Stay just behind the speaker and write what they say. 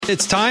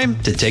It's time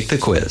to take the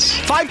quiz.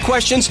 5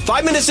 questions,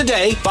 5 minutes a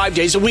day, 5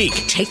 days a week.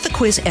 Take the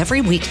quiz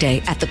every weekday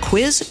at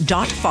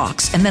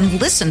thequiz.fox and then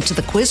listen to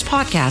the quiz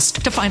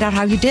podcast to find out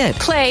how you did.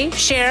 Play,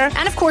 share,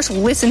 and of course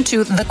listen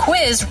to the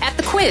quiz at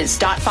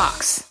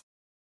thequiz.fox.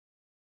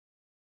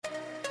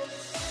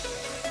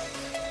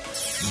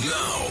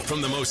 Now,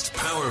 from the most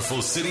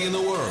powerful city in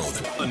the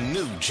world, a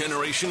new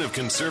generation of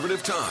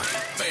conservative talk.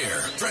 Fair,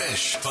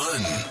 fresh,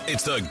 fun.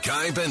 It's the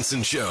Guy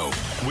Benson Show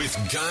with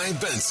Guy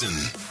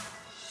Benson.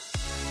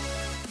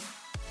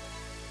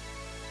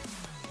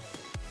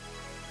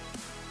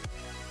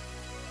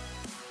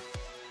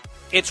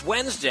 It's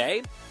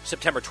Wednesday,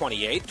 September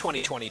 28th,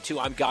 2022.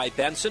 I'm Guy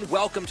Benson.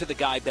 Welcome to the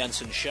Guy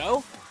Benson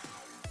Show.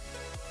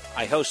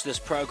 I host this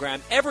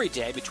program every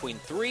day between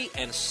 3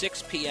 and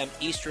 6 p.m.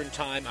 Eastern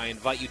Time. I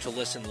invite you to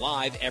listen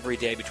live every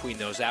day between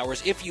those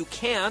hours. If you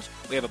can't,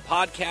 we have a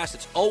podcast.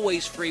 It's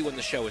always free when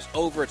the show is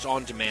over. It's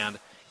on demand.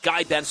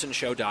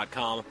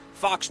 GuyBensonShow.com,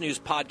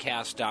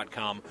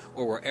 FoxNewsPodcast.com,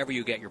 or wherever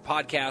you get your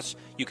podcasts.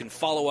 You can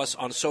follow us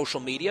on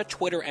social media,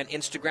 Twitter and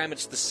Instagram.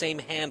 It's the same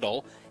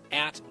handle,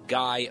 at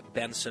Guy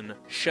Benson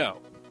Show.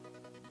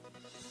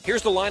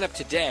 Here's the lineup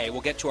today.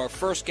 We'll get to our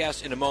first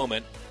guest in a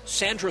moment.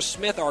 Sandra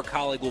Smith, our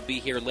colleague, will be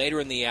here later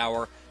in the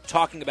hour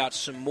talking about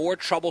some more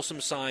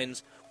troublesome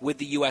signs with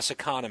the U.S.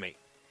 economy,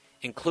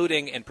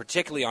 including and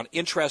particularly on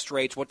interest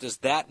rates. What does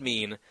that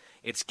mean?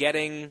 It's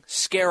getting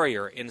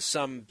scarier in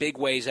some big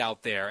ways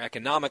out there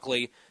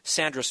economically.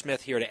 Sandra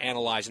Smith here to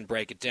analyze and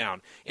break it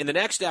down. In the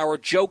next hour,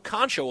 Joe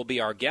Concha will be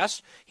our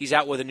guest. He's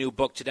out with a new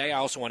book today. I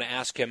also want to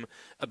ask him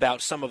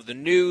about some of the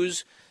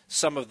news,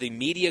 some of the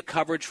media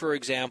coverage, for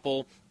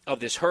example, of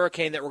this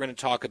hurricane that we're going to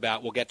talk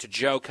about. We'll get to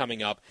Joe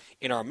coming up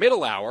in our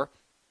middle hour.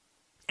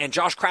 And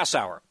Josh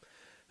Kraushaar,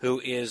 who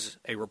is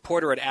a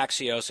reporter at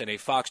Axios and a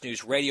Fox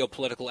News radio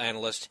political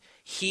analyst.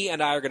 He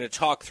and I are going to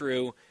talk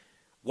through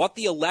what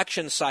the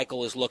election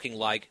cycle is looking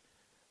like.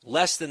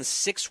 Less than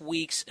 6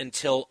 weeks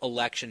until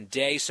Election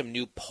Day. Some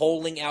new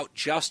polling out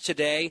just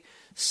today.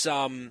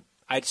 Some,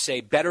 I'd say,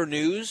 better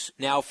news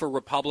now for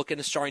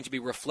Republicans starting to be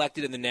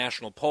reflected in the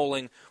national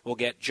polling. We'll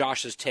get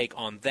Josh's take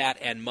on that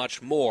and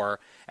much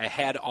more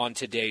ahead on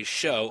today's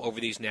show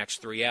over these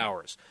next 3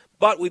 hours.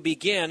 But we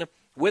begin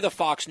with a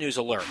Fox News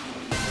alert.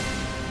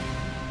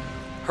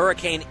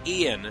 Hurricane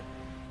Ian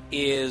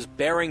is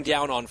bearing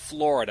down on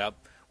Florida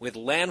with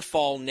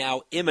landfall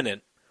now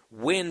imminent.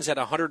 Winds at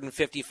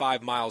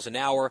 155 miles an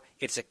hour.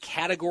 It's a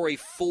Category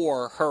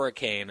 4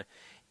 hurricane.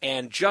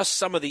 And just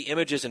some of the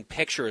images and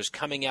pictures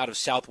coming out of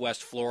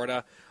southwest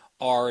Florida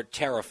are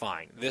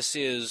terrifying. This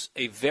is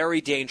a very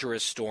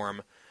dangerous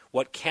storm.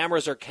 What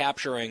cameras are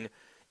capturing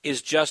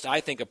is just, I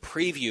think, a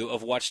preview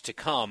of what's to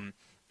come.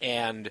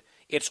 And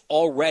it's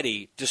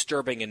already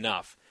disturbing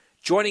enough.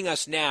 Joining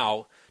us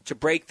now to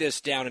break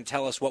this down and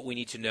tell us what we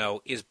need to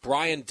know is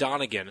Brian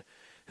Donegan,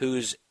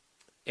 who's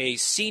a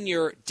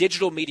senior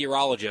digital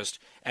meteorologist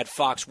at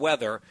Fox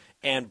Weather.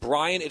 And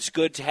Brian, it's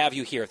good to have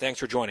you here. Thanks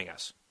for joining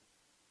us.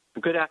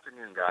 Good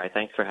afternoon, Guy.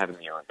 Thanks for having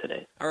me on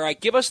today. All right,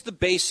 give us the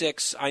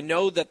basics. I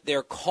know that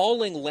they're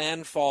calling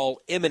landfall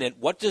imminent.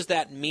 What does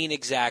that mean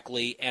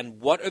exactly, and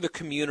what are the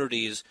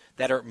communities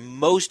that are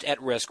most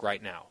at risk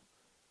right now?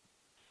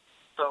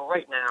 So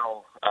right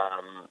now,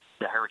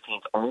 the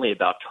hurricane's only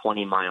about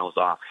 20 miles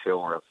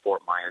offshore of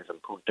Fort Myers and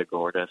Punta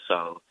Gorda.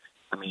 So,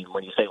 I mean,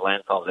 when you say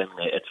landfall is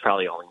imminent, it's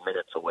probably only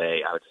minutes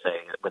away. I would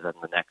say within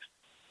the next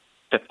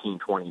 15,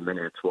 20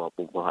 minutes, we'll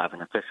have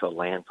an official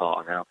landfall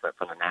announcement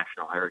from the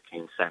National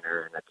Hurricane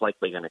Center, and it's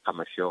likely going to come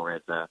ashore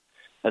as a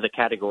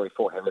Category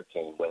 4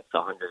 hurricane with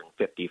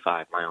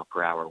 155 mile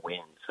per hour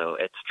winds. So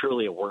it's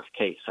truly a worst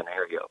case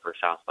scenario for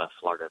Southwest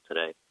Florida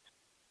today.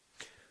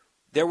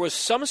 There was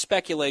some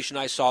speculation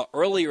I saw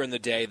earlier in the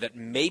day that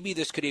maybe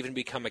this could even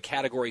become a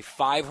Category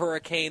 5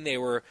 hurricane. They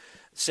were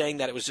saying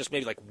that it was just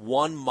maybe like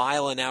 1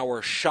 mile an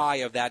hour shy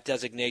of that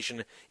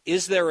designation.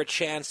 Is there a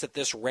chance that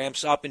this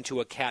ramps up into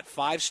a Cat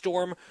 5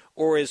 storm,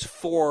 or is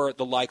 4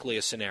 the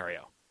likeliest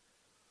scenario?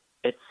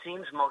 It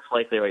seems most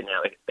likely right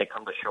now it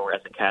comes ashore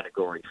as a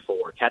Category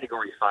 4.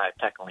 Category 5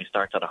 technically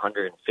starts at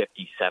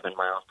 157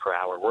 miles per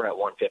hour. We're at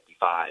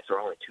 155, so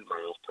we're only 2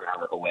 miles per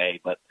hour away.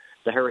 But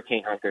the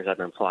hurricane hunters have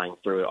been flying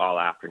through it all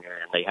afternoon,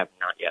 and they have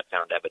not yet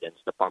found evidence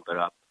to bump it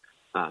up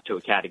to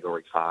a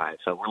Category 5.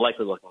 So we're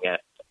likely looking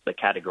at the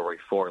Category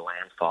 4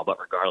 landfall, but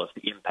regardless,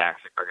 the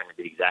impacts are going to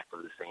be exactly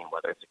the same,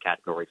 whether it's a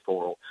Category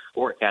 4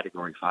 or a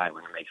Category 5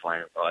 when it makes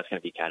landfall. It's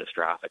going to be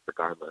catastrophic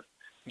regardless.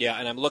 Yeah,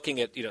 and I'm looking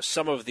at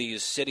some of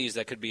these cities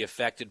that could be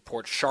affected.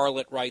 Port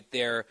Charlotte right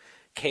there,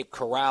 Cape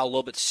Coral, a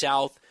little bit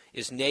south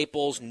is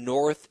Naples,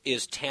 north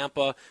is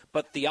Tampa.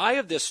 But the eye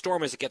of this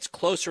storm, as it gets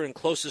closer and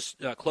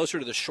closer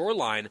to the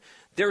shoreline,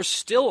 there's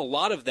still a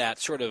lot of that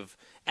sort of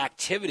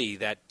activity,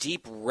 that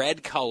deep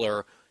red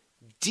color,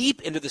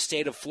 deep into the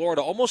state of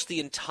Florida. Almost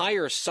the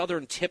entire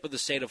southern tip of the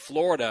state of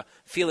Florida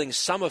feeling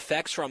some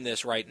effects from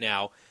this right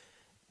now.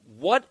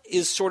 What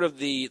is sort of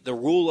the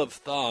rule of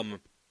thumb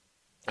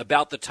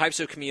about the types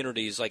of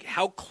communities, like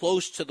how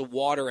close to the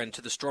water and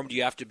to the storm do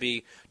you have to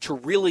be to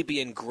really be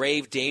in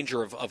grave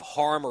danger of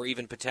harm or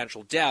even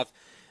potential death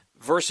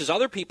versus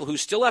other people who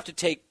still have to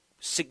take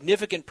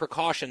significant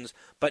precautions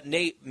but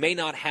may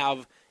not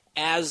have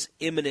as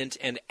imminent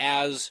and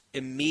as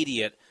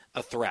immediate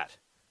a threat?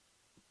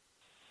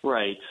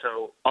 Right.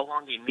 So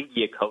along the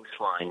immediate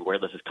coastline where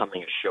this is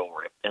coming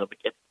ashore,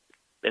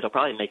 it'll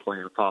probably make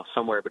landfall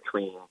somewhere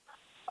between,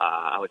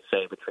 I would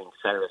say, between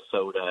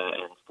Sarasota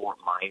and Fort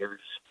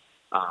Myers.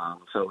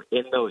 So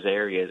in those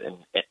areas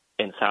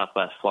in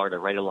southwest Florida,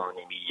 right along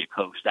the immediate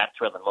coast, that's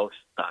where the most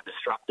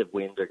destructive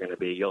winds are going to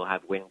be. You'll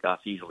have wind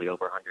gusts easily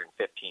over 115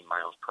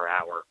 miles per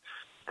hour.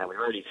 And we've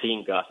already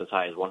seen gusts as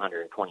high as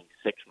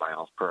 126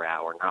 miles per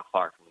hour, not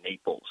far from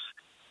Naples.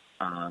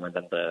 And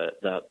then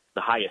the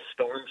highest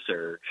storm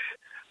surge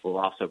will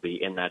also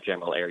be in that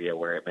general area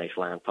where it makes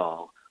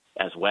landfall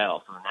as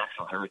well. So the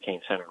National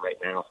Hurricane Center right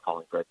now is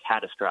calling for a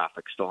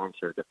catastrophic storm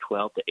surge of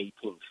 12 to 18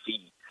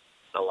 feet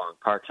along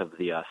parts of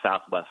the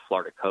southwest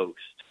Florida coast.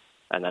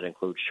 And that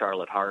includes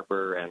Charlotte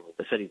Harbor and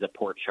the cities of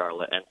Port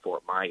Charlotte and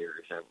Fort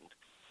Myers. And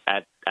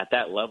at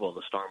that level,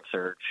 the storm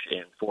surge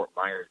in Fort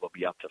Myers will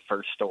be up to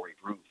first-story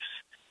roofs.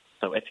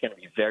 So it's going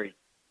to be very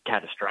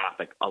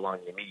catastrophic along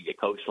the immediate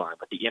coastline,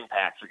 but the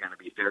impacts are going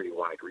to be very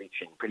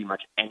wide-reaching. Pretty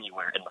much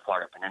anywhere in the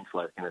Florida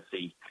Peninsula is going to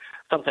see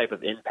some type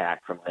of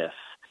impact from this.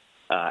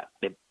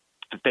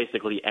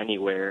 Basically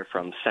anywhere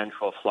from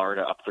central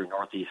Florida up through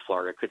northeast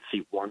Florida could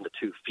see 1 to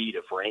 2 feet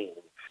of rain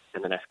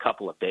in the next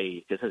couple of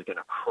days. This is going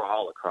to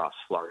crawl across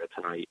Florida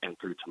tonight and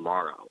through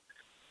tomorrow.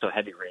 So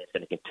heavy rain is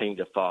going to continue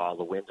to fall.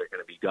 The winds are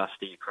going to be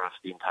gusty across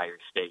the entire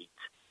state.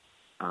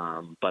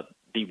 But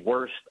the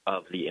worst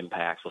of the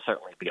impacts will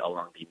certainly be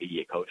along the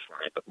immediate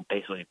coastline. But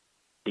basically,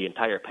 the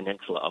entire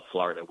peninsula of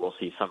Florida will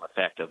see some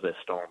effect of this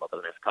storm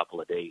over the next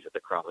couple of days as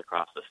it crawls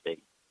across the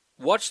state.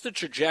 What's the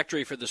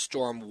trajectory for the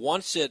storm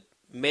once it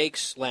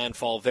makes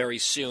landfall very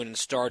soon and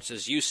starts,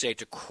 as you say,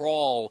 to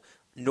crawl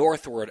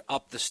northward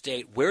up the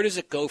state? Where does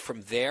it go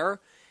from there?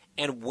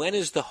 And when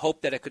is the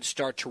hope that it could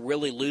start to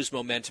really lose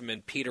momentum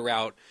and peter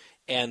out,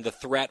 and the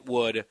threat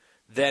would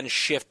then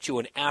shift to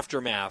an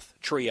aftermath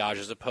triage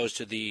as opposed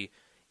to the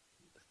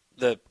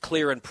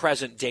clear and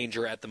present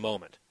danger at the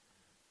moment?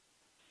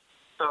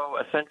 So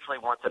essentially,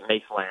 once it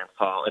makes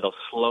landfall, it'll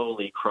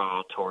slowly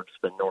crawl towards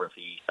the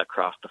northeast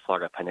across the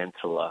Florida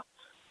Peninsula.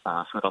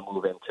 So it'll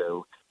move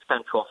into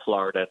central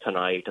Florida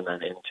tonight and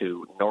then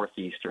into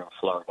northeastern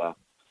Florida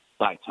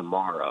by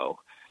tomorrow.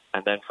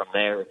 And then from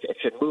there, it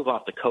should move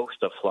off the coast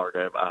of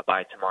Florida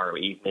by tomorrow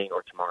evening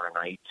or tomorrow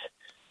night.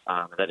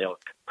 Then it'll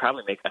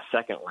probably make a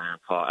second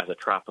landfall as a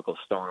tropical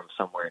storm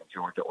somewhere in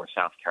Georgia or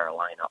South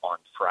Carolina on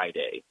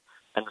Friday.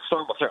 And the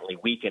storm will certainly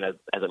weaken as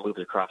it moves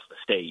across the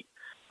state,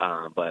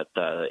 but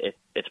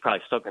it's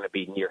probably still going to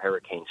be near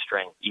hurricane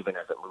strength even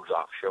as it moves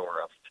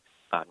offshore of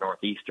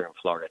northeastern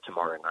Florida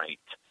tomorrow night.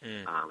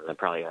 And then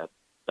probably a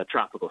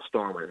tropical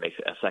storm when it makes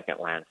a second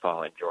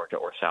landfall in Georgia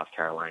or South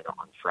Carolina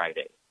on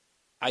Friday.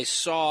 I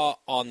saw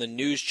on the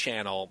news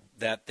channel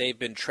that they've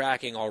been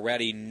tracking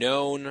already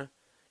known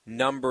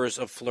numbers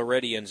of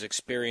Floridians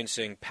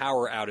experiencing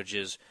power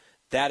outages.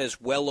 That is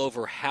well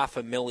over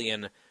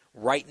 500,000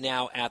 right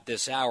now at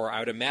this hour. I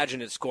would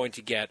imagine it's going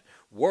to get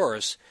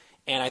worse.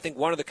 And I think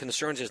one of the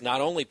concerns is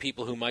not only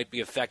people who might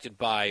be affected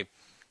by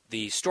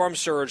the storm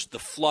surge, the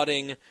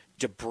flooding,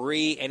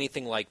 debris,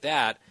 anything like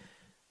that.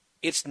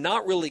 It's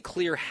not really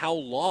clear how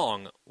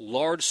long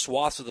large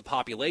swaths of the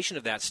population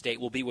of that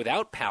state will be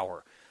without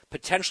power,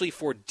 potentially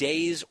for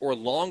days or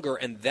longer,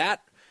 and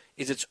that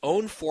is its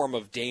own form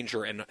of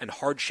danger and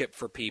hardship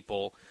for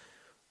people.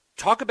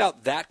 Talk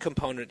about that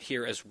component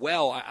here as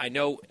well. I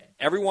know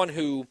everyone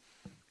who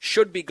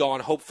should be gone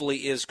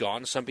hopefully is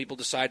gone. Some people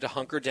decide to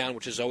hunker down,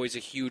 which is always a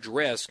huge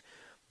risk,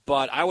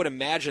 but I would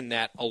imagine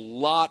that a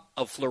lot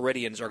of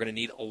Floridians are going to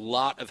need a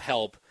lot of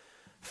help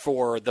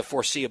for the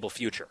foreseeable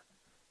future.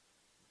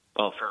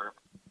 Well, for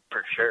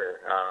sure.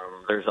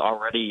 There's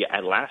already,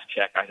 at last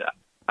check,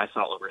 I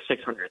saw over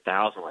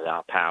 600,000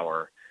 without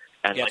power.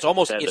 And yeah, like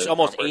it's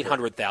almost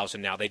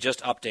 800,000 now. They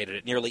just updated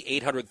it. Nearly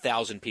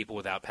 800,000 people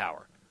without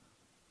power.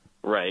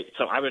 Right.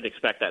 So I would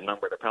expect that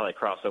number to probably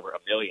cross over 1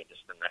 million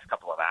just in the next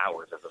couple of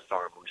hours as the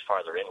storm moves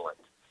farther inland.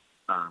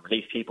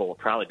 These people will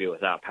probably be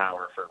without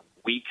power for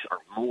weeks or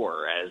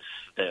more as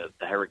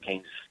the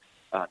hurricane's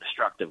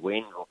destructive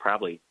wind will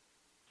probably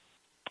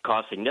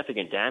cause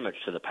significant damage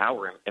to the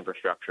power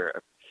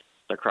infrastructure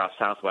across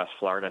southwest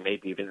Florida,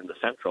 maybe even into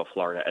central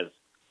Florida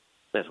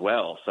as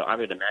well. So I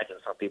would imagine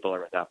some people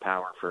are without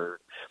power for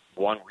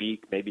 1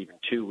 week, maybe even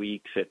 2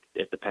 weeks.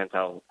 It depends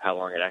how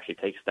long it actually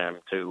takes them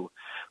to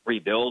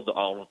rebuild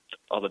all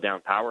the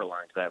down power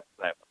lines that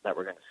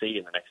we're going to see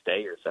in the next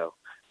day or so.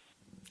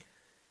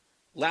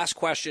 Last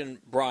question,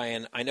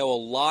 Brian. I know a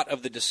lot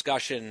of the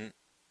discussion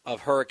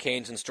of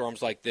hurricanes and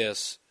storms like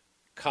this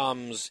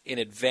comes in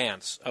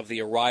advance of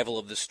the arrival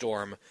of the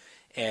storm,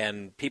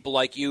 and people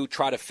like you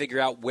try to figure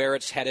out where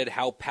it's headed,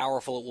 how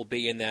powerful it will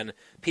be, and then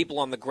people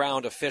on the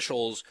ground,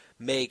 officials,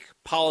 make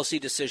policy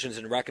decisions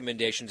and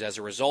recommendations as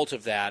a result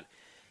of that.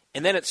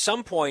 And then at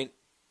some point,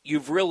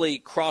 you've really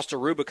crossed a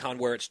Rubicon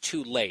where it's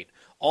too late.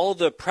 All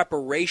the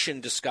preparation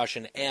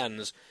discussion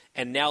ends,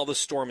 and now the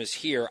storm is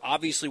here.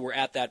 Obviously, we're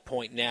at that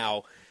point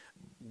now.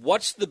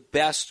 What's the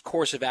best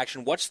course of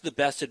action? What's the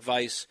best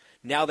advice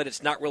now that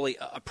it's not really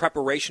a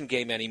preparation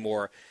game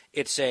anymore?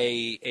 It's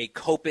a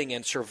coping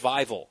and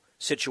survival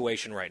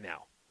situation right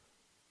now.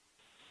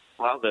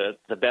 Well,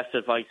 the best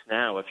advice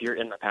now, if you're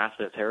in the path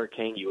of this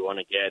hurricane, you want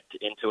to get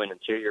into an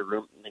interior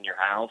room in your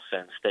house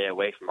and stay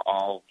away from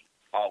all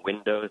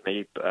windows.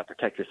 Maybe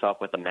protect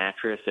yourself with a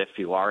mattress if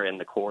you are in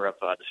the core of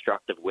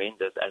destructive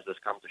wind as this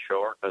comes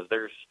ashore, because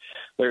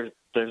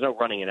there's no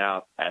running it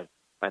out at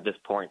this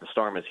point. The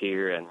storm is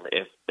here, and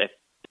if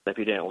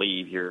you didn't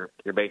leave, you're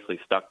basically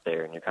stuck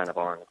there, and you're kind of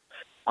on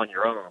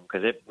your own,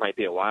 because it might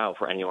be a while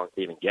for anyone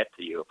to even get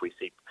to you. If we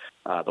see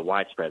the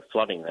widespread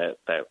flooding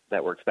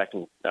that we're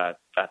expecting to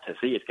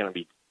see, it's going to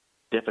be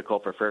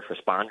difficult for first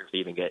responders to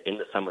even get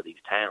into some of these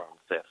towns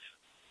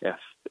if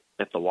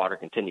the water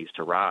continues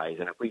to rise.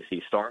 And if we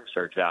see storm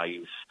surge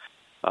values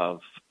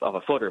of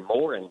a foot or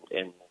more in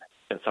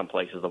some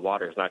places, the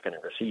water is not going to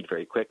recede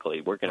very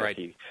quickly. We're going to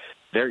see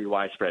very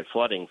widespread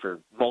flooding for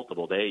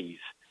multiple days.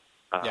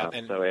 So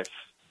if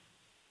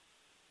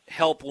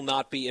help will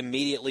not be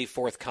immediately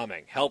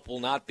forthcoming. Help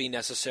will not be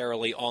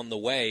necessarily on the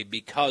way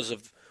because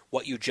of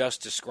what you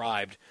just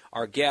described.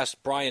 Our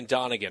guest, Brian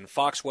Donegan,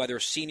 Fox Weather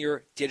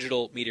Senior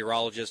Digital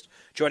Meteorologist,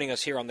 joining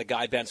us here on the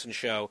Guy Benson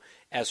Show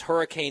as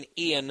Hurricane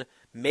Ian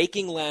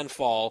making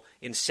landfall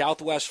in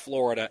southwest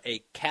Florida,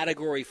 a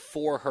Category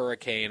 4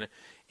 hurricane.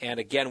 And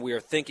again, we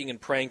are thinking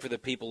and praying for the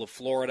people of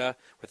Florida.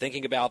 We're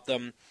thinking about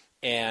them.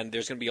 And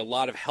there's going to be a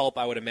lot of help,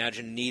 I would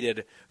imagine,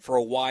 needed for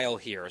a while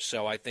here.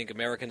 So I think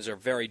Americans are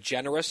very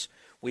generous.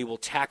 We will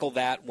tackle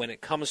that when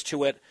it comes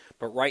to it.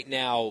 But right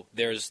now,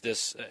 there's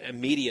this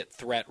immediate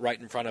threat right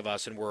in front of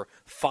us, and we're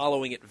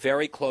following it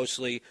very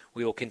closely.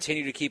 We will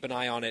continue to keep an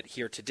eye on it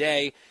here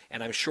today,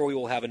 and I'm sure we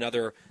will have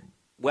another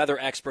weather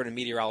expert and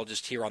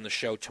meteorologist here on the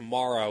show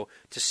tomorrow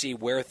to see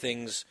where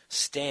things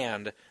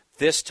stand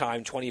this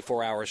time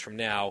 24 hours from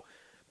now.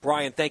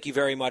 Brian, thank you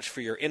very much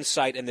for your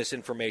insight and this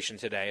information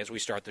today as we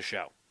start the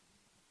show.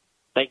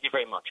 Thank you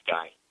very much,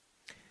 Guy.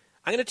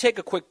 I'm going to take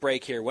a quick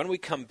break here. When we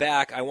come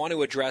back, I want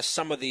to address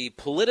some of the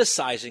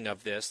politicizing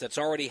of this that's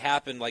already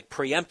happened, like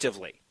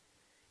preemptively.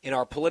 In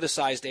our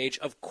politicized age,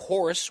 of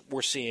course,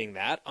 we're seeing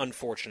that,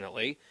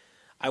 unfortunately.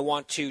 I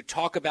want to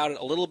talk about it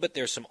a little bit.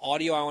 There's some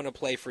audio I want to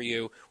play for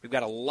you. We've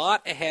got a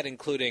lot ahead,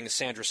 including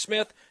Sandra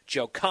Smith,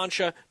 Joe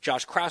Concha,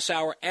 Josh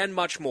Krausauer, and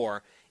much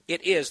more.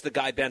 It is The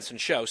Guy Benson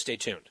Show. Stay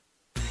tuned.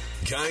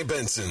 Guy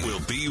Benson will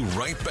be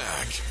right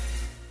back.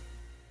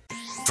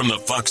 From the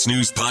Fox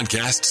News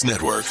Podcasts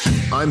Network.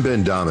 I'm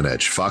Ben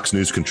Domenech, Fox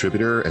News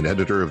contributor and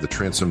editor of the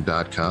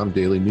Transom.com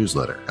daily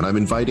newsletter, and I'm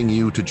inviting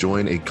you to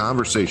join a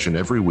conversation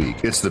every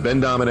week. It's the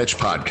Ben Domenech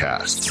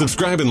Podcast.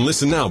 Subscribe and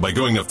listen now by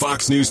going to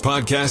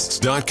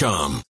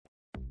foxnewspodcasts.com.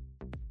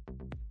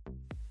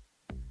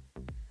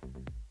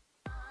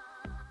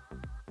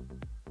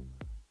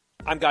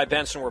 I'm Guy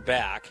Benson. We're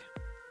back.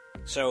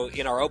 So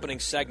in our opening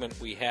segment,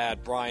 we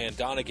had Brian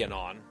Donegan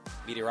on,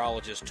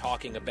 meteorologist,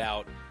 talking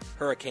about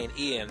Hurricane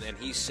Ian, and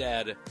he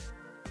said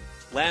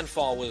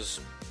landfall was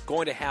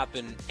going to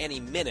happen any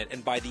minute.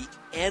 And by the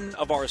end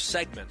of our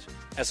segment,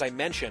 as I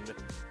mentioned,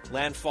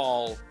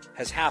 landfall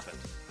has happened.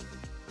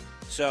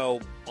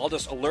 So I'll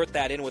just alert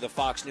that in with a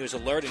Fox News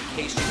alert in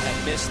case you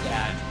had missed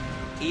that.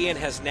 Ian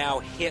has now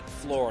hit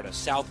Florida,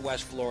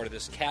 southwest Florida,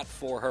 this Cat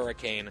 4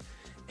 hurricane.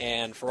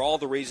 And for all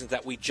the reasons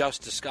that we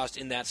just discussed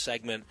in that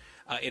segment,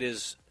 it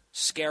is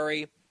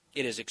scary.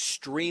 It is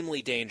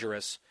extremely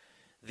dangerous.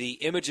 The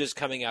images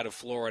coming out of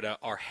Florida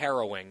are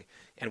harrowing,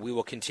 and we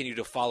will continue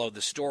to follow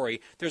the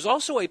story. There's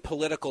also a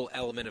political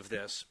element of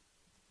this,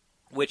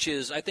 which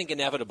is, I think,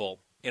 inevitable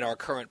in our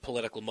current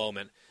political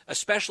moment,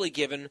 especially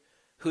given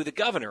who the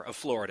governor of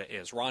Florida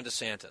is, Ron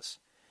DeSantis.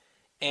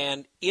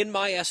 And in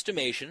my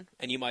estimation,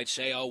 and you might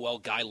say, oh, well,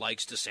 Guy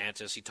likes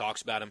DeSantis, he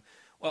talks about him.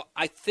 Well,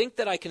 I think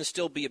that I can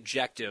still be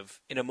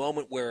objective in a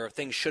moment where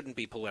things shouldn't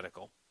be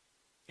political,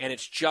 and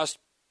it's just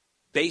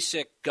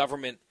basic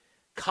government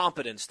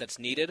competence that's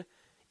needed.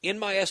 In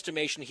my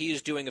estimation, he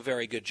is doing a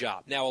very good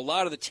job. Now, a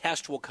lot of the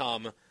test will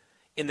come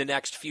in the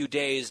next few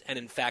days and,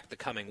 in fact, the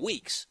coming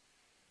weeks.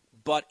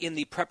 But in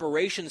the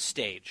preparation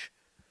stage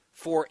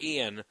for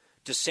Ian,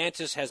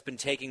 DeSantis has been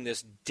taking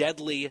this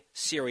deadly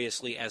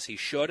seriously, as he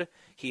should.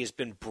 He has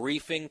been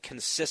briefing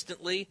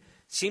consistently.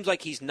 Seems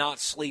like he's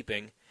not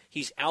sleeping.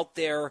 He's out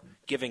there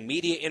giving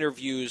media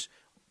interviews,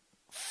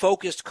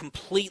 focused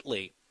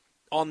completely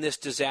on this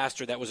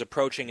disaster that was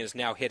approaching and has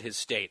now hit his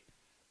state.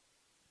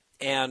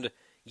 And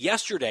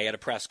yesterday at a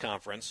press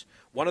conference,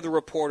 one of the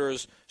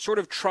reporters sort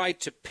of tried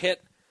to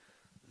pit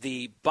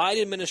the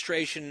Biden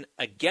administration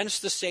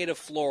against the state of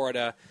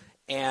Florida,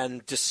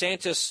 and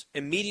DeSantis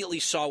immediately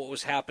saw what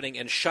was happening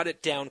and shut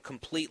it down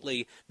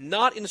completely,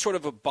 not in sort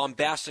of a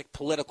bombastic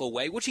political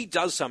way, which he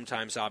does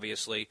sometimes,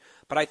 obviously,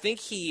 but I think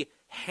he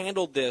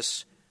handled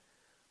this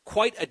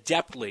quite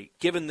adeptly,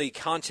 given the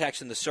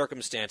context and the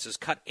circumstances.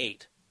 Cut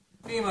 8.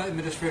 FEMA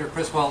Administrator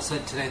Chris Wells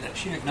said today that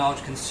she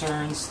acknowledged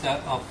concerns that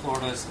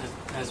Florida,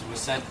 as was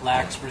said,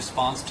 lacks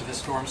response to the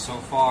storm so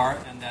far,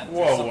 and that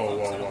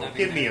Whoa.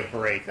 Give me a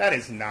break. That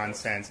is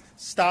nonsense.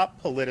 Stop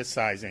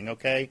politicizing,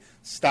 okay?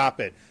 Stop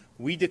it.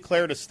 We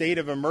declared a state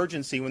of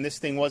emergency when this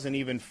thing wasn't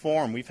even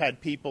formed. We've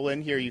had people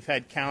in here. You've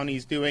had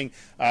counties doing.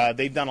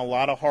 They've done a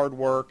lot of hard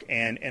work.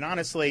 And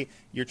honestly,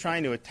 you're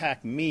trying to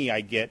attack me,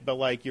 I get, but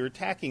like you're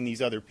attacking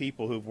these other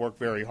people who've worked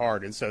very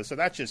hard. And so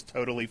that's just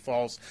totally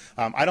false.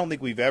 I don't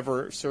think we've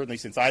ever, certainly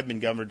since I've been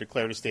governor,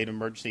 declared a state of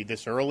emergency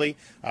this early.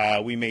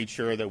 We made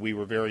sure that we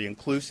were very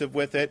inclusive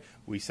with it.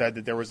 We said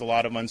that there was a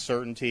lot of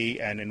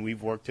uncertainty, and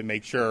we've worked to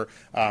make sure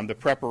the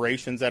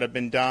preparations that have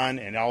been done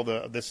and all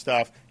this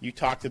stuff, you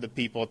talk to the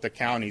people at the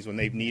counties when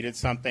they've needed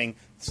something,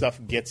 stuff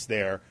gets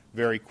there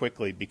very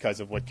quickly because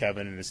of what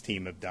Kevin and his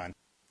team have done.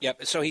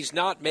 Yep, so he's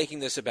not making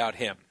this about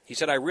him. He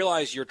said, I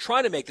realize you're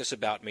trying to make this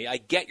about me. I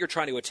get you're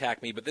trying to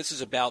attack me, but this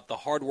is about the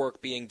hard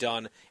work being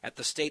done at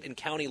the state and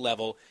county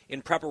level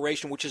in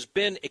preparation, which has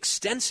been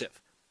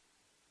extensive.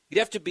 You'd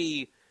have to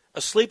be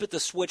asleep at the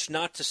switch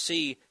not to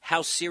see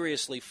how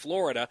seriously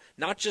Florida,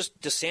 not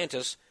just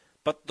DeSantis,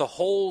 but the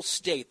whole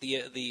state,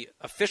 the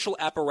official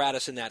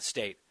apparatus in that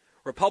state,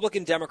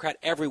 Republican, Democrat,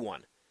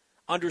 everyone,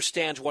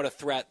 understands what a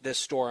threat this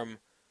storm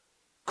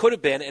could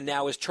have been and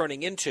now is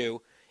turning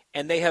into,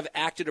 and they have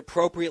acted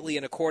appropriately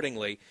and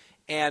accordingly.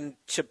 And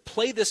to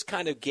play this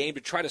kind of game,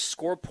 to try to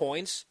score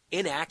points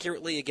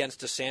inaccurately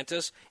against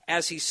DeSantis,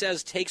 as he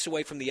says, takes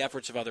away from the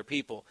efforts of other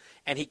people.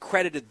 And he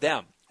credited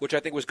them, which I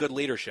think was good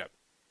leadership.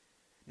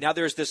 Now,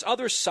 there's this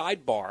other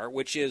sidebar,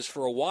 which is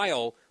for a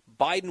while,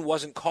 Biden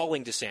wasn't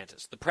calling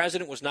DeSantis. The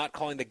president was not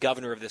calling the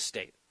governor of this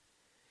state.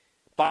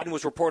 Biden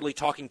was reportedly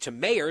talking to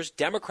mayors,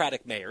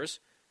 Democratic mayors,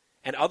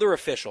 and other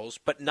officials,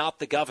 but not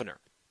the governor.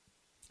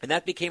 And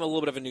that became a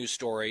little bit of a news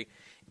story.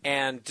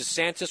 And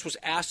DeSantis was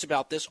asked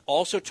about this,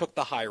 also took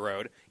the high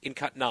road in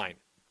Cut 9.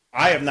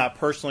 I have not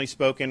personally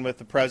spoken with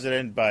the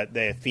president, but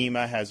the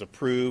FEMA has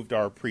approved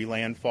our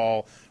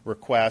pre-landfall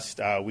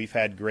request. We've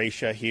had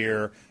Gracia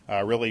here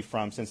really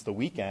since the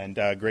weekend.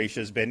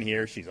 Gracia's been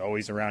here. She's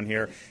always around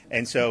here.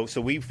 And so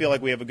we feel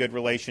like we have a good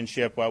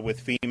relationship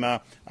with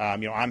FEMA.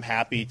 I'm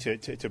happy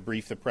to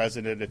brief the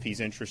president if he's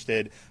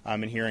interested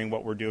in hearing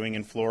what we're doing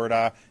in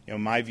Florida.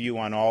 My view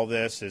on all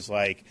this is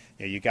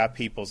you got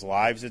people's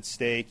lives at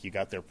stake. You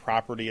got their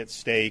property at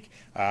stake.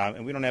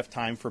 And we don't have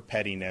time for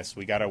pettiness.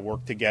 We got to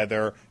work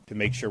together to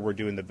make sure we're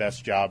doing the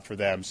best job for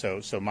them. So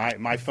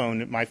my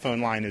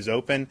phone line is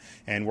open,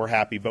 and we're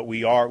happy. But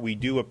we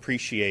do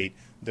appreciate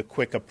the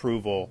quick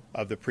approval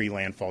of the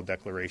pre-landfall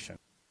declaration.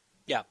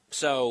 Yeah,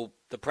 so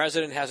the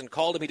president hasn't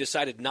called him. He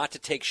decided not to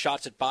take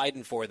shots at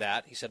Biden for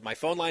that. He said, my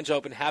phone line's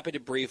open, happy to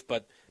brief,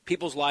 but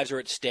people's lives are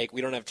at stake. We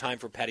don't have time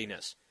for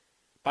pettiness.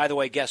 By the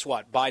way, guess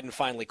what? Biden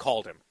finally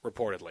called him,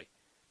 reportedly.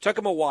 Took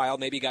him a while,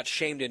 maybe got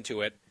shamed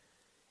into it.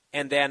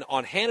 And then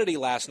on Hannity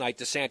last night,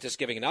 DeSantis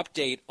giving an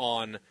update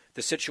on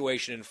the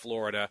situation in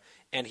Florida,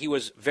 and he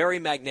was very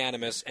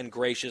magnanimous and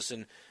gracious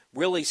and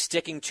really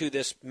sticking to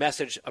this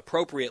message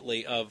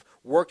appropriately of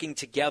working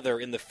together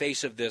in the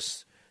face of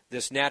this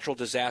natural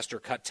disaster,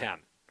 Cut 10.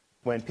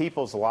 When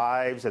people's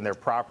lives and their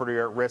property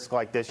are at risk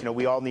like this,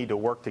 we all need to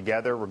work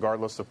together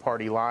regardless of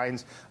party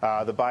lines.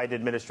 The Biden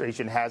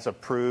administration has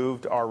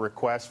approved our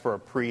request for a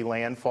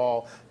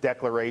pre-landfall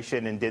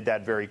declaration and did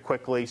that very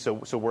quickly. So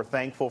we're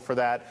thankful for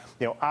that.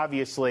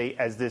 Obviously,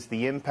 as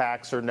the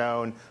impacts are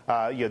known,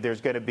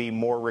 there's going to be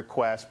more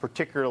requests,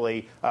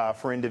 particularly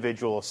for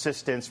individual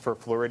assistance for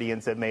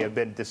Floridians that may have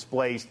been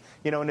displaced.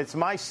 And it's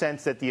my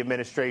sense that the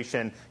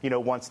administration,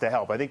 wants to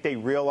help. I think they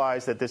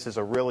realize that this is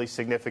a really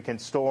significant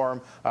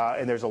storm.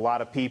 And there's a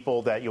lot of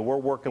people that we're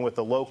working with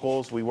the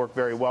locals. We work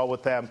very well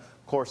with them,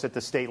 of course, at the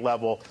state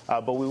level.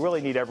 But we really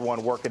need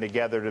everyone working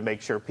together to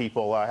make sure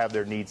people have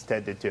their needs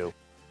tended to.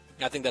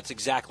 I think that's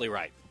exactly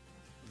right.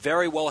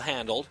 Very well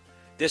handled.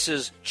 This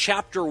is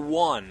chapter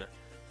 1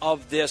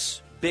 of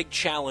this big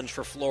challenge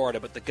for Florida.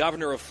 But the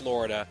governor of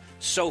Florida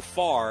so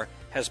far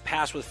has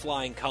passed with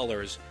flying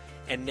colors.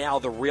 And now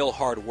the real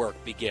hard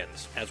work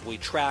begins as we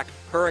track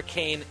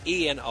Hurricane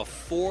Ian, a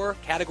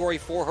Category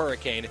 4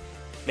 hurricane,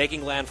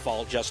 making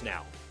landfall just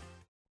now.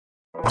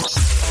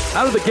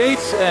 Out of the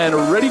gates and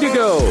ready to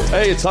go.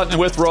 Hey, it's Hutton and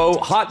Withrow.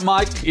 Hot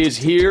Mike is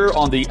here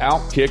on the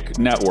Outkick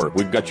Network.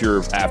 We've got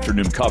your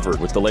afternoon covered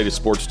with the latest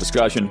sports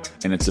discussion,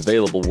 and it's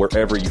available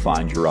wherever you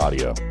find your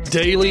audio.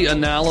 Daily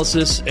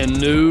analysis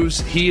and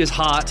news. He is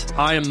hot.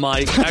 I am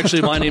Mike.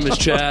 Actually, my name is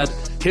Chad.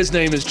 His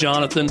name is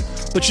Jonathan,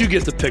 but you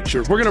get the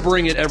picture. We're going to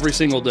bring it every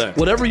single day.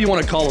 Whatever you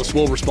want to call us,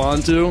 we'll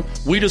respond to.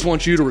 We just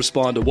want you to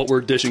respond to what we're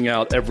dishing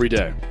out every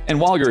day.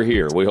 And while you're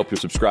here, we hope you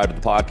subscribe to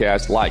the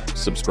podcast, like,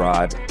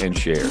 subscribe, and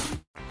share.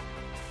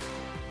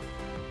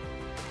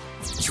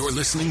 You're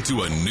listening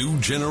to a new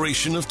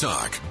generation of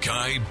talk.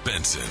 Guy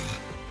Benson.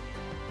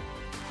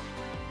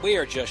 We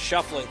are just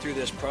shuffling through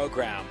this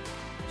program.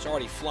 It's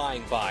already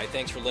flying by.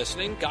 Thanks for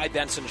listening.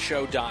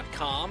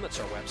 GuyBensonShow.com. That's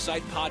our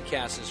website.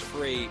 Podcast is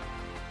free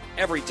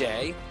every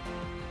day.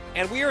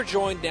 And we are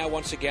joined now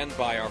once again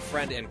by our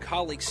friend and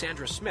colleague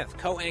Sandra Smith,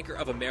 co-anchor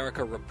of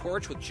America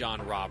Reports with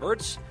John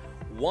Roberts,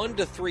 1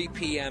 to 3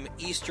 p.m.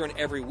 Eastern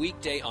every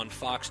weekday on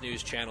Fox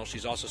News Channel.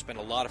 She's also spent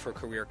a lot of her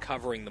career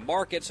covering the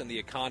markets and the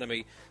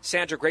economy.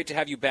 Sandra, great to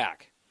have you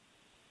back.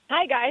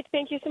 Hi, guys.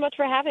 Thank you so much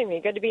for having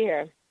me. Good to be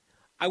here.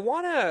 I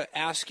want to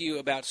ask you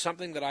about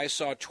something that I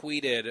saw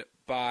tweeted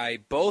by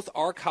both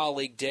our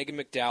colleague Dagan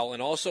McDowell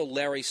and also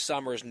Larry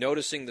Summers,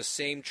 noticing the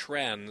same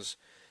trends.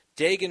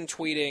 Dagan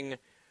tweeting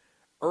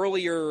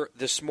earlier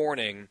this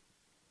morning,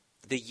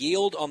 the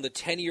yield on the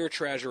 10-year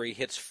Treasury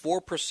hits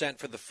 4%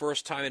 for the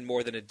first time in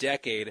more than a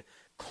decade,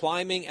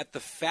 climbing at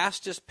the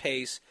fastest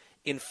pace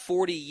in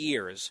 40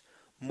 years.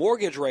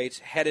 Mortgage rates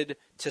headed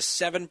to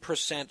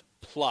 7%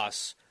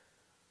 plus.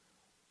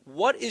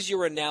 What is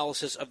your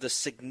analysis of the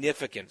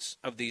significance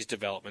of these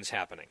developments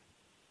happening?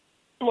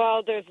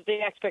 Well, there's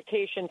the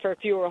expectation for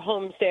fewer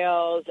home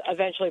sales,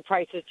 eventually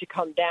prices to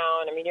come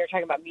down. I mean, you're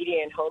talking about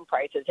median home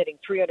prices hitting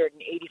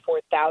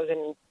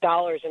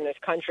 $384,000 in this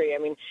country. I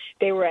mean,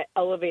 they were at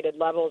elevated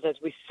levels as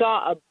we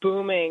saw a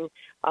booming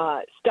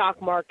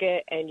stock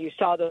market, and you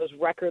saw those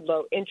record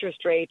low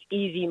interest rates,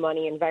 easy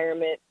money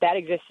environment that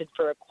existed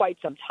for quite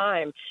some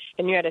time,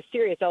 and you had a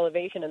serious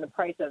elevation in the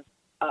price of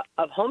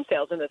home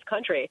sales in this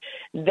country.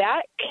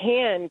 That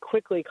can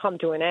quickly come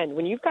to an end.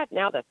 When you've got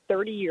now the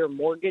 30-year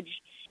mortgage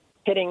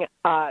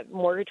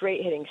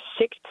rate hitting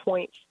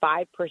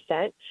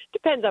 6.5%,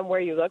 depends on where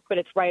you look, but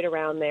it's right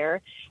around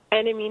there.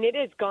 And, I mean, it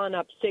has gone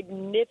up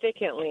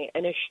significantly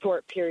in a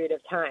short period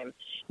of time.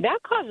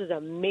 That causes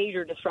a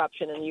major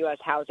disruption in the U.S.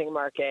 housing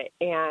market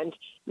and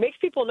makes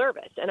people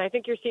nervous. And I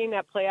think you're seeing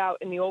that play out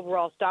in the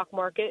overall stock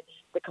market,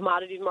 the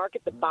commodities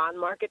market, the bond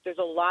market. There's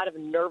a lot of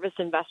nervous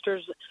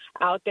investors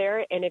out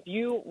there. And if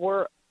you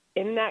were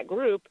in that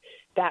group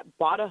that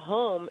bought a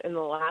home in the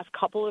last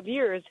couple of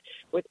years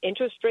with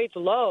interest rates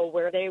low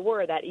where they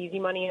were, that easy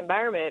money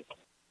environment,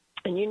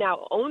 and you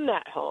now own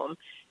that home,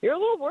 you're a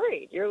little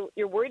worried. You're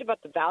worried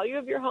about the value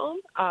of your home.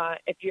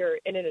 If you're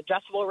in an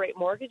adjustable rate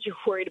mortgage, you're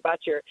worried about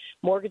your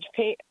mortgage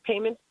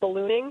payments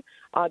ballooning.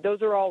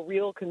 Those are all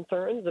real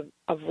concerns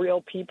of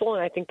real people,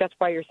 and I think that's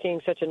why you're seeing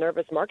such a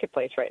nervous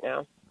marketplace right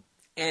now.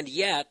 And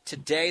yet,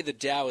 today the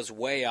Dow is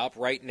way up.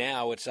 Right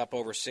now it's up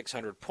over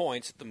 600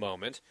 points at the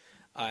moment.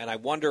 And I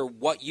wonder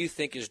what you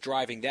think is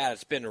driving that.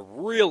 It's been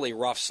really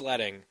rough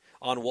sledding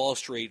on Wall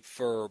Street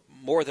for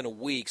more than a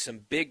week, some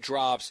big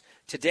drops.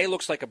 Today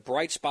looks like a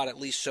bright spot, at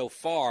least so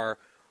far.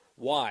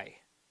 Why?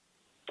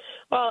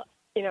 Well,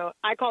 you know,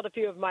 I called a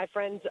few of my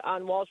friends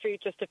on Wall Street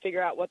just to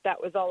figure out what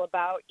that was all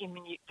about. I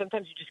mean,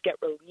 sometimes you just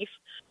get relief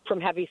from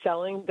heavy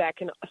selling. That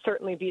can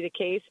certainly be the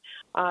case.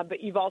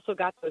 But you've also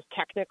got those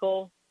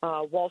technical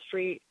Wall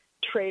Street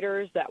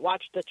traders that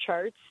watch the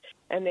charts,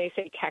 and they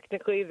say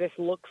technically this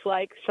looks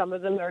like, some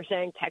of them are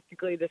saying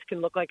technically this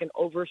can look like an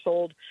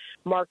oversold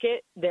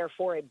market,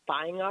 therefore a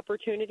buying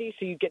opportunity.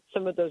 So you get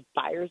some of those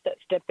buyers that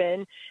step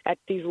in at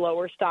these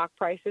lower stock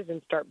prices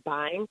and start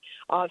buying.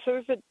 So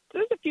there's a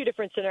few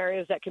different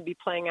scenarios that can be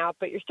playing out,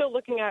 but you're still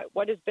looking at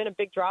what has been a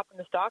big drop in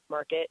the stock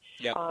market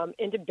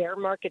into bear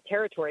market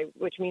territory,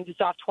 which means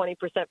it's off 20%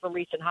 from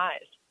recent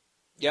highs.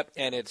 Yep,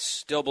 and it's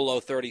still below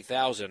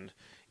 30,000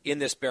 in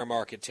this bear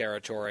market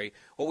territory.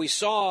 What we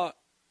saw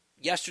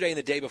yesterday and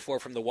the day before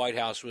from the White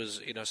House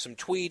was, some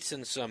tweets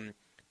and some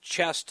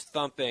chest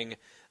thumping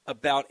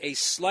about a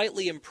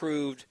slightly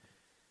improved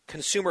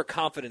consumer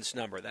confidence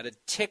number that had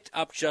ticked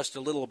up just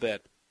a little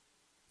bit.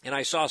 And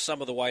I saw some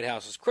of the White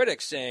House's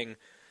critics saying,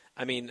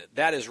 I mean,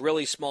 that is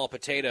really small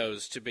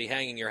potatoes to be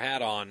hanging your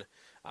hat on.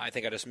 I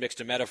think I just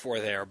mixed a metaphor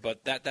there,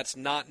 but that's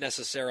not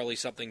necessarily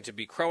something to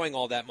be crowing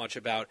all that much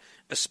about,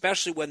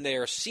 especially when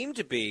there seem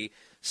to be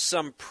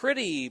some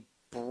pretty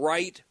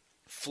bright,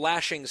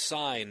 flashing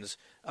signs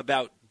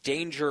about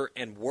danger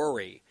and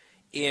worry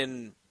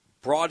in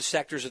broad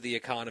sectors of the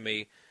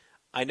economy.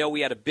 I know we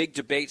had a big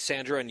debate,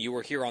 Sandra, and you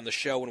were here on the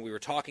show when we were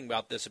talking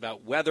about this,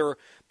 about whether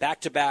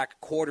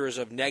back-to-back quarters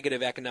of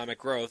negative economic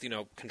growth,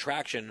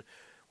 contraction,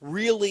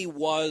 really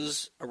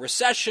was a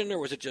recession, or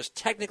was it just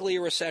technically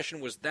a recession?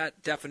 Was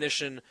that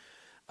definition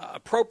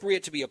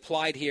appropriate to be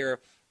applied here?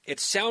 It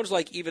sounds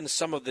like even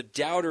some of the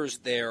doubters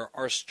there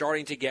are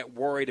starting to get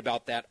worried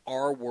about that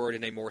R word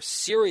in a more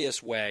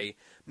serious way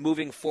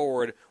moving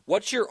forward.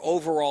 What's your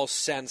overall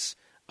sense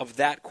of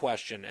that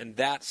question and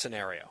that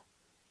scenario?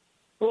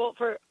 Well,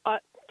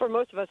 for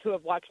most of us who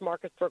have watched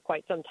markets for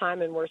quite some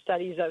time and were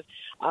studies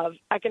of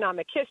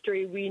economic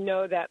history, we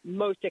know that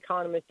most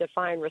economists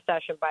define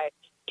recession by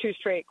 2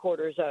 straight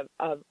quarters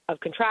of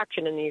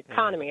contraction in the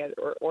economy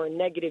or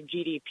negative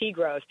GDP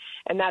growth,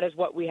 and that is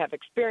what we have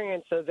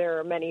experienced. So there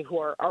are many who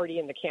are already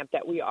in the camp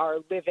that we are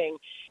living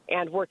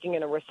and working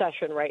in a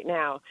recession right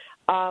now.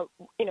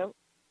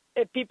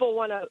 if people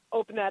want to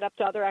open that up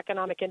to other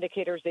economic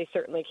indicators, they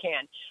certainly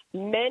can.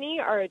 Many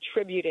are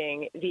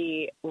attributing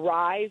the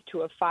rise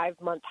to a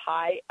 5-month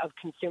high of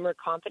consumer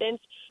confidence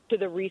to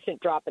the recent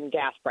drop in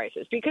gas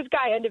prices. Because,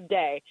 Guy, end of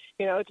day,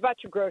 it's about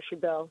your grocery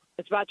bill.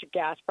 It's about your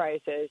gas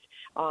prices.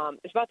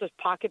 It's about those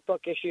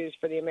pocketbook issues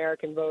for the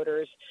American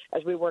voters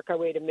as we work our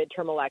way to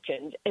midterm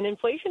elections. And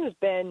inflation has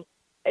been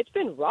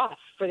rough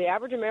for the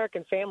average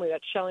American family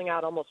that's shelling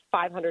out almost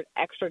 $500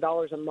 extra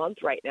a month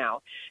right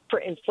now for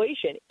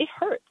inflation. It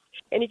hurts.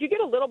 And if you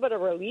get a little bit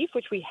of relief,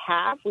 which we've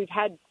had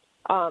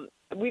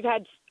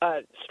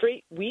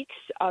straight weeks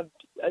of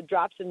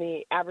drops in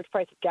the average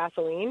price of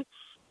gasoline,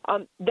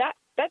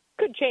 that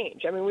could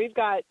change. I mean, we've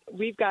got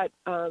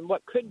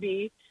what could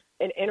be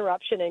an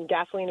interruption in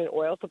gasoline and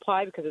oil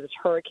supply because of this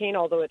hurricane,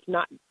 although it's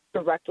not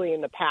directly in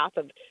the path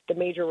of the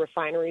major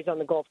refineries on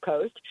the Gulf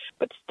Coast.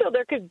 But still,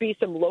 there could be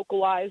some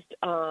localized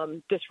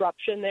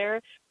disruption there.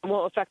 It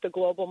won't affect the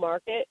global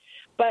market.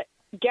 But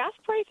gas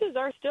prices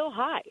are still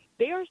high.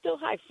 They are still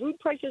high. Food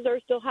prices are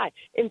still high.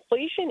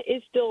 Inflation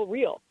is still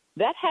real.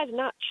 That has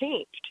not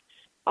changed.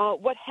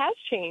 What has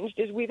changed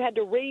is we've had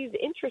to raise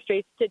interest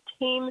rates to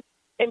tame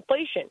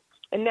inflation.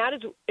 And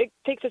it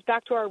takes us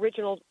back to our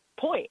original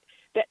point,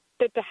 that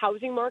the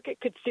housing market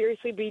could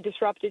seriously be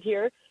disrupted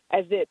here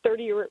as the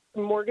 30-year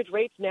mortgage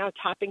rates now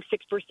topping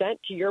 6%,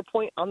 to your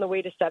point, on the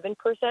way to 7%.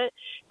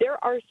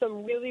 There are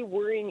some really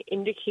worrying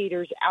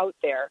indicators out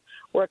there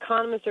where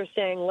economists are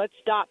saying, let's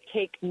stop,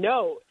 take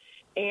note.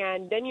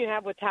 And then you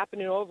have what's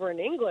happening over in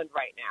England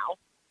right now,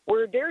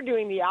 where they're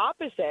doing the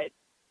opposite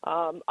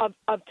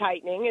of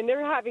tightening, and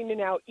they're having to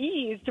now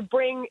ease to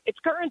bring its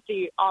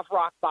currency off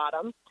rock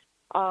bottom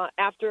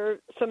after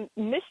some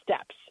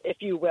missteps, if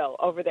you will,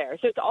 over there.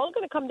 So it's all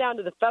going to come down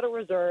to the Federal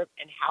Reserve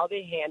and how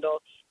they handle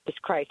this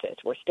crisis.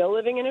 We're still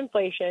living in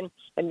inflation,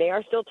 and they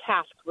are still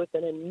tasked with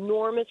an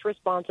enormous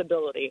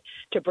responsibility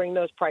to bring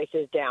those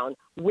prices down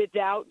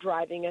without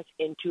driving us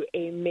into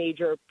a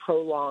major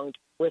prolonged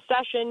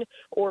recession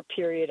or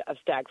period of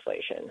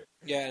stagflation.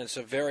 Yeah, and it's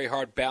a very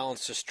hard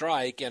balance to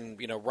strike. And,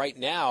 right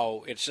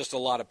now it's just a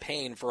lot of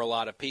pain for a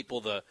lot of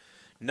people. The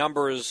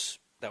numbers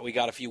that we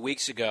got a few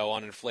weeks ago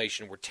on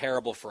inflation were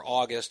terrible for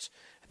August.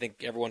 I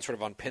think everyone's sort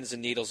of on pins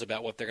and needles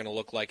about what they're going to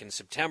look like in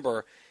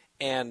September.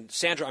 And,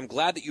 Sandra, I'm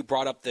glad that you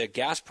brought up the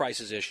gas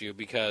prices issue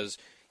because,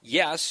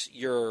 yes,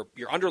 your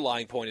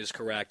underlying point is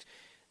correct.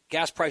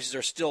 Gas prices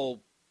are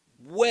still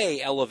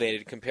way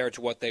elevated compared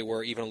to what they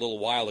were even a little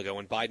while ago.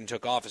 When Biden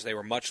took office, they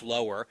were much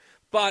lower.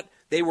 But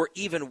they were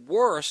even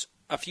worse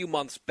a few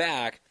months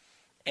back,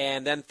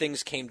 and then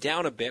things came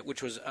down a bit,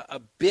 which was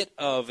a bit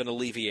of an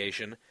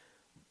alleviation.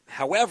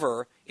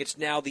 However, it's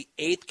now the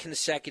 8th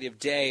consecutive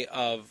day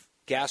of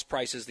gas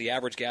prices, the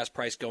average gas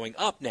price going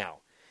up now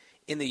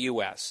in the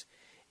U.S.,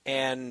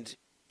 and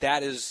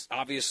that is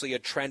obviously a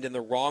trend in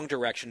the wrong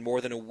direction, more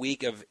than a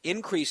week of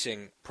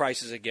increasing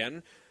prices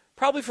again,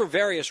 probably for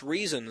various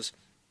reasons.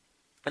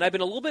 And I've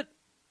been a little bit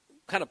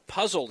kind of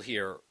puzzled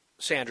here,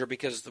 Sandra,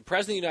 because the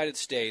President of the United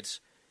States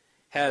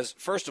has,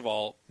 first of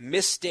all,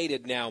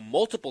 misstated now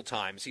multiple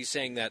times. He's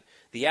saying that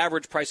the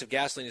average price of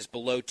gasoline is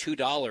below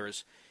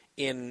 $2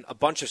 in a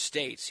bunch of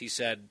states. He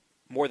said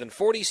more than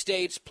 40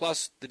 states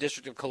plus the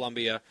District of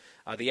Columbia,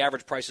 the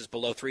average price is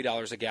below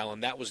 $3 a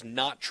gallon. That was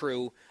not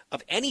true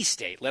of any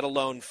state, let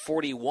alone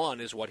 41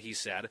 is what he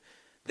said.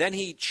 Then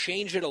he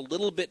changed it a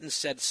little bit and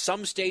said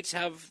some states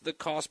have the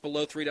cost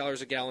below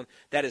 $3 a gallon.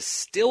 That is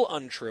still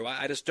untrue.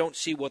 I just don't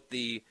see what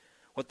the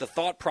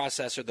thought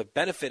process or the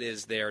benefit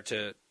is there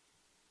to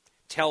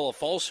tell a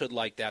falsehood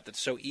like that that's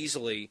so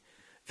easily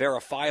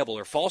verifiable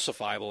or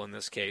falsifiable in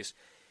this case.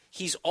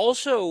 He's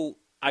also,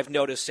 I've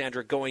noticed,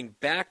 Sandra, going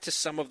back to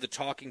some of the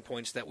talking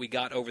points that we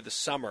got over the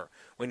summer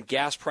when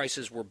gas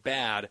prices were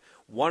bad.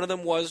 One of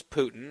them was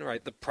Putin,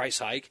 right, the price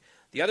hike.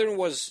 The other one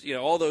was,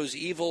 all those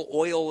evil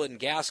oil and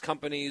gas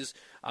companies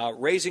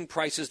raising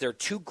prices. They're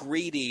too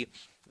greedy.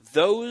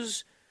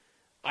 Those,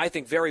 I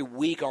think, very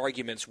weak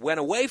arguments went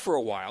away for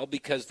a while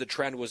because the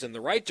trend was in the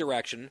right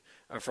direction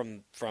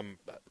from a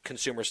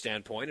consumer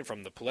standpoint and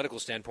from the political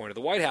standpoint of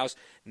the White House.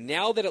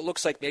 Now that it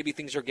looks like maybe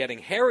things are getting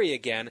hairy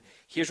again,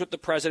 here's what the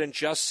president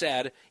just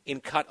said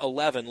in Cut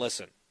 11.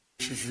 Listen.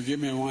 So forgive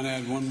me, I want to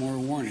add one more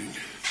warning.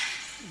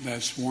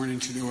 That's warning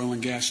to the oil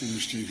and gas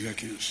industry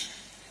executives.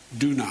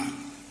 Do not,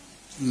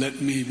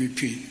 let me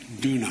repeat,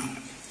 do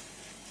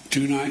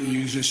not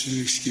use this as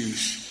an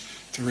excuse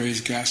to raise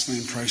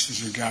gasoline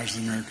prices or gouge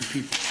the American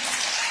people.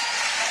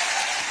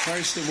 The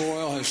price of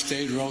oil has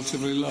stayed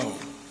relatively low.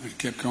 It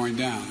kept going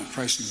down. The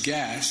price of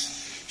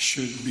gas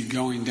should be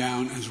going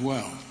down as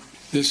well.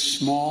 This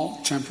small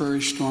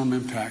temporary storm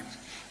impact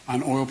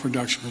on oil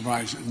production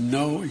provides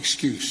no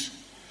excuse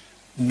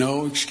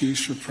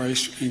for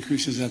price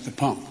increases at the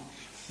pump.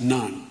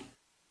 None.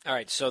 All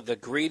right, so the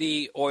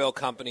greedy oil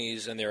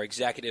companies and their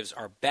executives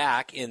are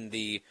back in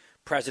the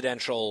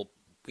presidential,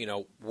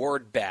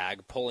 word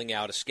bag, pulling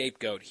out a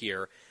scapegoat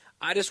here.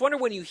 I just wonder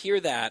when you hear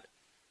that,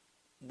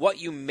 what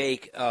you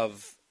make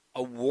of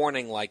a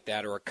warning like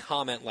that or a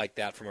comment like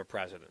that from a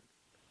president.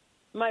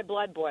 my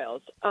blood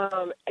boils. I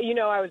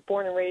was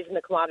born and raised in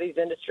the commodities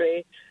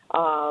industry.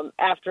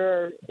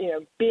 After,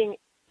 being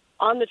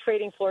on the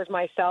trading floors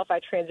myself, I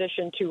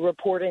transitioned to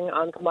reporting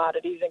on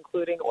commodities,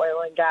 including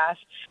oil and gas,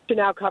 to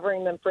now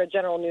covering them for a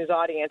general news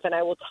audience. And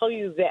I will tell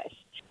you this,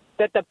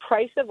 that the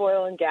price of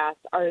oil and gas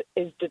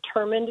is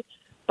determined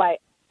by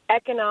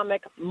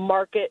economic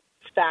market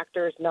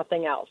factors,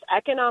 nothing else.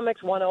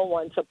 Economics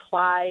 101,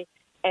 supply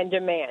and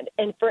demand.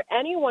 And for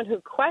anyone who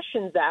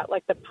questions that,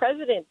 like the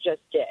president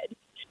just did,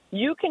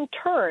 you can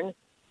turn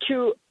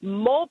to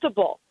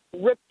multiple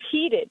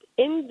repeated,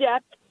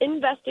 in-depth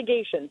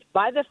investigations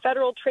by the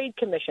Federal Trade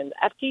Commission,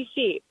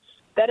 FTC,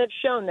 that have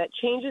shown that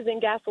changes in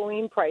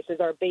gasoline prices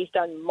are based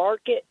on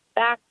market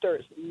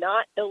factors,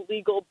 not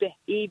illegal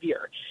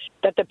behavior,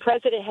 that the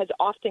president has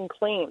often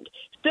claimed.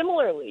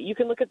 Similarly, you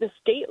can look at the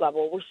state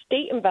level where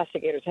state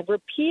investigators have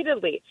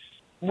repeatedly,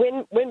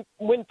 when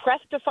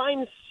pressed to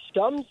find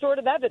some sort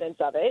of evidence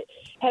of it,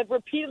 have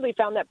repeatedly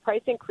found that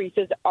price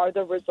increases are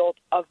the result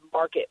of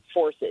market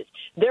forces.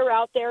 They're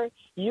out there.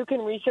 You can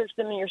research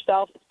them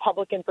yourself. It's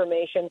public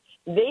information.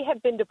 They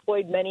have been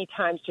deployed many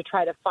times to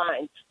try to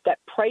find that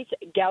price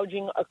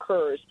gouging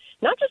occurs,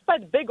 not just by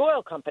the big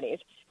oil companies,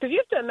 because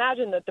you have to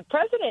imagine that the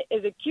president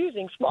is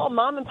accusing small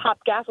mom-and-pop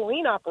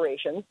gasoline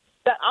operations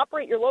that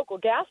operate your local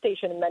gas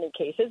station in many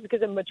cases,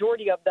 because a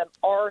majority of them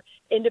are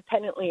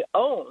independently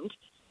owned.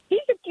 He's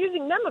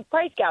accusing them of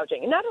price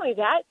gouging. And not only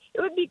that,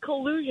 it would be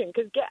collusion.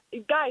 Because,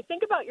 guys,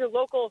 think about your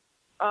local,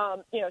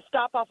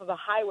 stop off of a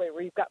highway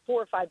where you've got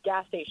 4 or 5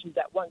 gas stations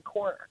at one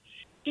corner.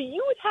 So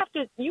you would have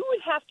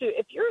to,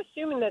 if you're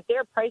assuming that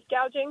they're price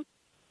gouging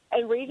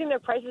and raising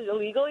their prices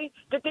illegally,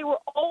 that they were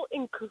all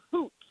in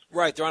cahoots.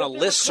 Right, they're on a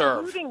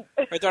listserv.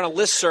 Right, they're on a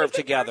listserv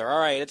together. All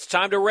right, it's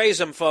time to raise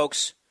them,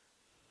 folks.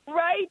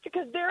 Right,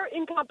 because they're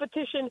in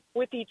competition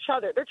with each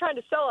other. They're trying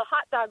to sell a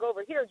hot dog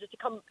over here just to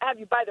come have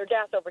you buy their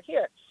gas over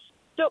here.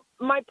 So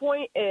my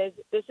point is,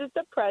 this is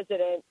the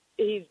president.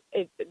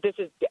 This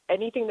is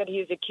anything that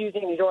he's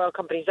accusing these oil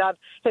companies of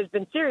has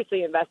been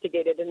seriously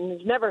investigated and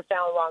has never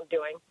found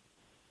wrongdoing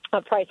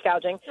of price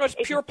gouging. It's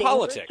pure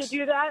politics. To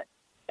do that,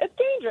 it's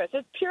dangerous.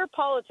 It's pure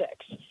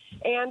politics.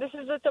 And this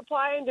is a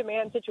supply and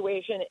demand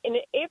situation. And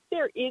if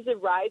there is a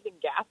rise in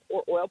gas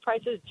or oil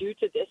prices due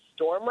to this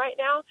storm right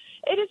now,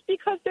 it is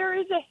because there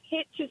is a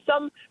hit to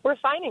some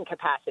refining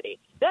capacity.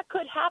 That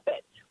could happen.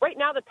 Right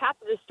now, the path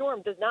of the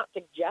storm does not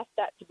suggest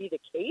that to be the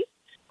case,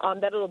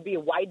 that it'll be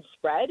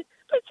widespread,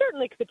 but it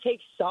certainly could take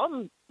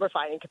some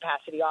refining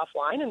capacity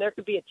offline, and there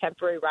could be a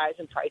temporary rise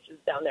in prices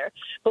down there.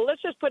 But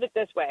let's just put it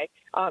this way.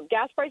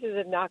 Gas prices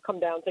have not come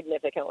down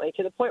significantly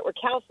to the point where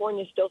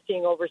California is still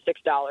seeing over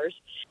 $6.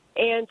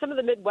 And some of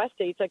the Midwest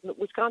states, like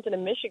Wisconsin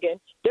and Michigan,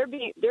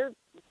 their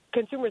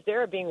consumers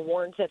there are being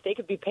warned that they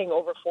could be paying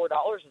over $4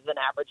 as an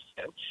average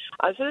soon.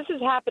 So this is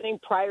happening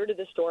prior to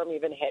the storm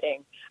even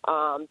hitting.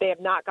 They have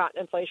not gotten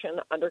inflation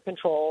under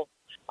control.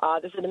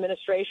 This is an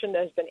administration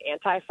that has been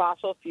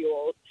anti-fossil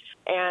fuels,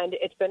 and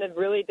it's been a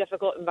really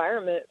difficult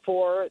environment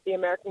for the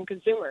American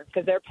consumer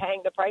because they're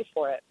paying the price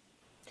for it.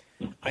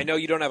 I know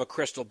you don't have a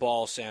crystal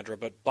ball, Sandra,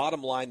 but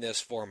bottom line this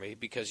for me,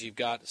 because you've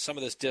got some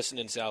of this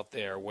dissonance out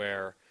there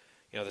where,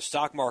 the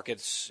stock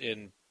market's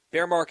in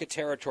bear market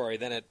territory,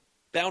 then it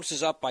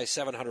bounces up by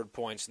 700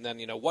 points, and then,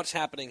 what's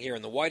happening here?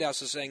 And the White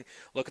House is saying,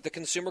 look at the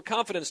consumer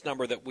confidence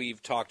number that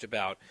we've talked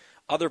about.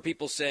 Other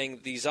people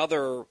saying these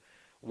other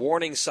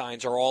warning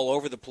signs are all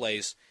over the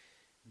place.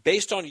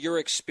 Based on your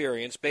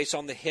experience, based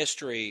on the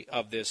history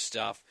of this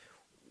stuff,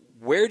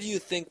 where do you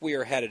think we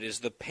are headed? Is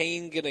the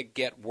pain going to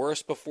get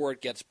worse before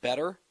it gets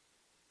better?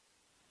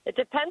 It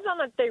depends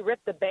on if they rip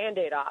the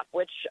Band-Aid off,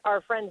 which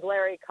our friends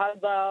Larry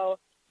Kudlow,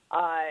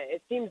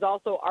 it seems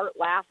also Art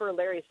Laffer,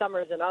 Larry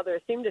Summers, and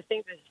others seem to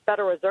think the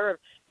Federal Reserve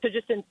to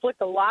just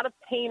inflict a lot of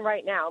pain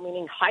right now,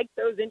 meaning hike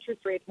those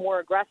interest rates more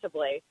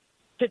aggressively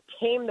to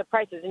tame the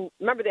prices. And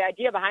remember, the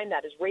idea behind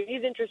that is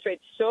raise interest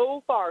rates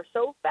so far,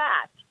 so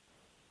fast,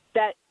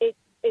 that it's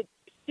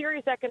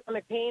serious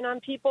economic pain on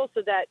people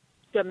so that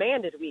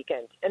demand is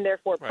weakened and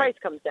therefore price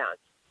comes down.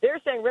 They're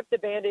saying rip the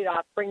Band-Aid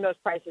off, bring those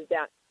prices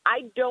down.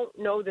 I don't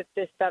know that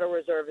this Federal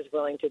Reserve is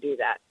willing to do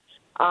that.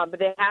 But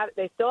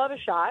they still have a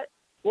shot.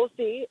 We'll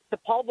see. The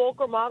Paul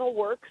Volcker model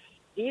works.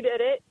 He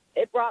did it.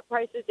 It brought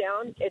prices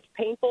down. It's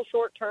painful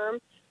short term,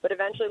 but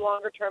eventually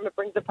longer term it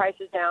brings the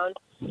prices down.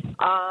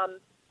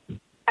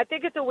 I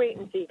think it's a wait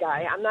and see,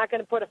 Guy. I'm not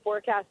going to put a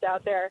forecast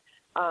out there,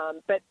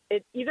 but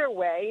either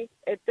way,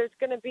 there's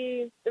going to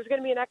be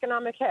an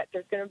economic hit.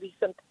 There's going to be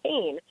some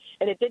pain,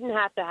 and it didn't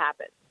have to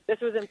happen. This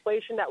was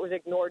inflation that was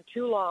ignored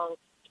too long,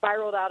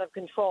 spiraled out of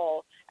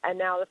control, and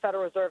now the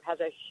Federal Reserve has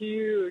a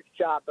huge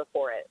job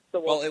before it. So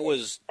well, it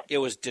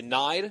was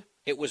denied.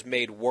 It was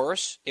made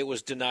worse. It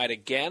was denied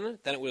again.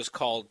 Then it was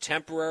called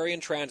temporary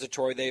and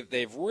transitory.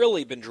 They've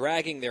really been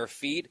dragging their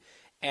feet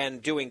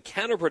and doing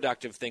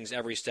counterproductive things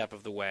every step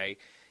of the way.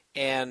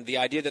 And the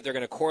idea that they're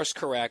going to course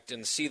correct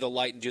and see the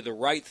light and do the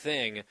right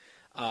thing,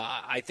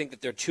 I think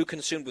that they're too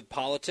consumed with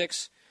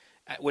politics,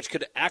 which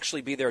could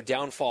actually be their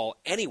downfall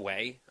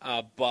anyway.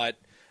 But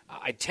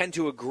I tend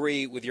to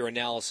agree with your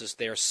analysis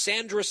there.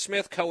 Sandra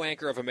Smith,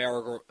 co-anchor of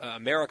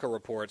America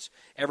Reports,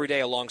 every day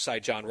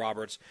alongside John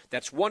Roberts.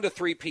 That's 1 to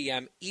 3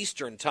 p.m.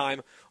 Eastern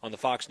Time on the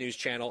Fox News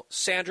Channel.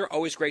 Sandra,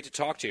 always great to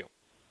talk to you.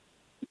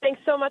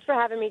 Thanks so much for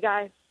having me,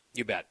 Guy.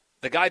 You bet.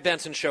 The Guy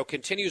Benson Show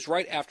continues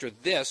right after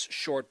this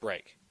short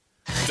break.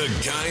 The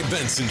Guy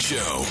Benson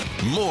Show.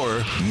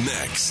 More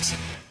next.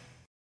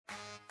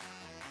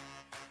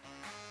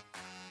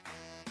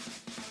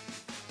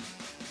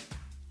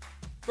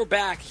 We're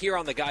back here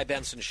on the Guy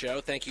Benson Show.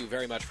 Thank you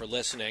very much for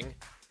listening.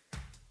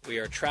 We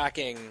are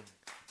tracking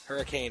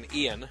Hurricane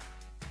Ian,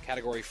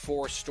 Category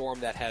 4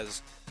 storm that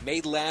has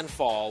made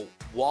landfall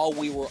while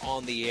we were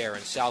on the air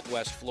in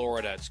southwest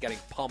Florida. It's getting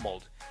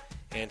pummeled,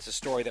 and it's a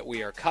story that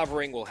we are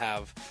covering. We'll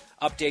have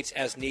updates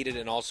as needed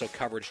and also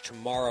coverage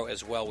tomorrow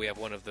as well. We have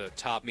one of the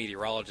top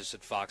meteorologists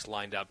at Fox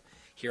lined up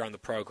here on the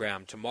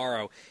program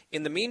tomorrow.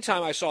 In the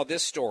meantime, I saw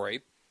this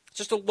story. It's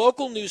just a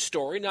local news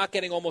story, not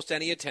getting almost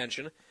any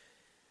attention.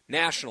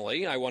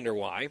 Nationally, I wonder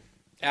why,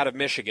 out of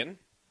Michigan,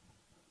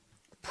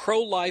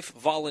 pro-life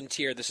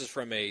volunteer, this is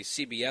from a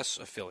CBS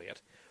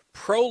affiliate,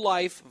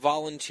 pro-life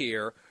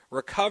volunteer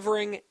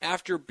recovering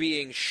after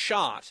being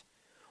shot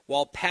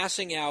while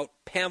passing out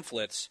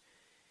pamphlets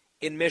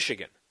in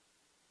Michigan.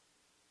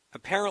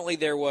 Apparently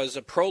there was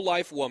a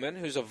pro-life woman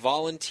who's a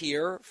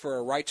volunteer for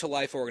a Right to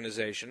Life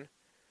organization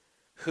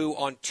who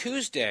on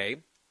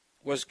Tuesday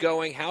was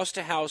going house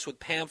to house with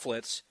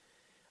pamphlets.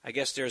 I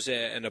guess there's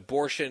an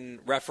abortion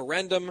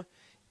referendum,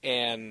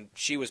 and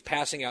she was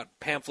passing out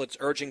pamphlets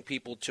urging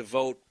people to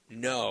vote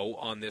no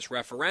on this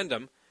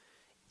referendum.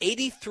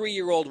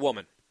 83-year-old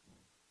woman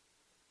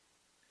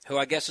who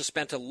I guess has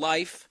spent a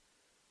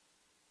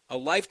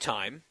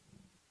lifetime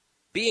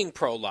being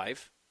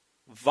pro-life,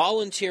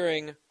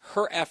 volunteering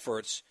her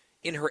efforts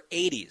in her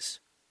 80s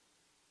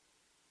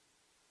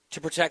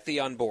to protect the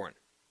unborn.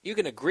 You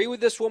can agree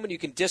with this woman, you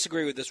can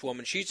disagree with this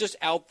woman. She's just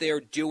out there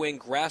doing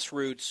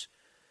grassroots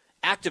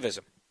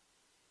activism,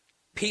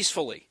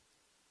 peacefully.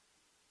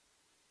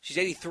 She's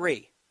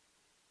 83.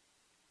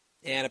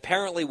 And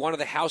apparently one of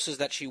the houses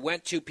that she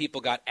went to, people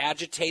got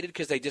agitated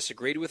because they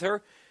disagreed with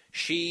her.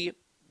 She,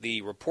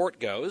 the report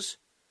goes,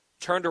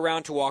 turned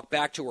around to walk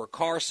back to her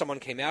car. Someone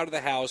came out of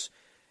the house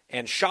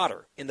and shot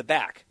her in the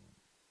back.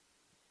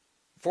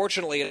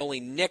 Fortunately, it only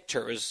nicked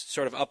her. It was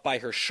sort of up by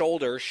her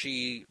shoulder.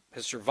 She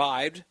has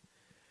survived.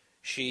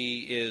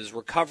 She is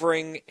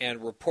recovering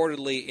and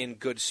reportedly in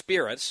good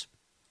spirits.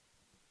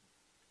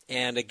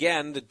 And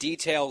again, the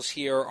details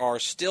here are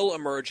still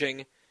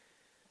emerging.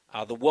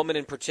 The woman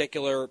in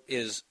particular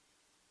is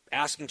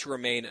asking to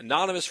remain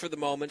anonymous for the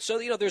moment. So,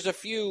 there's a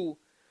few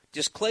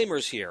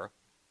disclaimers here.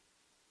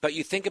 But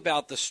you think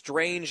about the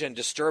strange and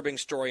disturbing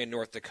story in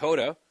North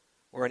Dakota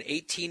where an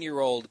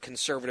 18-year-old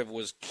conservative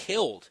was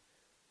killed.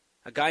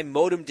 A guy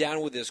mowed him down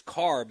with his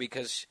car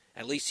because,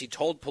 at least he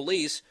told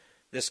police,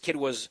 this kid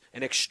was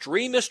an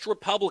extremist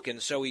Republican,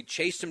 so he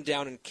chased him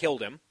down and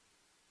killed him.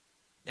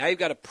 Now you've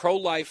got a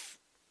pro-life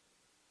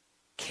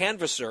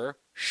canvasser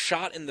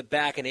shot in the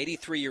back, an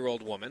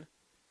 83-year-old woman.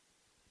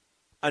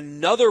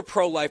 Another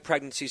pro-life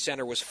pregnancy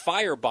center was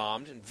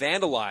firebombed and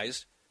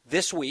vandalized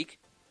this week,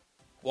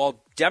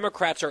 while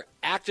Democrats are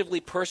actively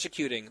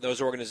persecuting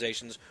those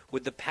organizations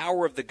with the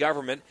power of the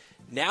government,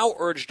 now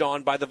urged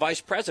on by the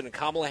Vice President.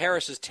 Kamala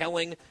Harris is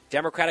telling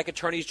Democratic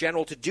attorneys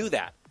general to do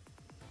that.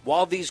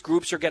 While these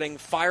groups are getting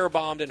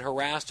firebombed and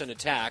harassed and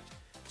attacked,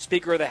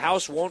 Speaker of the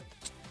House won't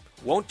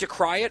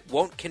decry it,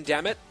 won't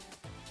condemn it.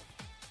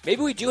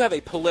 Maybe we do have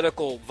a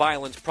political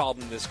violence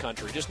problem in this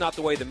country, just not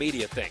the way the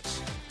media thinks.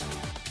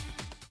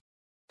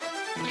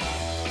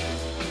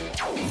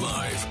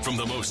 Live from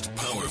the most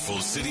powerful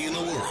city in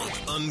the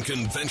world,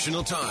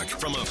 unconventional talk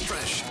from a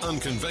fresh,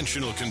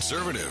 unconventional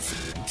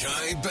conservative.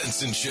 Guy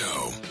Benson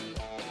Show.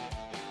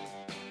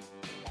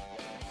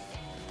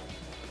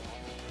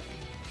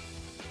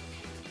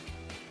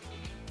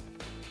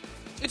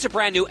 It's a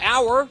brand new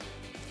hour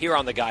here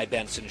on the Guy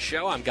Benson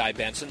Show. I'm Guy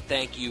Benson.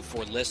 Thank you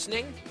for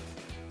listening.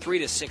 3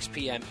 to 6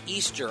 p.m.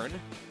 Eastern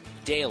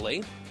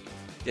daily.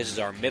 This is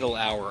our middle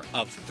hour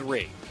of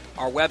 3.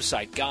 Our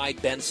website,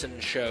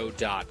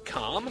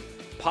 GuyBensonShow.com.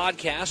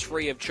 Podcast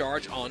free of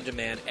charge, on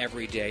demand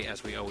every day,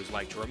 as we always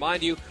like to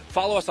remind you.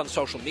 Follow us on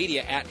social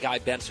media at Guy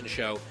Benson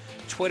Show,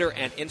 Twitter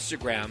and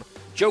Instagram.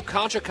 Joe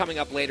Concha coming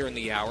up later in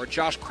the hour.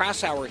 Josh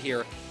Kraushaar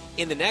here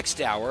in the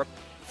next hour.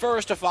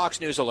 First, a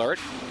Fox News alert.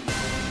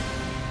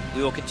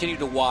 We will continue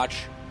to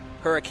watch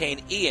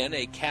Hurricane Ian,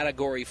 a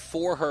Category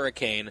 4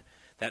 hurricane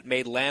that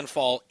made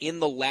landfall in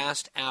the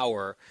last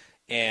hour,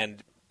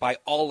 and by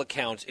all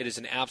accounts, it is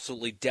an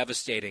absolutely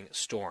devastating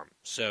storm.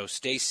 So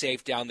stay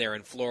safe down there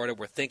in Florida.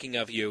 We're thinking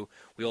of you.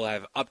 We will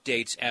have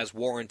updates as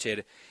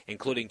warranted,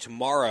 including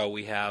tomorrow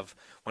we have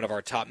one of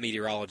our top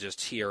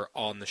meteorologists here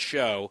on the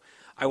show.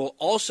 I will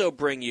also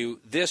bring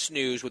you this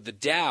news with the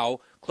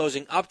Dow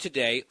closing up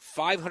today,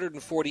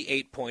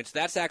 548 points.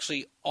 That's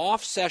actually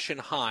off session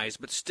highs,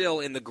 but still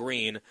in the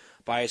green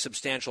by a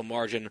substantial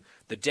margin.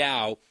 The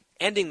Dow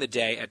ending the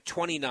day at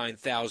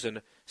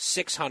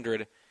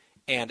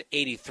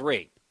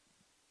 29,683.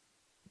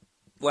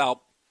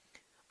 Well,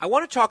 I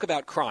want to talk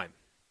about crime.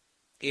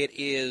 It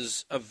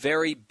is a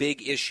very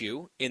big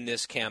issue in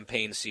this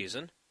campaign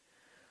season.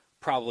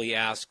 Probably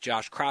ask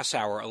Josh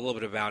Kraushaar a little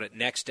bit about it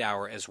next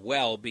hour as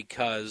well,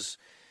 because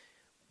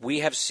we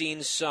have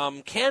seen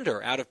some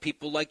candor out of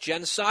people like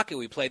Jen Psaki.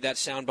 We played that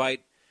soundbite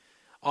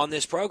on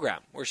this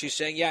program where she's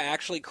saying, yeah,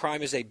 actually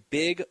crime is a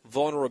big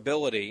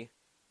vulnerability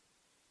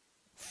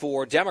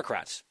for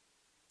Democrats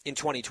in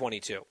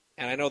 2022.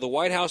 And I know the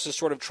White House is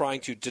sort of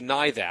trying to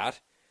deny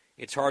that.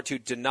 It's hard to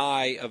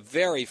deny a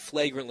very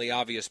flagrantly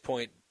obvious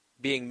point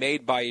being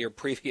made by your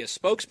previous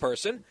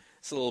spokesperson.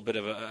 It's a little bit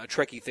of a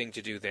tricky thing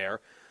to do there.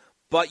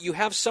 But you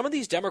have some of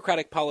these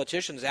Democratic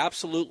politicians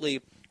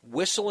absolutely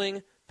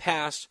whistling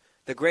past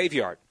the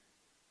graveyard.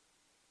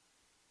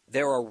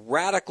 There are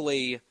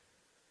radically,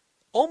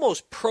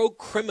 almost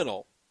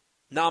pro-criminal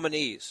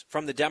nominees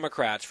from the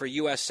Democrats for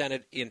U.S.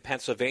 Senate in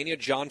Pennsylvania,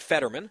 John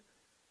Fetterman.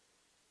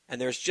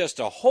 And there's just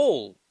a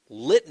whole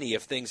litany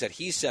of things that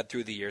he said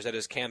through the years at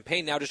his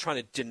campaign, now just trying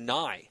to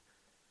deny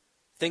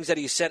things that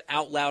he said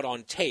out loud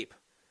on tape.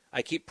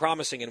 I keep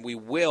promising, and we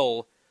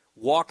will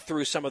walk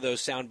through some of those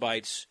sound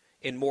bites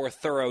in more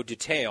thorough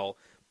detail,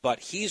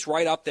 but he's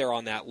right up there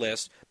on that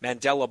list.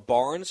 Mandela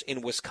Barnes in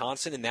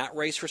Wisconsin in that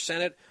race for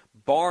Senate.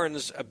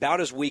 Barnes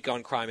about as weak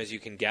on crime as you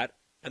can get,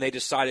 and they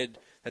decided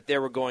that they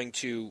were going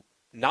to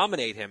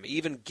nominate him,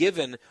 even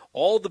given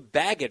all the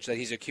baggage that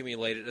he's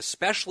accumulated,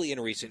 especially in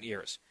recent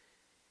years.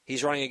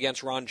 He's running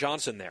against Ron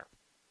Johnson there.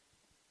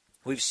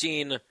 We've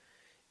seen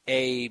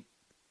a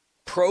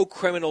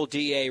pro-criminal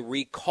DA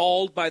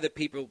recalled by the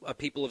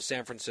people of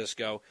San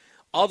Francisco,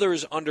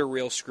 others under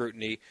real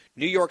scrutiny.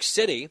 New York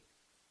City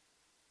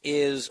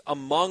is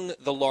among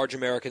the large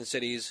American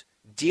cities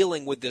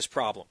dealing with this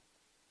problem.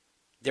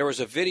 There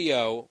was a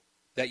video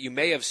that you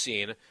may have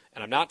seen,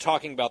 and I'm not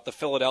talking about the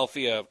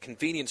Philadelphia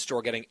convenience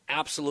store getting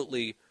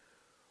absolutely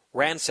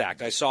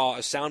ransacked. I saw a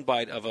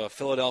soundbite of a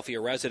Philadelphia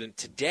resident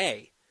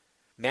today,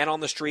 man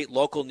on the street,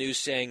 local news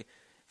saying,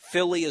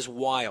 Philly is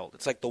wild.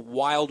 It's like the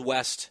Wild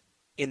West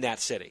in that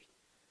city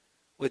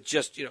with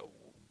just,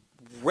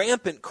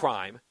 rampant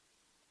crime,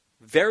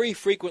 very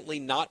frequently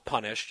not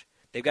punished.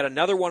 They've got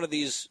another one of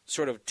these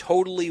sort of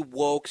totally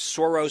woke,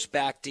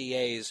 Soros-backed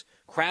DAs,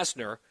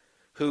 Krasner,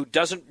 who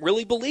doesn't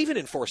really believe in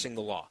enforcing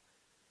the law.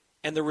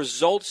 And the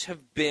results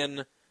have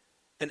been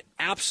an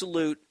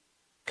absolute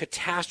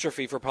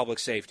catastrophe for public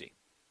safety.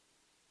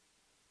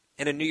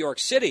 And in New York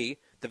City,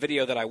 the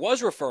video that I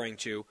was referring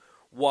to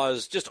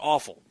was just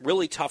awful,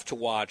 really tough to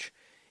watch.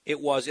 It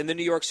was in the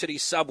New York City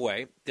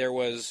subway. There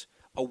was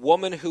a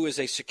woman who is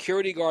a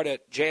security guard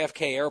at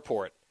JFK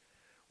Airport,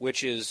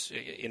 which is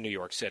in New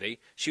York City.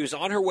 She was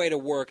on her way to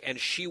work, and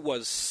she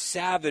was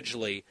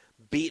savagely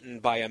beaten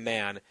by a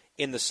man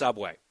in the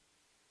subway.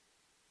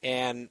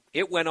 And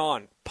it went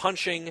on,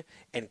 punching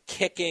and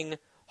kicking,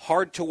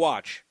 hard to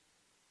watch.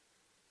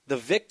 The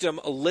victim,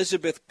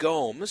 Elizabeth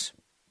Gomes,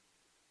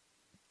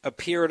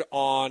 appeared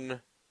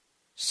on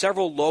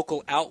several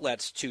local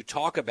outlets to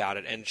talk about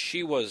it, and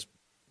she was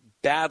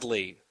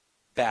badly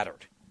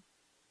battered.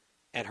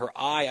 And her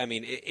eye,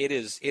 it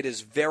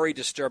is very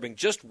disturbing.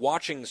 Just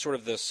watching sort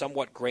of the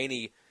somewhat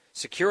grainy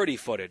security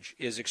footage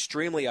is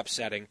extremely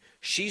upsetting.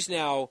 She's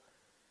now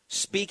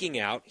speaking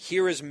out.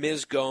 Here is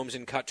Ms. Gomes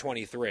in Cut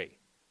 23.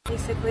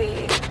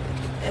 Basically,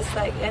 it's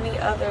like any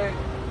other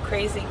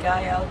crazy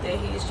guy out there.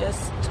 He's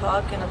just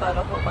talking about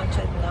a whole bunch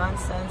of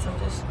nonsense. I'm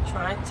just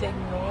trying to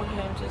ignore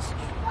him, just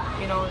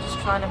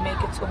trying to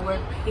make it to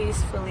work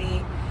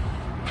peacefully.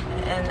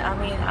 And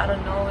out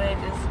of nowhere,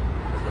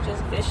 it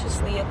just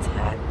viciously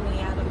attacked me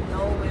out of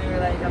nowhere.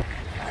 Like,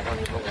 I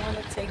don't even want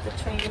to take the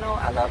train.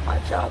 I love my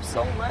job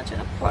so much,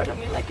 and a part of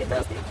me, it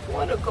doesn't even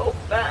want to go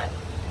back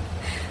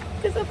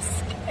because I'm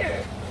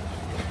scared.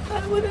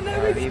 I would have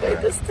never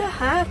expected this to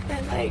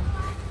happen.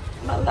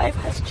 My life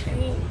has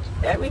changed.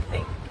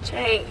 Everything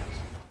changed.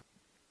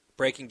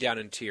 Breaking down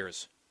in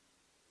tears.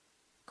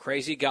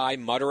 Crazy guy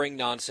muttering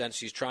nonsense.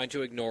 She's trying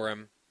to ignore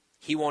him.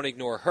 He won't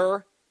ignore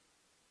her.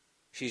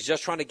 She's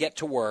just trying to get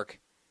to work,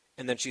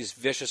 and then she's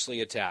viciously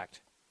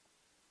attacked.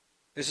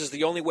 This is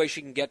the only way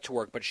she can get to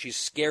work, but she's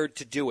scared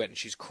to do it, and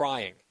she's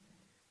crying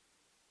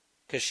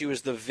because she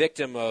was the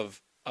victim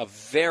of a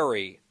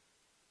very,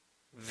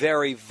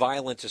 very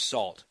violent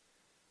assault.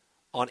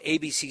 On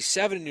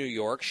ABC7 in New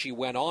York, she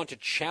went on to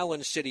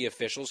challenge city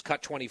officials.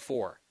 Cut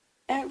 24.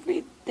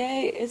 Every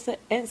day is an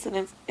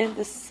incident in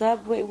the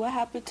subway. What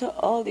happened to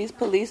all these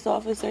police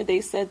officers?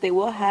 They said they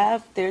will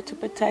have there to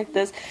protect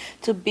us,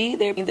 to be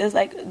there. There's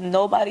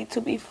nobody to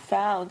be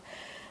found.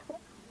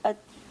 I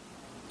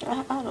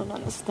don't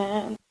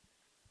understand.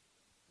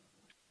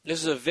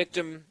 This is a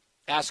victim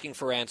asking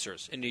for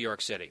answers in New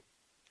York City.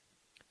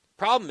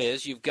 Problem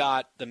is, you've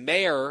got the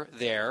mayor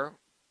there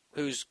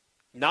who's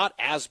not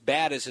as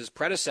bad as his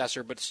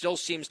predecessor, but still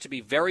seems to be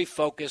very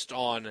focused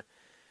on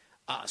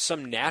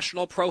some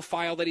national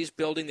profile that he's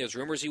building. There's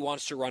rumors he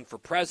wants to run for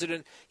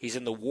president. He's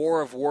in the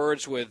war of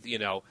words with,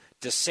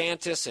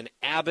 DeSantis and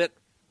Abbott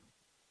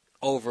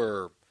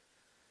over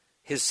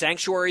his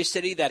sanctuary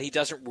city that he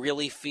doesn't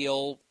really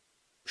feel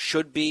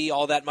should be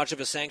all that much of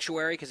a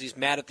sanctuary because he's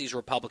mad at these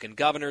Republican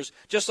governors,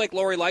 just like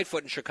Lori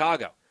Lightfoot in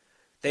Chicago.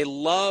 They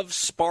love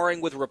sparring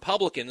with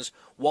Republicans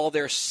while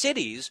their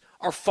cities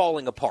are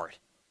falling apart.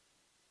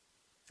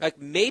 Like,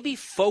 maybe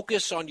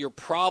focus on your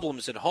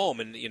problems at home.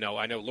 And,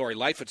 I know Lori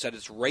Lightfoot said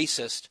it's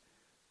racist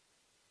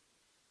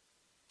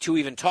to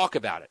even talk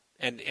about it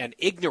and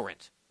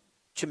ignorant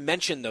to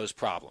mention those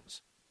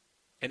problems.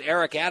 And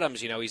Eric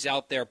Adams, he's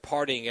out there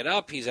partying it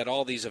up. He's at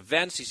all these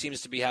events. He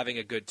seems to be having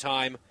a good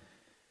time.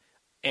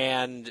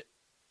 And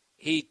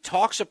he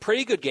talks a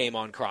pretty good game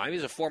on crime.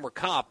 He's a former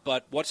cop,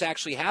 but what's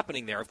actually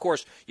happening there? Of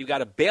course, you've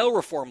got a bail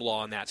reform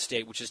law in that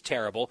state, which is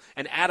terrible,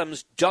 and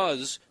Adams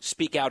does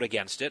speak out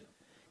against it.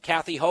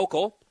 Kathy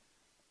Hochul,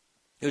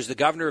 who's the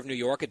governor of New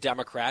York, a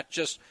Democrat,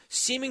 just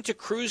seeming to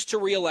cruise to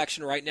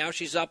re-election right now.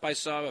 She's up, I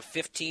saw,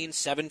 15,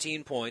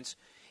 17 points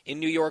in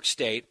New York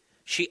State.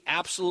 She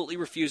absolutely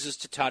refuses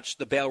to touch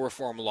the bail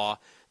reform law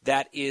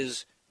that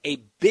is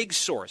a big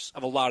source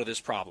of a lot of this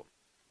problem.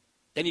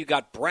 Then you've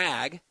got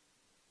Bragg,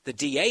 the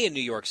DA in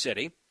New York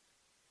City,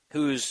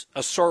 who's a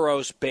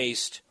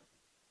Soros-backed,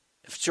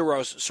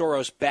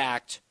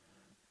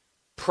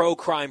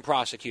 pro-crime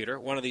prosecutor,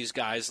 one of these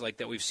guys like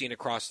that we've seen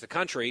across the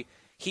country.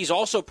 He's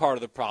also part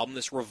of the problem,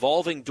 this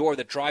revolving door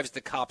that drives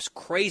the cops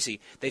crazy.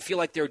 They feel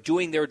like they're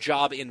doing their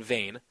job in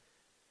vain.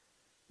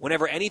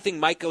 Whenever anything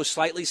might go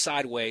slightly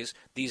sideways,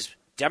 these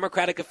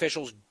Democratic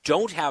officials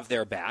don't have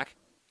their back.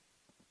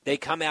 They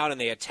come out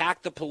and they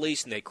attack the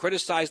police and they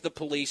criticize the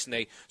police and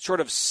they sort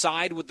of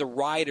side with the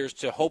rioters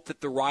to hope that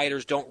the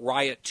rioters don't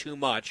riot too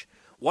much.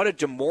 What a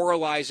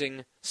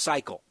demoralizing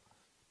cycle.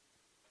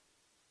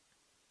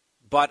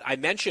 But I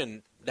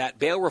mentioned that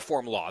bail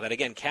reform law that,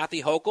 again,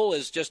 Kathy Hochul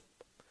is just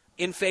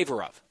in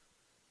favor of,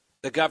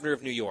 the governor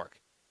of New York.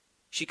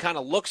 She kind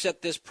of looks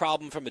at this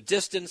problem from a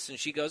distance and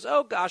she goes,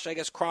 oh, gosh, I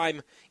guess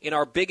crime in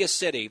our biggest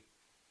city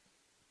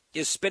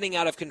is spinning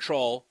out of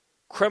control.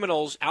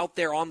 Criminals out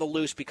there on the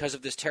loose because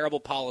of this terrible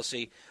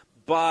policy.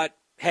 But,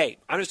 hey,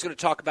 I'm just going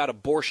to talk about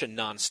abortion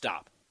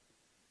nonstop.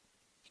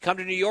 You come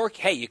to New York,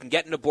 hey, you can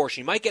get an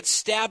abortion. You might get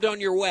stabbed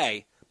on your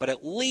way, but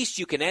at least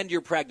you can end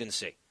your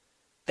pregnancy.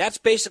 That's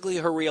basically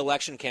her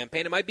re-election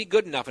campaign. It might be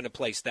good enough in a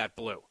place that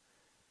blue.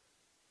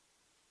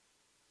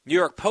 New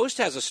York Post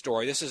has a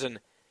story. This is an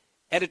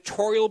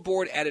editorial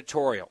board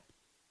editorial.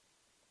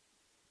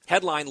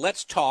 Headline,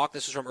 let's talk,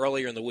 this is from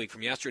earlier in the week,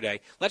 from yesterday,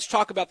 let's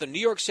talk about the New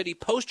York City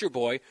poster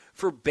boy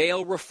for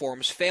bail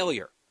reform's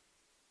failure.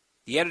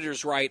 The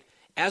editors write,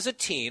 as a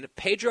teen,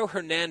 Pedro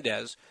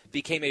Hernandez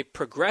became a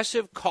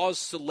progressive cause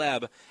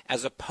celeb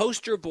as a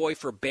poster boy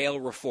for bail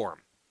reform.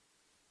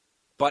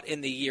 But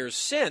in the years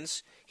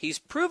since, he's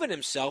proven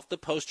himself the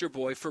poster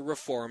boy for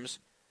reform's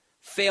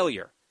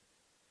failure.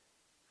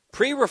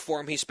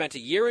 Pre-reform, he spent a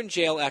year in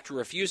jail after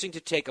refusing to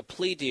take a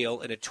plea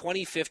deal in a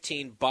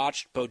 2015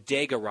 botched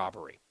bodega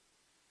robbery.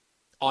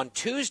 On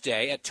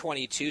Tuesday at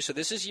 22, so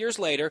this is years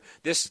later,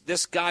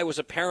 this guy was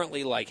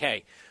apparently like,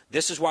 hey,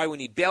 this is why we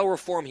need bail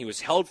reform. He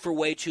was held for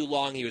way too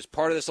long. He was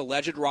part of this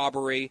alleged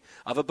robbery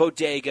of a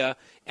bodega,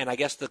 and I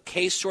guess the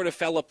case sort of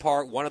fell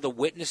apart. One of the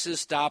witnesses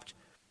stopped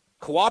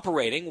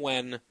cooperating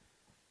when,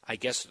 I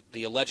guess,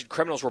 the alleged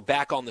criminals were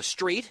back on the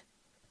street,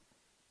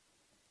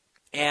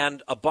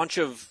 and a bunch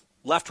of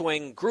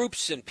left-wing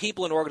groups and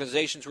people and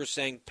organizations were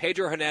saying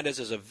Pedro Hernandez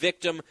is a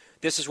victim.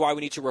 This is why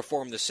we need to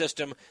reform the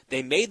system.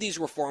 They made these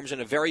reforms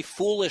in a very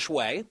foolish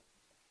way.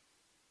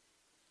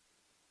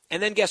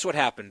 And then guess what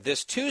happened?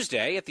 This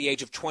Tuesday, at the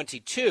age of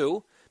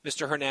 22,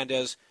 Mr.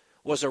 Hernandez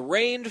was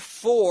arraigned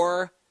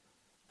for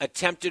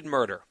attempted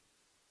murder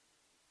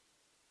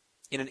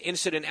in an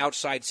incident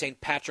outside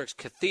St. Patrick's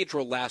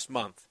Cathedral last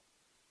month.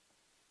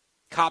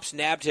 Cops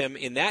nabbed him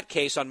in that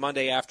case on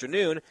Monday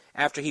afternoon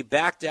after he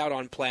backed out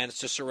on plans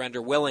to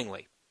surrender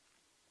willingly.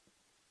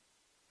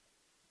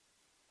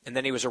 And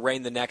then he was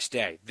arraigned the next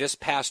day. This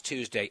past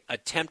Tuesday,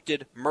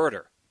 attempted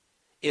murder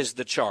is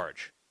the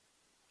charge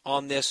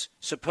on this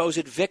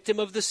supposed victim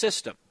of the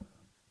system.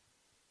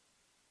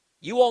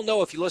 You all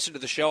know, if you listen to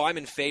the show, I'm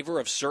in favor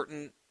of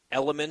certain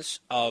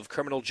elements of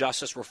criminal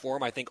justice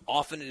reform. I think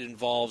often it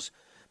involves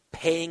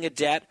paying a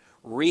debt,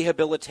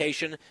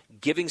 rehabilitation,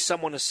 giving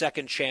someone a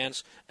second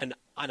chance, an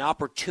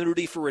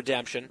opportunity for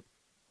redemption,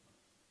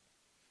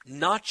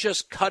 not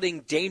just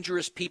cutting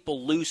dangerous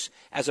people loose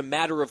as a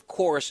matter of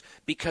course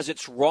because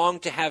it's wrong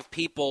to have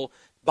people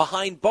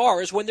behind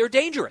bars when they're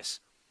dangerous.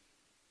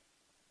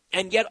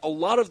 And yet a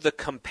lot of the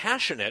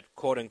compassionate,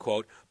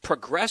 quote-unquote,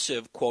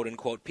 progressive,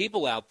 quote-unquote,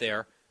 people out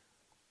there,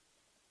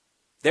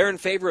 they're in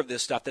favor of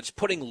this stuff that's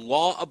putting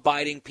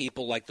law-abiding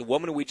people like the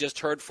woman we just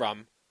heard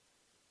from,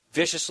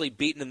 viciously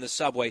beaten in the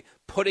subway,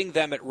 putting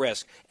them at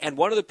risk. And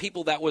one of the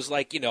people that was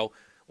like,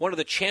 one of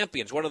the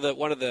champions, one of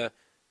the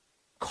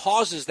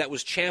causes that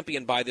was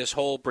championed by this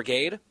whole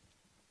brigade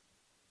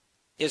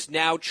is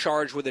now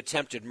charged with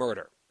attempted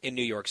murder in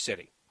New York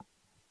City.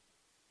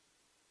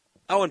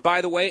 Oh, and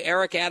by the way,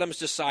 Eric Adams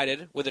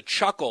decided with a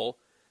chuckle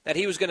that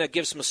he was going to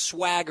give some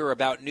swagger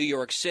about New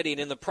York City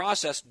and in the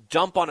process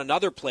dump on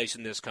another place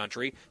in this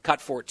country,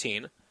 Cut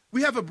 14.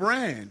 We have a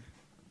brand.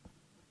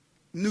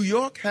 New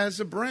York has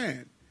a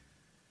brand.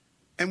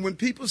 And when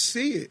people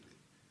see it,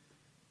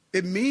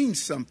 it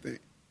means something.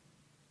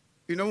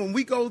 You know, when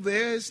we go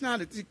there, it's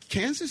not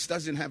Kansas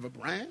doesn't have a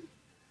brand.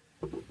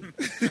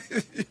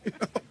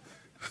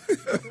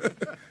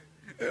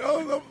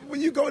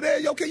 When you go there,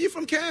 okay, you're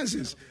from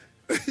Kansas.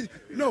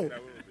 No.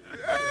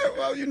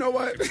 Well, you know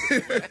what?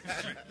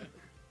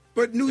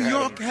 But New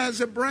York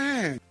has a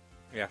brand.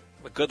 Yeah,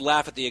 a good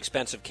laugh at the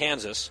expense of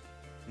Kansas.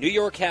 New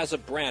York has a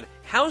brand.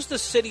 How's the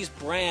city's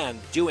brand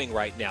doing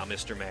right now,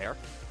 Mr. Mayor?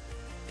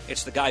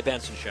 It's the Guy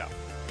Benson Show.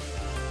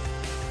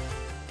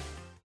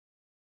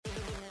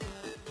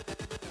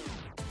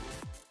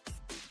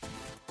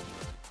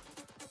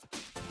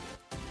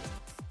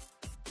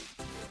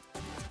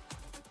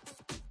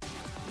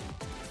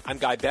 I'm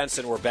Guy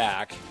Benson. We're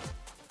back.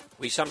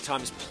 We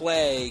sometimes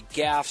play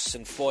gaffes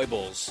and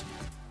foibles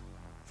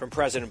from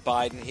President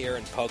Biden here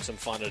and poke some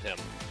fun at him.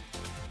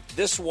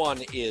 This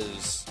one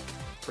is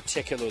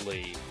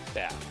particularly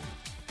bad.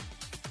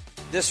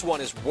 This one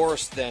is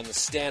worse than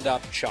Stand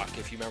Up Chuck,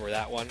 if you remember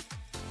that one.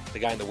 The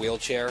guy in the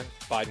wheelchair.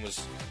 Biden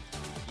was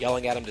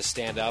yelling at him to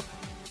stand up,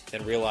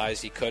 then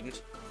realized he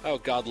couldn't. Oh,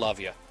 God love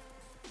you.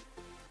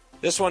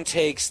 This one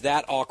takes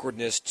that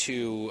awkwardness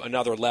to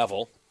another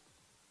level.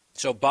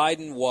 So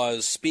Biden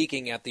was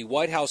speaking at the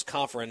White House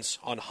Conference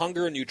on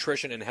Hunger,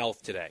 Nutrition, and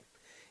Health today.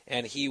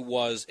 And he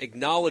was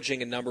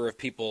acknowledging a number of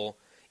people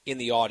in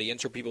the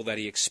audience, or people that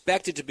he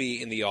expected to be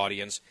in the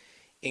audience,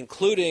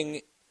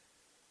 including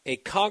a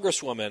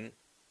congresswoman,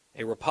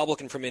 a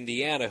Republican from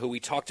Indiana, who we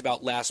talked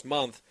about last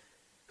month,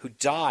 who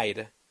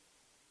died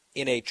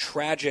in a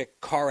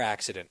tragic car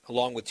accident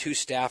along with two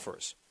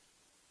staffers,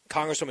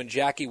 Congresswoman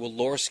Jackie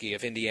Walorski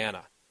of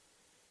Indiana.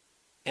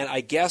 And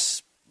I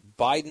guess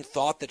Biden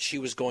thought that she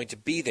was going to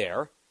be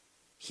there.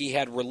 He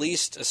had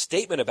released a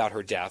statement about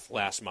her death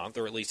last month,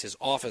 or at least his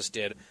office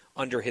did,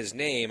 under his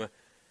name.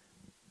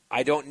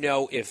 I don't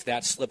know if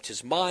that slipped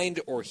his mind,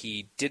 or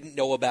he didn't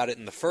know about it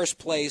in the first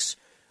place,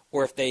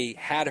 or if they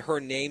had her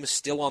name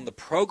still on the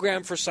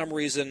program for some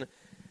reason.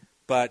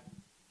 But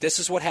this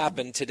is what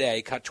happened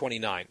today, Cut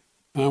 29.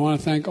 I want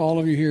to thank all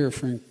of you here,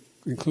 for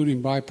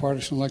including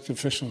bipartisan elected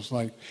officials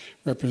like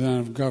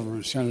Representative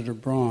Governor, Senator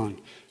Braun,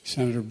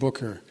 Senator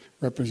Booker,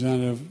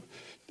 Representative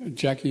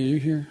Jackie. Are you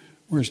here?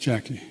 Where's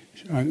Jackie?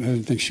 I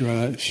didn't think she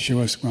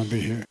was going to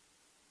be here.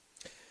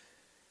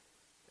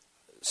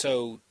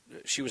 So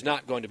she was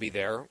not going to be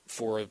there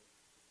for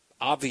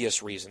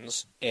obvious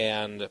reasons,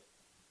 and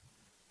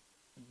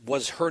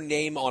was her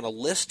name on a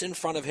list in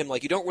front of him?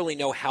 Like, you don't really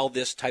know how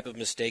this type of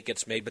mistake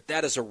gets made, but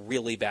that is a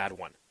really bad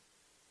one.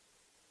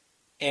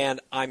 And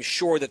I'm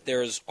sure that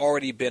there's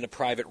already been a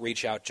private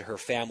reach out to her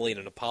family and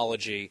an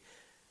apology.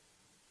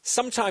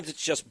 Sometimes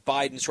it's just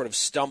Biden sort of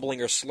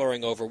stumbling or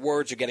slurring over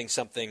words or getting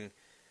something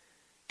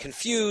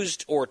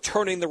confused or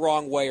turning the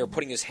wrong way or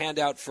putting his hand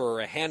out for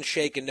a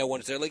handshake and no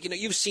one's there. Like,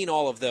 you've seen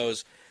all of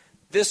those.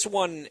 This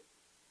one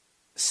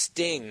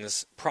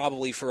stings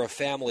probably for a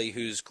family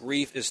whose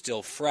grief is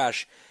still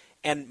fresh.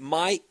 And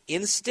my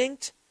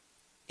instinct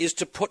is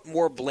to put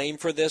more blame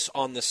for this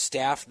on the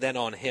staff than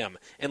on him,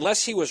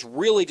 unless he was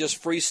really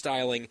just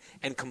freestyling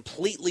and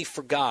completely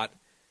forgot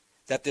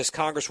that this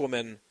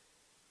congresswoman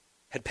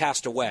had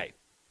passed away.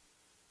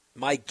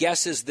 My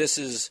guess is this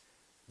is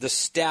the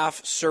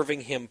staff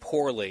serving him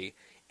poorly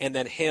and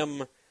then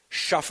him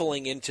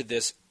shuffling into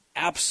this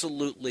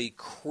absolutely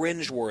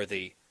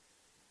cringeworthy,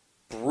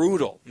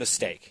 brutal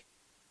mistake.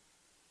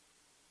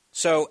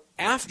 So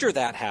after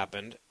that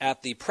happened,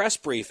 at the press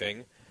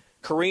briefing,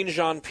 Karine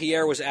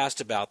Jean-Pierre was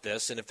asked about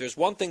this, and if there's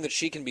one thing that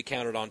she can be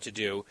counted on to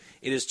do,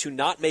 it is to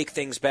not make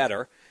things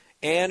better.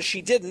 And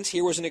she didn't.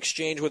 Here was an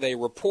exchange with a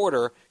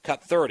reporter,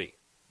 Cut 30.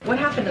 What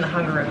happened in the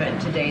Hunger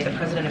event today? The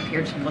president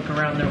appeared to look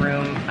around the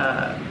room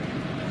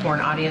for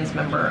an audience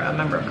member, a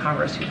member of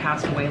Congress who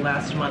passed away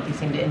last month. He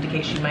seemed to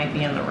indicate she might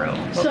be in the room.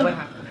 What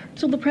happened?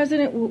 So the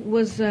president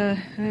was,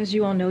 as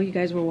you all know, you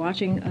guys were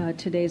watching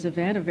today's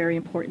event, a very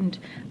important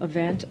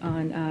event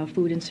on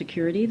food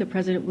insecurity. The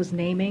president was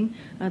naming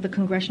the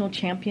congressional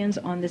champions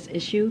on this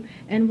issue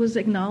and was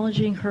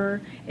acknowledging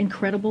her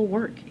incredible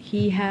work.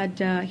 He had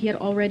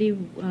already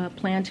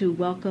planned to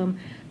welcome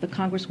the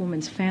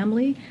Congresswoman's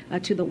family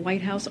to the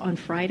White House on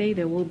Friday.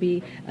 There will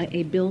be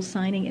a bill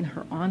signing in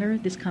her honor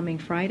this coming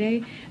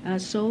Friday.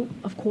 So,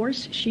 of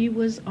course, she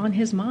was on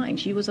his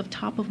mind. She was of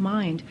top of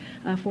mind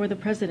for the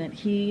president.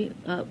 He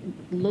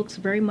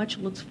very much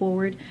looks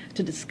forward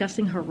to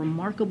discussing her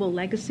remarkable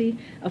legacy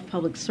of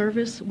public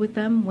service with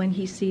them when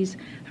he sees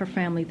her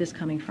family this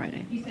coming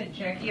Friday. He said,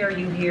 "Jackie, are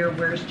you here?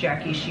 Where's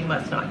Jackie? She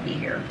must not be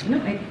here." No,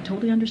 I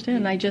totally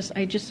understand. I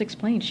just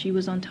explained she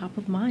was on top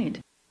of mind.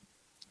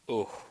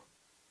 Ooh.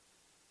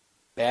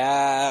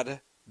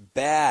 Bad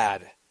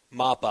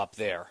mop up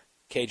there,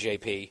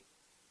 KJP.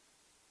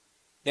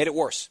 Made it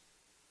worse.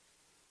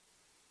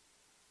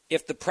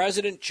 If the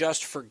president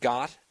just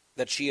forgot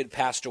that she had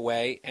passed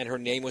away and her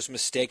name was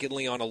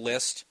mistakenly on a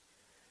list,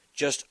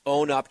 just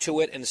own up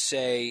to it and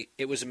say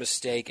it was a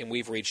mistake and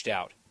we've reached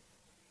out.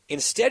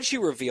 Instead, she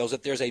reveals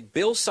that there's a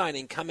bill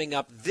signing coming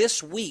up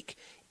this week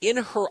in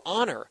her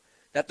honor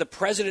that the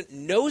president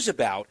knows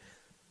about.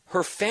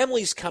 Her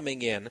family's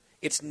coming in.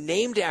 It's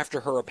named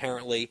after her,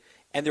 apparently,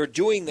 and they're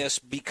doing this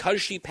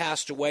because she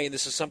passed away, and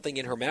this is something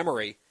in her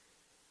memory.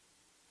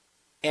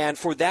 And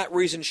for that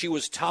reason, she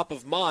was top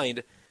of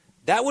mind.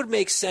 That would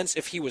make sense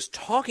if he was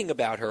talking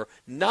about her,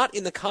 not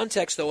in the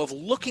context, though, of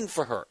looking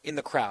for her in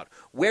the crowd.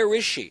 Where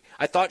is she?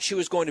 I thought she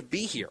was going to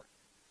be here.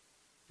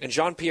 And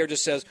Jean-Pierre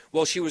just says,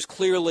 well, she was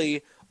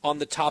clearly on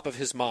the top of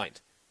his mind.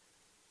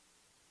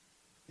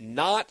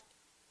 Not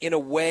in a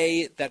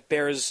way that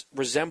bears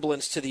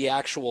resemblance to the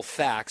actual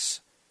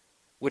facts,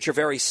 which are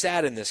very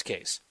sad in this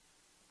case.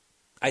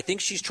 I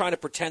think she's trying to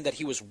pretend that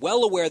he was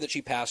well aware that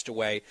she passed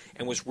away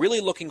and was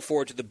really looking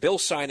forward to the bill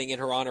signing in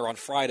her honor on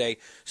Friday.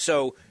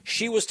 So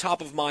she was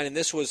top of mind, and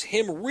this was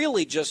him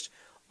really just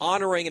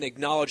honoring and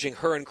acknowledging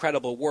her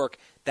incredible work.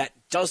 That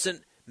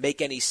doesn't make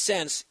any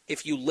sense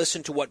if you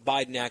listen to what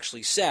Biden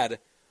actually said.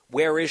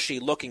 Where is she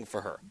looking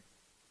for her?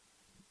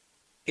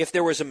 If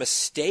there was a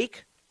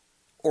mistake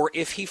or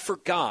if he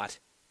forgot,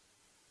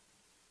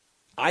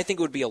 I think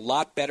it would be a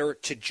lot better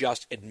to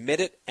just admit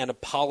it and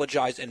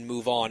apologize and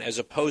move on, as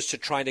opposed to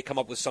trying to come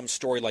up with some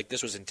story like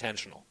this was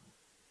intentional.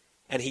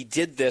 And he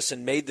did this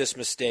and made this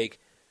mistake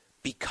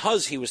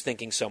because he was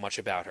thinking so much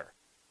about her.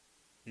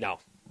 No.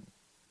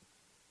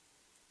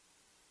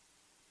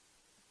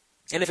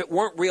 And if it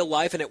weren't real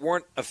life and it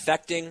weren't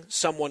affecting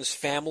someone's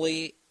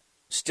family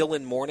still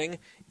in mourning,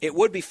 it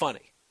would be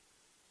funny.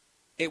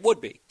 It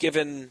would be,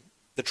 given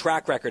the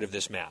track record of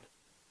this man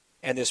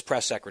and this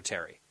press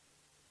secretary.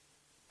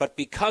 But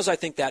because I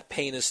think that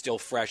pain is still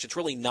fresh, it's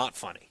really not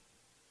funny.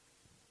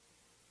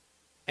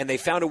 And they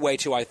found a way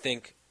to, I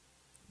think,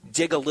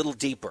 dig a little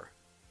deeper,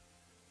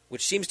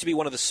 which seems to be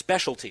one of the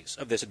specialties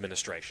of this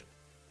administration.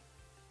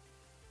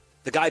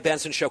 The Guy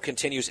Benson Show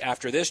continues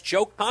after this.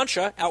 Joe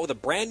Concha out with a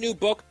brand new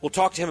book. We'll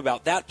talk to him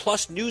about that,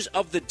 plus news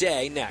of the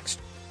day next.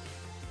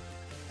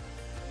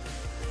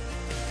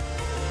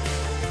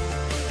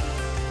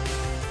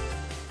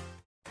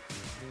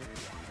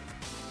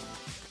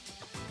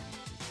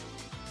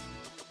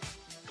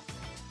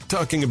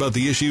 Talking about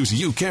the issues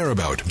you care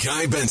about.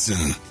 Guy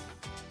Benson.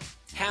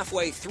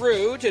 Halfway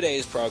through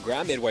today's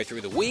program, midway through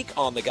the week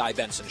on The Guy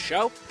Benson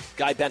Show.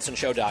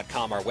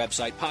 GuyBensonShow.com, our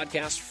website,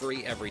 podcast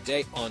free every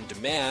day on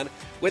demand.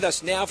 With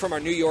us now from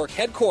our New York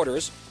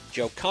headquarters,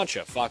 Joe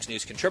Concha, Fox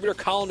News contributor,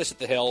 columnist at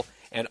The Hill,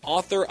 and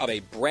author of a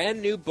brand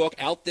new book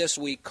out this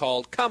week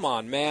called Come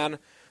On, Man,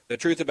 The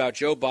Truth About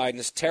Joe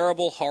Biden's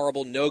Terrible,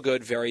 Horrible, No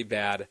Good, Very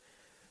Bad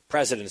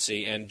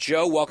Presidency. And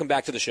Joe, welcome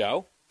back to the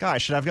show. Guy,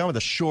 should I have gone with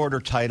a shorter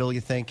title, you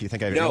think? You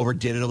think I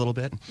overdid it a little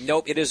bit?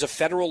 Nope. It is a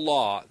federal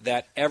law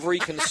that every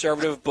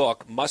conservative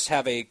book must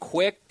have a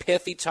quick,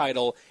 pithy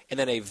title and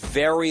then a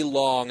very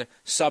long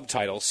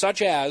subtitle,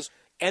 such as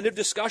End of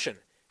Discussion,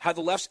 How the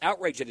Left's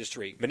Outrage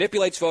Industry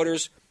Manipulates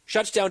Voters,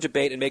 Shuts Down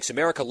Debate, and Makes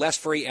America Less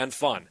Free and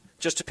Fun.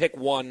 Just to pick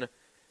one.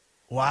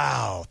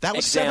 Wow. That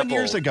was 7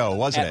 years ago,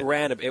 wasn't it? At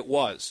random. It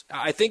was.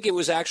 I think it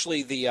was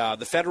actually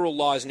the federal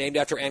law is named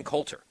after Ann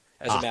Coulter.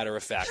 As a matter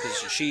of fact,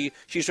 she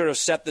sort of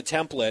set the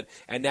template,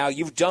 and now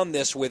you've done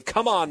this with,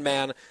 come on,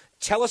 man,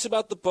 tell us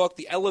about the book,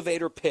 the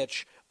elevator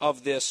pitch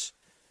of this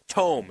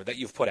tome that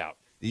you've put out.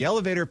 The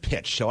elevator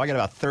pitch. So I got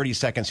about 30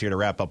 seconds here to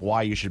wrap up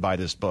why you should buy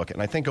this book.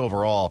 And I think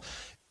overall,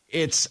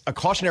 it's a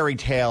cautionary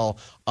tale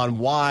on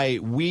why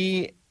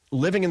we,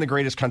 living in the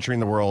greatest country in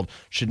the world,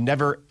 should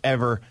never,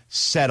 ever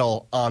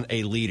settle on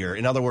a leader.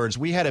 In other words,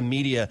 we had a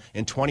media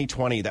in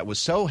 2020 that was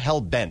so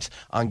hell-bent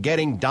on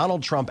getting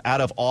Donald Trump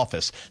out of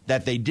office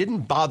that they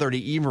didn't bother to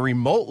even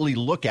remotely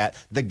look at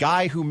the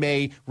guy who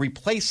may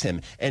replace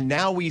him. And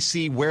now we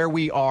see where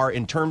we are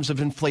in terms of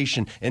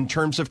inflation, in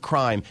terms of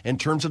crime, in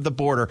terms of the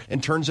border,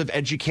 in terms of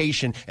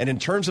education, and in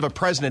terms of a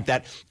president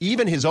that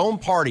even his own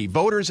party,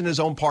 voters in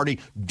his own party,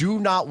 do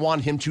not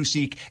want him to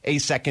seek a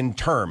second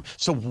term.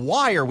 So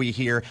why are we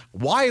here?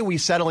 Why are we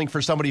settling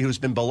for somebody who's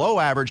been below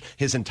average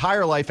his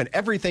entire life and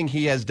everything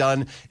he has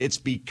done? It's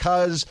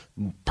because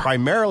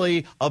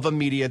primarily of a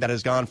media that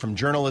has gone from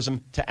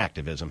journalism to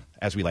activism,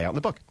 as we lay out in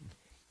the book.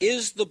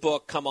 Is the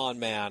book, Come On,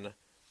 Man,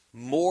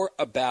 more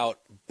about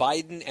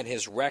Biden and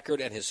his record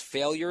and his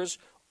failures,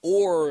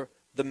 or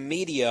the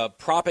media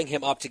propping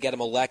him up to get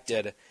him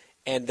elected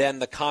and then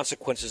the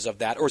consequences of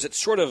that? Or is it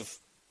sort of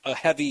a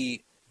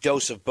heavy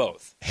dose of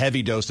both?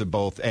 Heavy dose of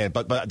both,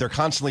 but they're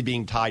constantly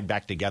being tied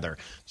back together.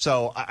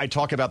 So I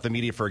talk about the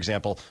media, for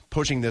example,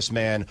 pushing this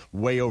man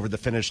way over the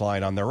finish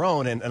line on their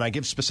own, and I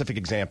give specific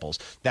examples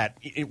that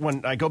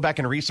when I go back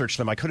and research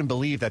them, I couldn't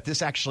believe that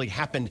this actually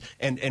happened,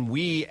 and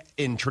we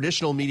in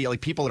traditional media,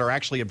 like people that are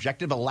actually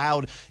objective,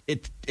 allowed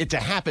it to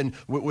happen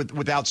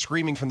without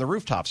screaming from the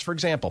rooftops. For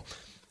example,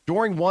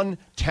 during one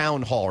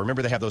town hall.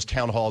 Remember, they have those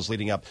town halls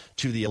leading up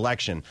to the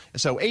election.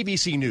 So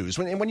ABC News,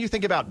 when you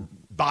think about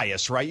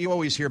bias, right, you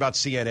always hear about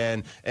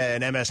CNN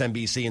and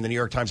MSNBC and the New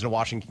York Times and the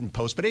Washington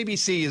Post. But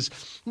ABC is,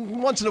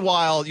 once in a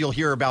while, you'll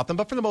hear about them.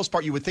 But for the most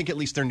part, you would think at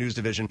least their news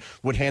division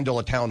would handle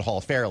a town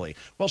hall fairly.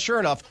 Well, sure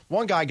enough,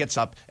 one guy gets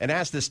up and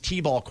asks this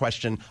T-ball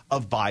question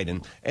of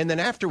Biden. And then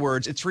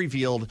afterwards, it's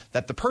revealed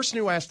that the person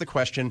who asked the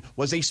question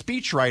was a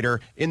speechwriter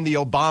in the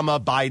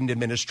Obama-Biden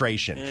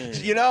administration.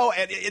 You know,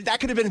 and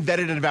that could have been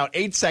vetted in about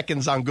 8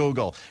 seconds on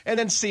Google. And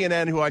then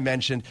CNN, who I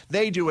mentioned,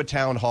 they do a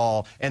town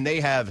hall, and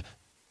they have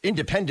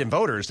independent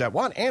voters that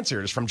want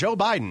answers from Joe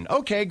Biden.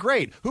 Okay,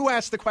 great. Who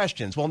asked the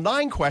questions? Well,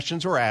 9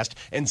 questions were asked,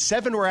 and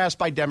 7 were asked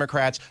by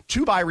Democrats,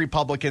 2 by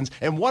Republicans,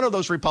 and 1 of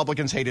those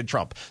Republicans hated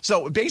Trump.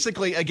 So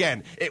basically,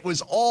 again, it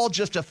was all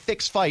just a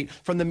fixed fight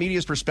from the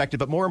media's perspective.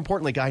 But more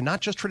importantly, Guy, not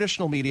just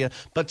traditional media,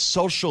 but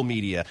social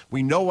media.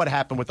 We know what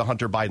happened with the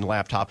Hunter Biden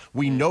laptop.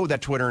 We know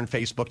that Twitter and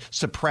Facebook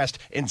suppressed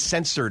and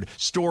censored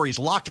stories,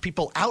 locked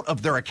people out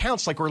of their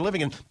accounts like we're living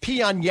in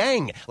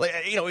Pyongyang.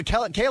 You know,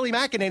 Kayleigh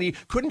McEnany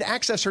couldn't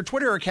access her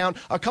Twitter account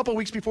a couple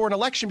weeks before an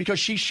election because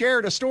she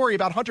shared a story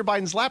about Hunter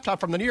Biden's laptop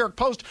from the New York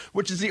Post,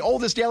 which is the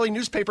oldest daily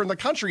newspaper in the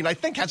country and I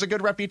think has a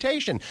good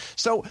reputation.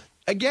 So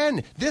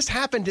again, this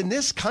happened in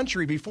this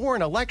country before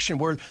an election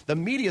where the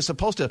media is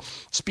supposed to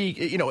speak,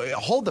 you know,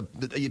 hold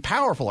the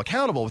powerful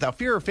accountable without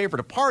fear or favor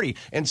to party.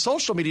 And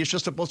social media is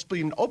just supposed to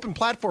be an open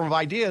platform of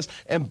ideas.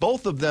 And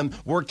both of them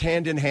worked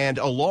hand in hand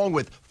along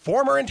with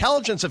former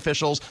intelligence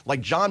officials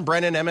like John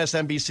Brennan,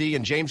 MSNBC,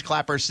 and James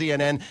Clapper,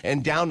 CNN,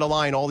 and down the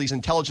line, all these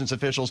intelligence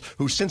officials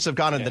who since have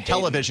gone into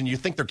television. You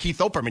think they're Keith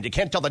Olbermann. You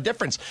can't tell the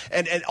difference.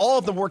 And all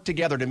of them worked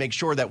together to make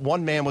sure that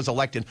one man was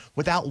elected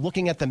without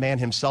looking at the man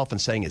himself and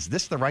saying, is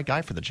this the right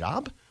guy for the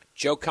job?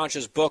 Joe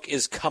Concha's book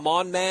is Come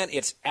On Man.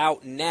 It's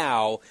out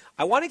now.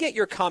 I want to get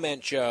your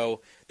comment, Joe.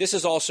 This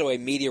is also a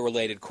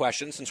media-related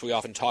question since we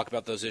often talk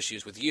about those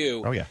issues with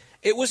you. Oh, yeah.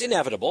 It was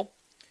inevitable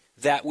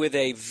that with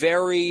a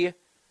very,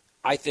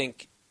 I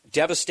think,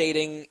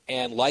 devastating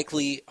and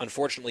likely,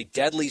 unfortunately,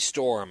 deadly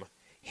storm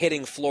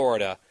hitting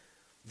Florida,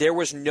 there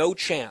was no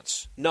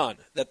chance, none,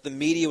 that the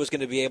media was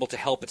going to be able to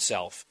help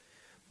itself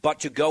but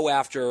to go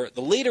after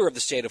the leader of the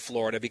state of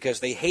Florida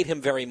because they hate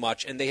him very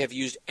much and they have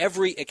used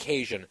every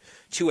occasion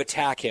to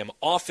attack him,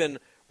 often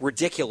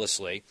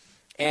ridiculously.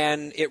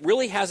 And it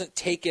really hasn't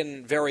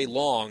taken very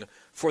long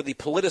for the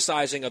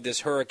politicizing of this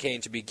hurricane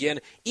to begin.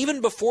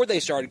 Even before they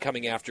started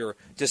coming after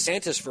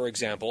DeSantis, for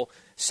example,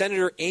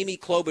 Senator Amy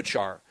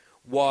Klobuchar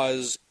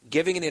was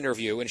giving an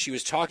interview and she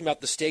was talking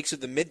about the stakes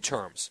of the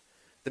midterms.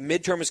 The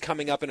midterm is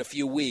coming up in a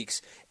few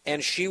weeks,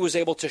 and she was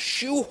able to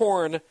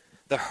shoehorn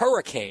the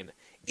hurricane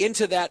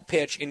into that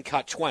pitch in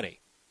cut 20.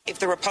 If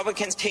the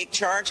Republicans take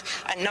charge,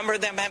 a number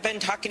of them have been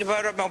talking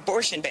about an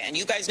abortion ban.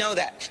 You guys know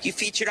that. You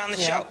featured on the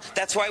show.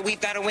 That's why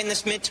we've got to win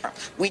this midterm.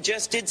 We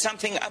just did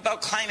something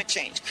about climate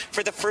change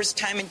for the first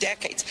time in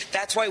decades.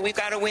 That's why we've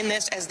got to win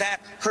this as that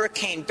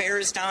hurricane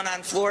bears down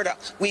on Florida.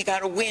 We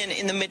got to win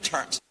in the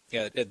midterms.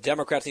 Yeah, the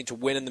Democrats need to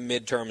win in the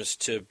midterms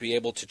to be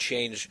able to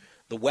change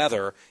the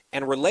weather.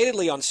 And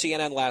relatedly, on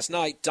CNN last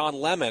night, Don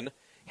Lemon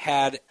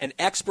had an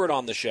expert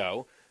on the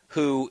show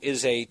who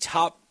is a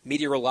top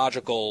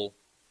meteorological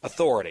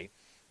authority.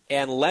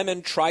 And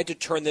Lemon tried to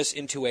turn this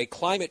into a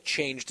climate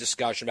change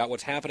discussion about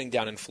what's happening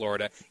down in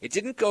Florida. It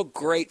didn't go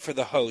great for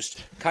the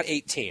host. Cut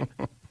 18.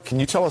 Can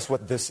you tell us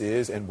what this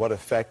is and what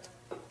effect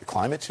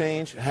climate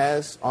change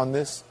has on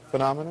this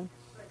phenomenon?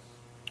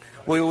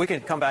 Well, we can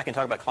come back and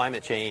talk about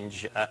climate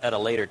change at a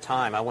later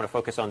time. I want to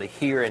focus on the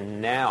here and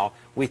now.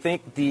 We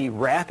think the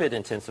rapid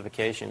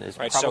intensification is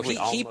probably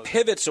so he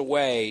pivots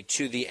away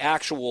to the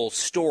actual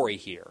story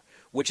here,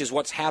 which is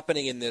what's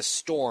happening in this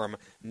storm,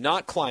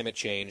 not climate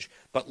change.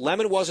 But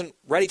Lemon wasn't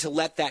ready to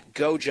let that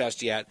go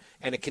just yet,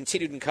 and it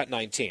continued in cut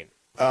 19.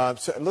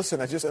 So listen,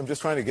 I'm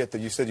just trying to get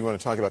that. You said you want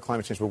to talk about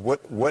climate change, but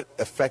what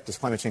effect does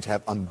climate change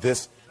have on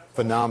this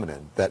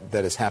phenomenon that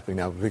is happening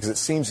now? Because it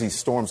seems these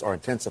storms are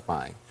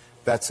intensifying.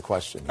 That's the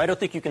question. I don't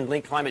think you can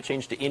link climate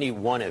change to any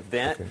one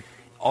event. Okay.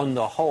 On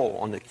the whole,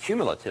 on the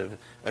cumulative,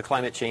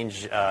 climate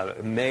change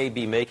may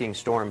be making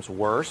storms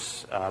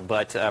worse,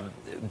 but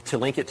to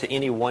link it to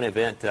any one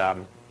event,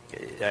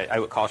 I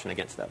would caution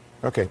against that.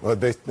 Okay. Well,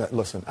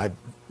 listen, I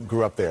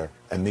grew up there,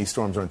 and these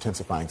storms are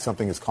intensifying.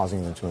 Something is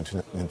causing them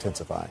to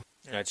intensify.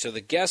 All right, so the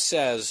guest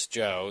says,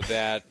 Joe,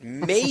 that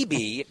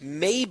maybe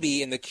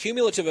in the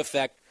cumulative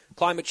effect,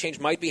 climate change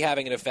might be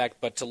having an effect,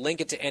 but to link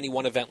it to any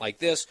one event like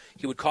this,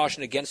 he would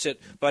caution against it.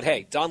 But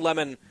hey, Don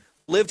Lemon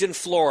lived in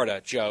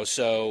Florida, Joe,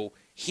 so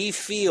he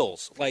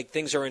feels like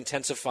things are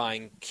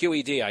intensifying.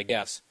 QED, I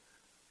guess.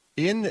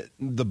 In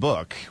the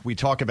book, we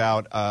talk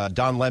about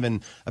Don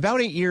Lemon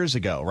about 8 years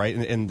ago, right?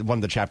 And one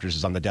of the chapters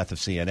is on the death of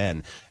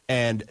CNN.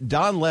 And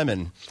Don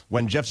Lemon,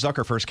 when Jeff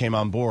Zucker first came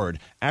on board,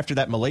 after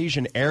that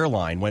Malaysian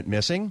airline went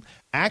missing,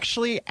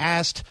 actually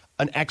asked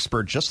an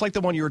expert, just like the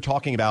one you were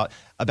talking about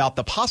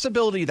the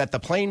possibility that the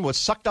plane was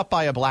sucked up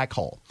by a black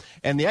hole.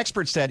 And the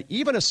expert said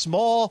even a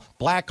small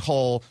black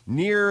hole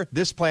near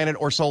this planet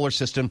or solar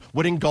system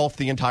would engulf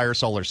the entire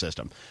solar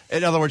system.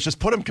 In other words, just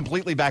put him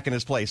completely back in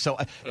his place. So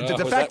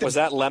was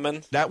that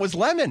Lemon? That was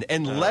Lemon.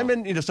 And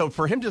Lemon, so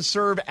for him to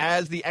serve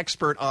as the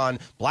expert on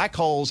black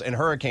holes and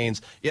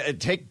hurricanes,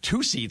 take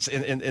two seats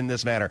in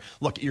this manner.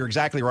 Look, you're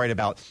exactly right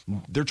about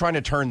they're trying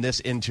to turn this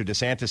into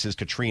DeSantis'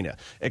 Katrina,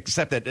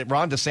 except that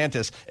Ron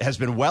DeSantis has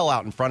been well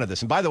out in front of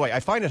this. And by the way, I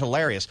find it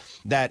hilarious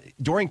that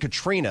during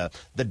Katrina,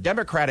 the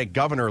Democratic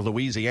governor of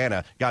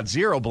Louisiana got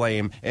zero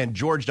blame and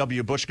George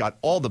W. Bush got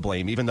all the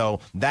blame, even though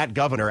that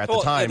governor at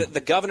the time.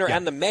 The governor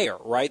and the mayor,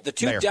 right? The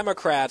two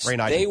Democrats,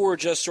 they were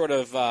just sort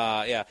of,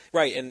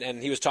 right.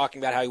 And he was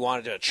talking about how he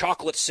wanted a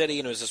chocolate city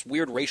and it was this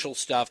weird racial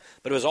stuff,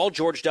 but it was all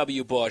George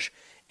W. Bush.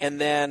 And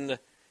then,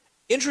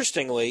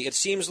 interestingly, it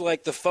seems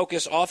like the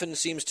focus often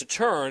seems to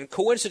turn,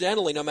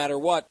 coincidentally, no matter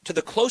what, to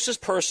the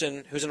closest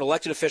person who's an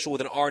elected official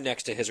with an R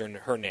next to his or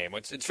her name.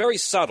 It's very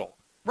subtle.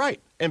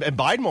 Right. And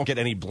Biden won't get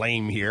any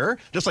blame here,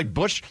 just like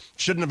Bush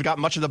shouldn't have got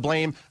much of the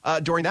blame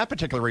during that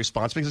particular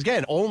response, because,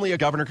 again, only a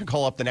governor can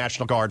call up the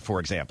National Guard,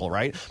 for example,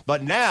 right?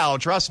 But now,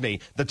 trust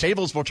me, the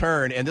tables will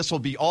turn, and this will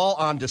be all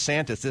on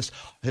DeSantis, this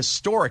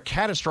historic,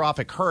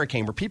 catastrophic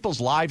hurricane where people's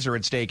lives are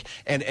at stake,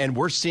 and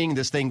we're seeing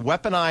this thing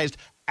weaponized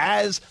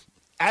as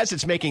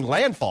it's making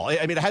landfall. I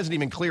mean, it hasn't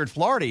even cleared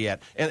Florida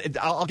yet. And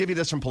I'll give you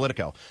this from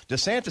Politico.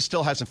 DeSantis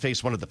still hasn't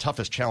faced one of the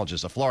toughest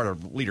challenges a Florida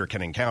leader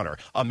can encounter,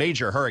 a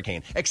major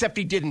hurricane, except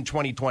he did in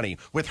 2020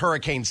 with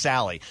Hurricane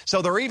Sally.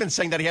 So they're even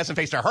saying that he hasn't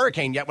faced a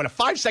hurricane yet when a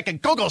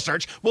 5-second Google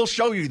search will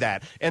show you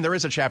that. And there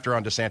is a chapter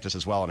on DeSantis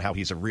as well and how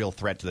he's a real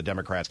threat to the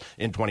Democrats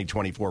in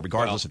 2024,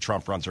 regardless if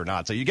Trump runs or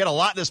not. So you get a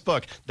lot in this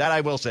book. That I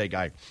will say,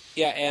 Guy.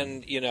 Yeah,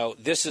 and,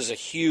 this is a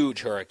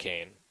huge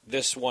hurricane.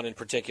 This one in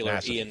particular,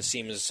 Massive. Ian,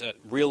 seems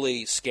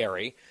really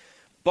scary.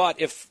 But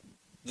if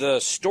the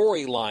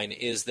storyline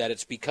is that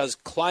it's because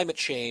climate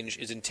change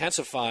is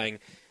intensifying,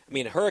 I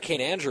mean, Hurricane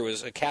Andrew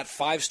is a Cat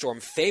 5 storm,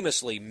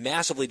 famously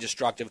massively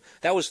destructive.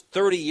 That was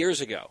 30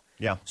 years ago.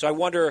 Yeah. So I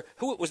wonder,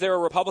 was there a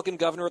Republican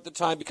governor at the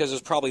time? Because it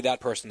was probably that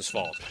person's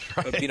fault.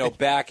 Right.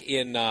 Back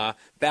in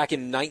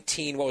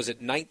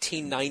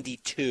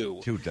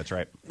 1992. That's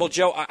right. Well,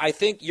 Joe, I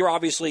think you're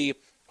obviously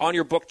on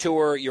your book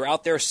tour, you're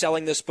out there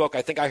selling this book.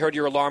 I think I heard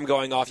your alarm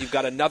going off. You've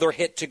got another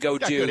hit to go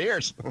do good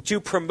ears. to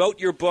promote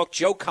your book.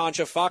 Joe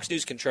Concha, Fox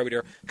News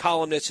contributor,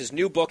 columnist, his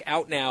new book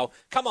out now.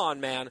 Come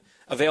on, man.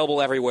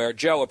 Available everywhere.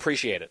 Joe,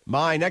 appreciate it.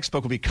 My next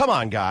book will be Come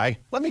On, Guy.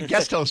 Let me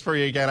guest host for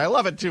you again. I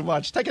love it too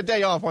much. Take a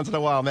day off once in a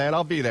while, man.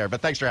 I'll be there.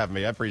 But thanks for having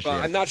me. I appreciate it.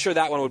 I'm not sure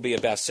that one would be a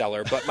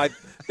bestseller, but my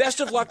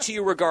best of luck to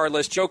you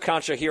regardless. Joe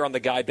Concha here on The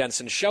Guy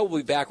Benson Show.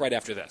 We'll be back right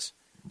after this.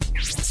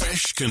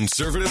 Fresh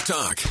conservative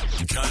talk.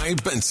 Guy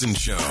Benson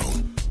Show.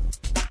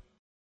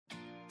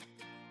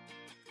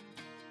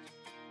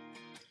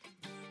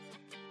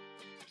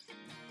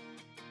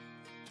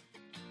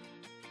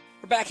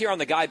 We're back here on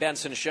The Guy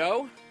Benson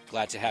Show.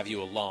 Glad to have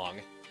you along.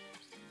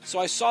 So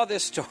I saw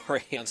this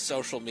story on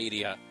social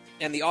media,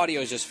 and the audio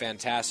is just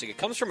fantastic. It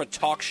comes from a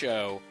talk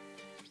show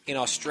in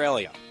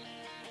Australia,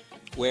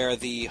 where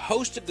the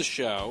host of the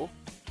show,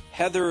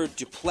 Heather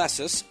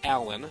Duplessis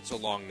Allen, it's a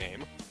long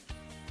name,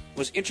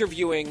 was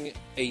interviewing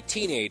a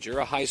teenager,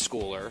 a high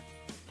schooler,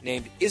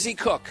 named Izzy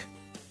Cook.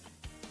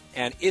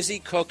 And Izzy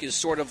Cook is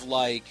sort of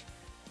like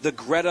the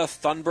Greta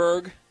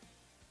Thunberg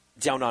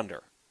down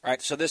under.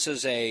 Right? So this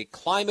is a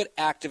climate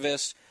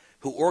activist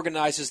who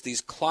organizes these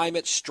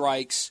climate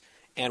strikes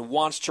and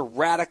wants to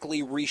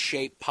radically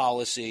reshape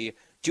policy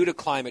due to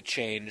climate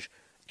change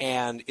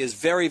and is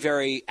very,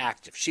 very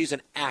active. She's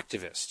an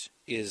activist,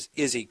 is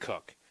Izzy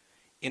Cook,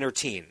 in her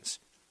teens.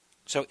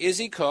 So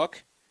Izzy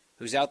Cook,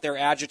 who's out there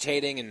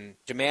agitating and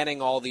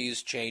demanding all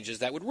these changes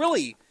that would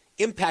really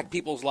impact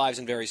people's lives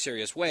in very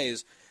serious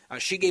ways,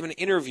 she gave an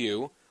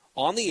interview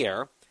on the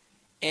air,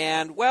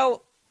 and,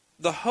 well,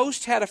 the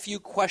host had a few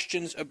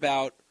questions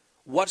about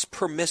what's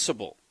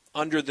permissible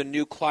under the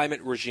new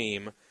climate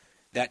regime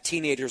that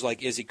teenagers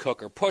like Izzy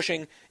Cook are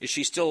pushing. Is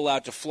she still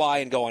allowed to fly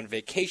and go on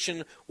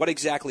vacation? What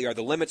exactly are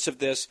the limits of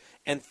this?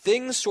 And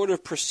things sort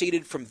of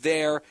proceeded from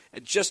there.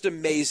 Just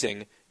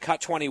amazing.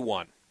 Cut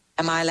 21.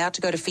 Am I allowed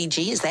to go to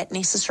Fiji? Is that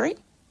necessary?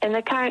 In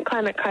the current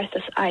climate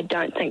crisis, I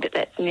don't think that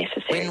that's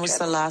necessary. When was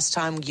the last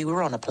time you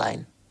were on a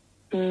plane?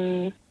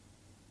 I'm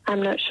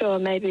not sure.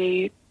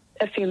 Maybe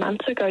a few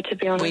months ago, to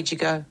be honest. Where'd you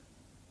go?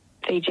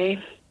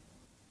 Fiji.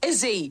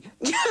 Izzy!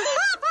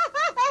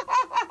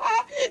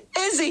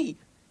 Izzy!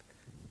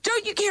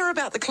 Don't you care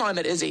about the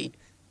climate, Izzy?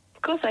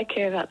 Of course I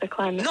care about the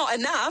climate. Not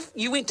enough.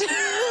 You went to...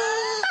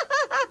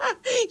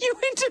 You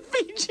went to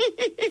Fiji.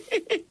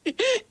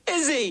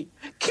 Izzy,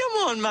 come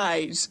on,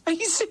 mate. Are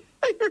you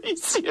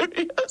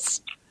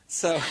serious?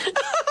 So...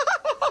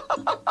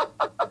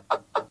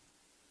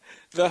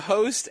 The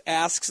host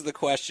asks the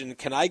question,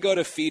 can I go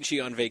to Fiji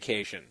on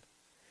vacation?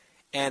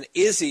 And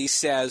Izzy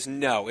says,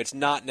 no, it's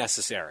not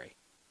necessary.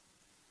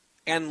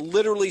 And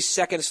literally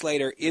seconds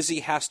later,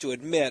 Izzy has to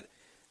admit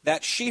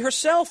that she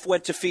herself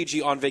went to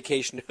Fiji on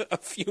vacation a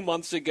few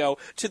months ago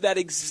to that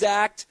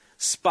exact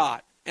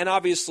spot. And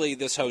obviously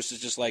this host is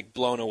just like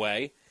blown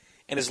away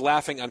and is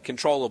laughing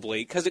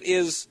uncontrollably because it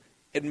is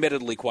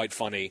admittedly quite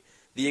funny.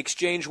 The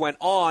exchange went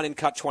on in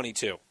cut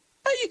 22.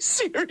 Are you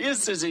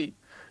serious, Izzy?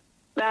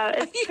 No,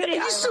 it's pretty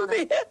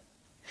ironic.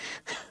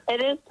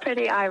 It is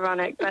pretty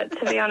ironic, but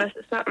to be honest,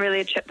 it's not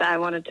really a trip that I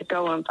wanted to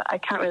go on, but I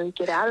can't really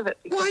get out of it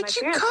because Why'd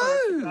you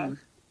go?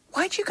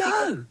 Why'd you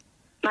go?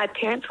 My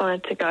parents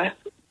wanted to go.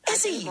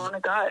 Izzy, I didn't want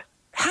to go.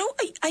 How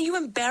are you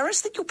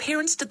embarrassed that your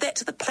parents did that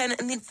to the planet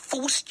and then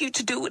forced you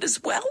to do it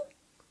as well?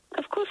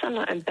 Of course I'm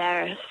not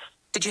embarrassed.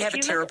 Did you have a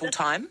terrible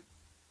time?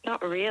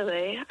 Not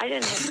really. I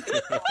didn't have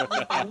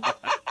to.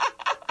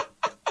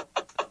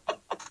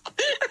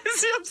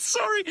 Izzy, I'm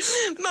sorry.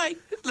 Mate,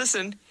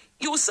 listen,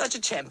 you're such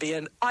a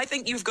champion. I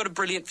think you've got a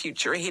brilliant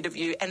future ahead of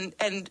you.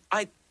 And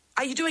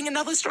are you doing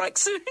another strike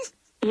soon?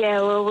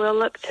 Yeah, well, we'll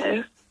look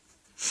to.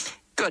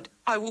 Good.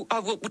 I will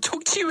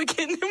talk to you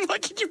again and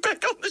might get you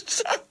back on the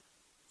show.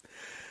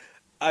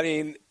 I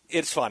mean,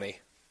 it's funny.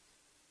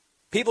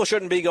 People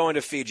shouldn't be going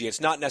to Fiji. It's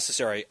not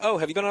necessary. Oh,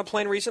 have you been on a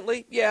plane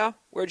recently? Yeah.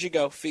 Where'd you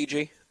go?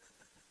 Fiji.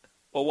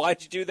 Well,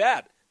 why'd you do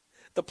that?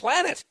 The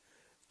planet.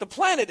 The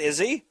planet,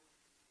 Izzy.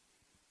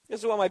 This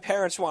is where my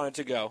parents wanted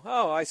to go.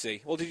 Oh, I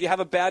see. Well, did you have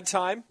a bad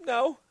time?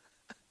 No.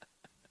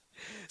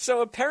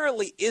 So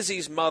apparently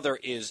Izzy's mother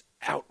is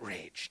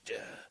outraged,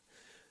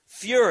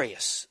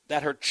 furious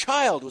that her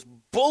child was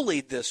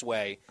bullied this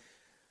way.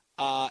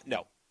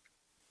 No.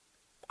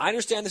 I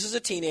understand this is a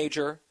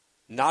teenager,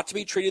 not to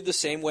be treated the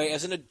same way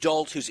as an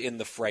adult who's in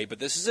the fray, but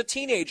this is a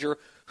teenager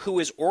who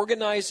is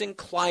organizing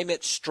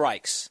climate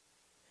strikes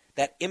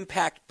that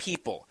impact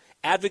people,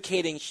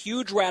 advocating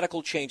huge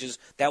radical changes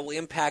that will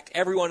impact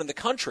everyone in the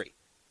country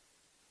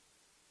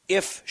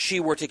if she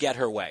were to get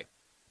her way.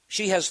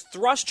 She has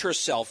thrust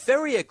herself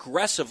very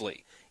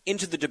aggressively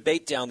into the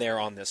debate down there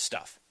on this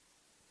stuff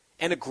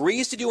and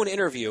agrees to do an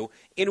interview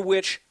in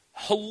which,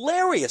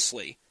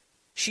 hilariously,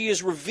 she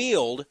is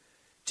revealed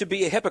to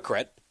be a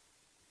hypocrite.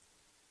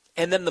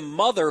 And then the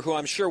mother, who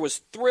I'm sure was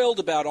thrilled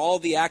about all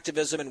the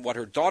activism and what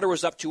her daughter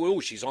was up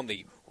to, she's on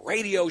the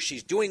radio,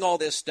 she's doing all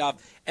this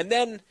stuff, and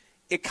then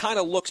it kind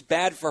of looks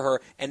bad for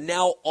her, and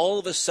now all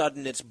of a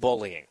sudden it's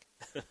bullying.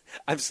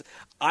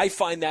 I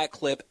find that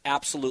clip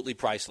absolutely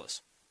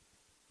priceless.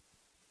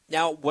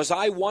 Now, was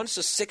I once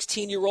a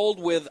 16-year-old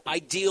with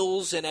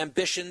ideals and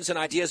ambitions and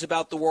ideas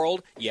about the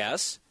world?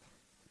 Yes.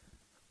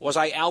 Was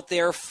I out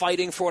there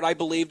fighting for what I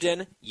believed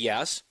in?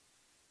 Yes.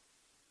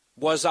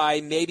 Was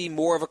I maybe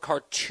more of a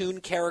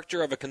cartoon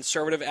character of a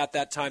conservative at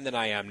that time than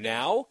I am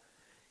now?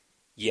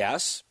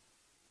 Yes.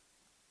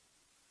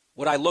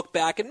 Would I look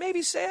back and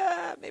maybe say,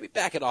 maybe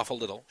back it off a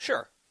little?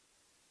 Sure.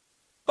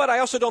 But I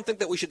also don't think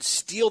that we should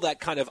steal that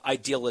kind of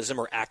idealism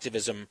or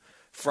activism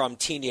from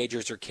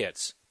teenagers or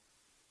kids.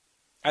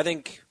 I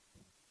think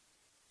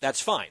that's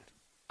fine.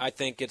 I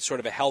think it's sort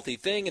of a healthy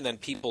thing, and then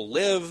people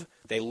live,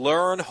 they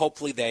learn,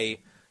 hopefully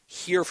they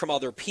hear from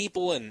other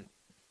people and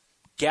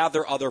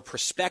gather other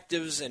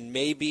perspectives and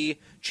maybe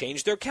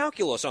change their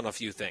calculus on a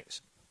few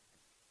things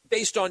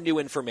based on new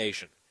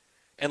information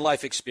and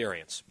life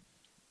experience.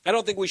 I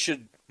don't think we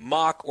should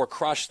mock or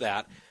crush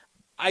that.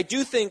 I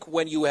do think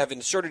when you have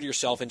inserted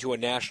yourself into a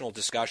national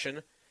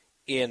discussion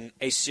in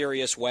a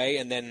serious way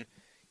and then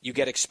you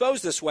get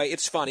exposed this way,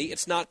 it's funny,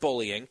 it's not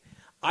bullying.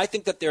 I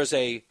think that there's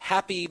a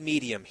happy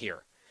medium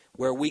here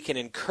where we can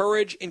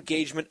encourage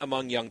engagement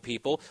among young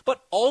people,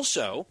 but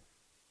also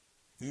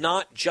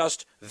not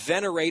just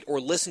venerate or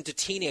listen to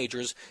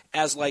teenagers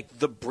as like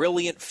the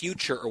brilliant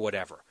future or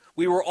whatever.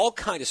 We were all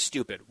kind of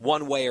stupid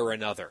one way or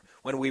another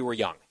when we were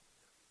young.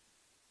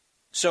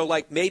 So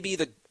like maybe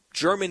the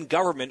German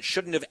government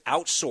shouldn't have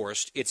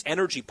outsourced its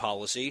energy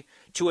policy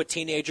to a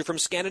teenager from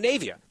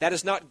Scandinavia. That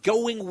is not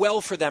going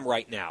well for them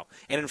right now,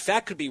 and in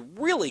fact could be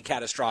really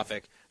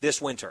catastrophic this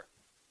winter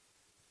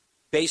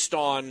based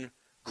on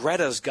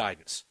Greta's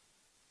guidance.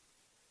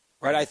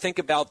 Right, I think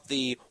about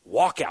the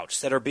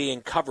walkouts that are being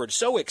covered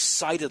so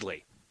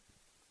excitedly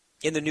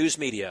in the news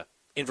media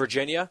in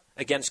Virginia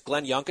against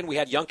Glenn Youngkin. We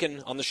had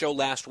Youngkin on the show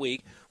last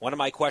week. One of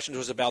my questions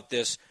was about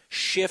this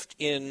shift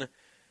in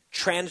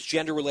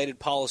transgender-related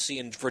policy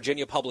in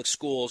Virginia public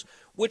schools,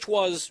 which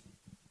was,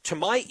 to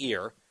my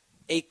ear,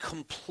 a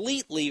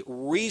completely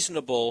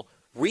reasonable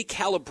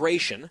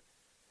recalibration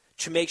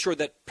to make sure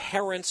that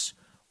parents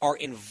are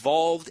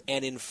involved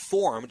and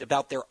informed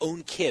about their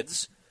own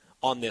kids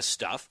on this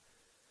stuff.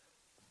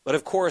 But,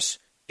 of course,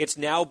 it's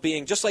now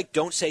being, just like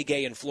Don't Say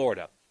Gay in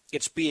Florida,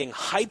 it's being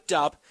hyped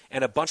up,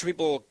 and a bunch of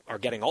people are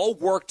getting all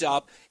worked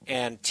up,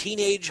 and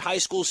teenage high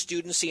school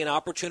students see an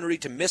opportunity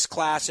to miss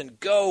class and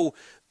go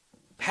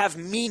have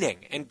meaning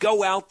and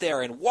go out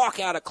there and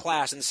walk out of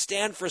class and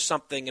stand for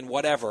something and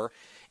whatever.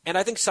 And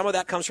I think some of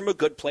that comes from a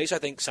good place. I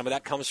think some of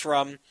that comes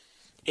from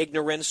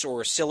ignorance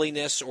or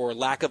silliness or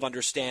lack of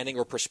understanding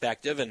or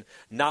perspective and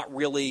not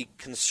really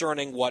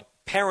concerning what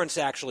parents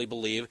actually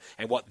believe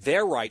and what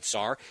their rights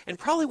are, and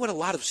probably what a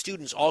lot of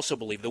students also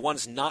believe, the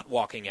ones not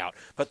walking out.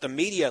 But the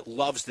media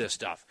loves this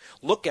stuff.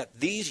 Look at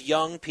these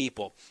young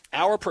people,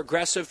 our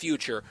progressive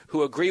future,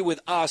 who agree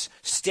with us,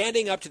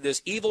 standing up to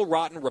this evil,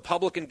 rotten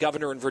Republican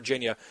governor in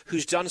Virginia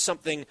who's done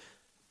something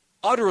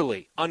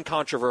utterly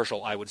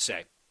uncontroversial, I would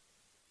say.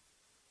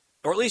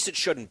 Or at least it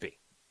shouldn't be.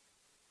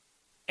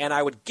 And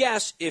I would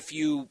guess if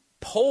you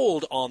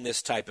polled on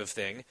this type of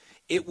thing,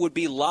 it would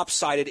be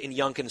lopsided in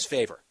Youngkin's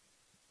favor.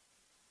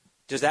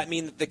 Does that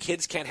mean that the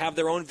kids can't have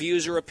their own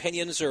views or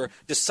opinions or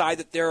decide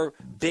that they're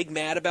big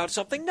mad about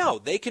something? No,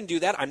 they can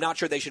do that. I'm not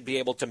sure they should be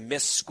able to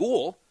miss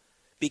school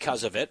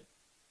because of it.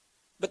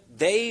 But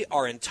they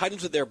are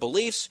entitled to their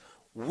beliefs.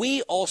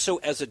 We also,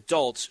 as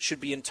adults, should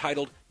be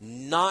entitled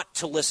not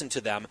to listen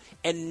to them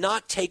and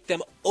not take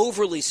them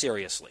overly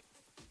seriously.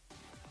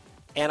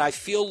 And I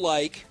feel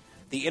like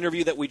the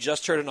interview that we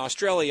just heard in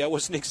Australia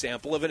was an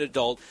example of an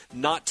adult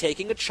not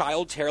taking a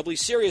child terribly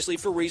seriously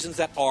for reasons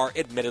that are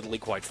admittedly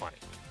quite funny.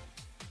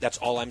 That's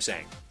all I'm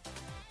saying.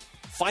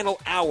 Final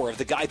hour of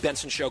the Guy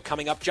Benson Show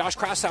coming up. Josh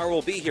Kraushaar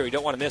will be here. You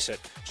don't want to miss it.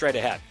 Straight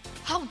ahead.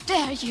 How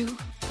dare you?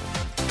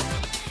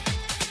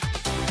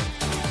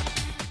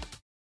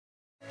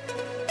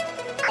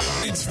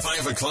 It's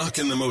 5 o'clock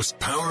in the most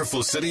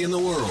powerful city in the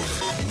world,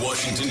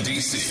 Washington,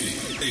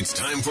 D.C. It's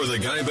time for the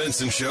Guy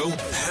Benson Show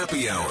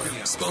Happy Hour,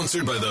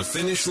 sponsored by the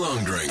Finnish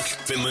Long Drink.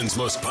 Finland's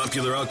most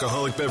popular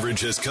alcoholic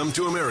beverage has come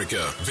to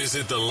America.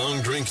 Visit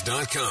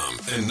thelongdrink.com.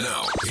 And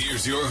now,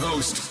 here's your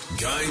host,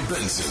 Guy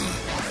Benson.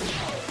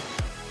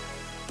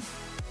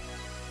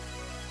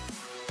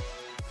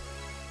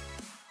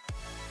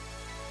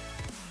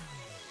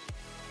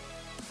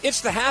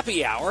 It's the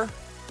Happy Hour,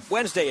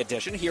 Wednesday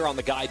edition, here on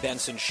the Guy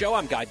Benson Show.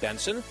 I'm Guy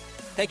Benson.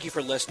 Thank you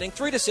for listening.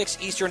 3 to 6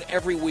 Eastern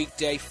every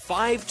weekday.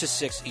 5 to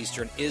 6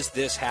 Eastern is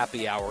this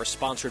Happy Hour,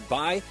 sponsored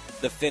by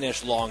the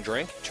Finnish Long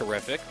Drink.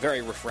 Terrific.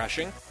 Very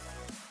refreshing.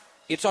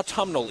 It's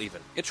autumnal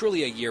even. It's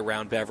really a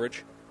year-round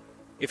beverage.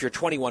 If you're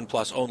 21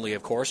 plus only,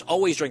 of course.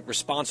 Always drink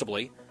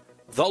responsibly.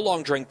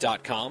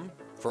 TheLongDrink.com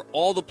for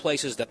all the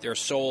places that they're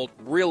sold.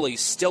 Really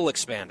still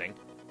expanding.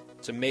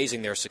 It's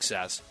amazing their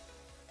success.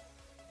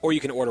 Or you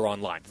can order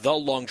online,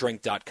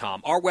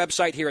 thelongdrink.com. Our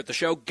website here at the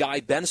show,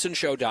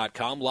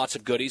 GuyBensonShow.com. Lots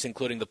of goodies,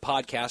 including the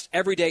podcast,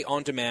 every day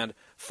on demand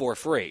for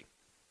free.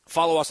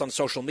 Follow us on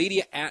social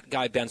media at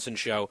Guy Benson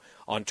Show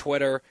on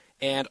Twitter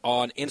and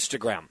on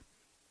Instagram.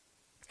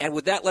 And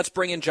with that, let's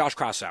bring in Josh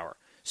Kraushaar,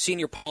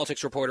 senior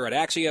politics reporter at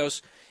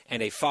Axios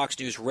and a Fox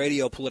News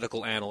radio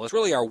political analyst.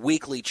 Really our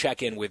weekly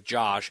check-in with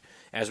Josh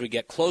as we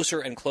get closer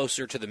and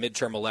closer to the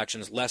midterm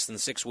elections, less than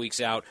 6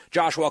 weeks out.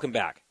 Josh, welcome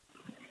back.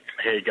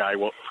 Hey, Guy.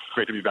 Well,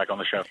 great to be back on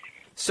the show.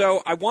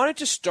 So I wanted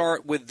to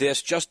start with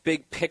this, just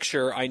big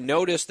picture. I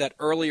noticed that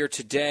earlier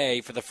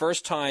today, for the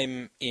first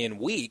time in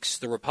weeks,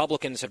 the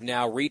Republicans have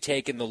now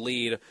retaken the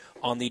lead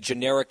on the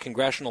generic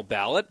congressional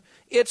ballot.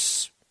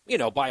 It's,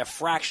 by a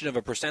fraction of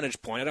a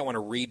percentage point. I don't want to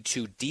read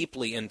too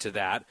deeply into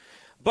that.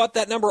 But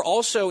that number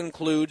also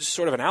includes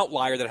sort of an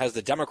outlier that has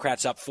the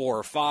Democrats up 4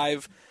 or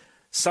 5.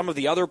 Some of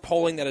the other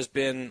polling that has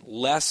been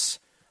less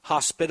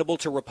hospitable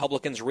to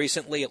Republicans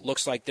recently, it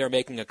looks like they're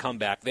making a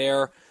comeback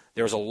there.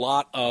 There's a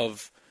lot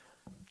of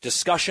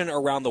discussion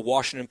around the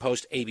Washington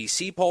Post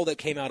ABC poll that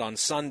came out on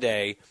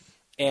Sunday.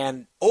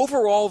 And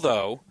overall,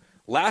 though,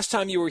 last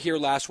time you were here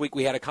last week,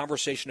 we had a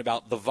conversation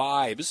about the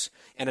vibes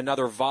and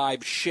another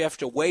vibe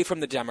shift away from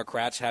the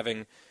Democrats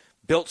having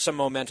built some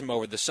momentum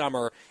over the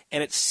summer.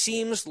 And it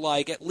seems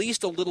like at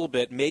least a little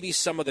bit, maybe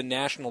some of the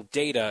national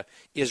data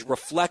is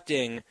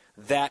reflecting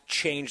that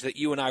change that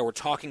you and I were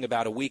talking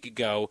about a week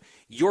ago.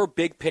 Your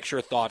big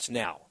picture thoughts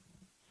now.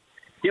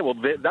 Yeah, well,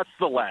 that's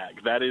the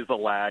lag. That is the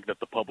lag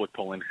that the public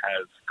polling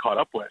has caught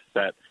up with,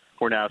 that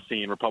we're now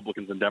seeing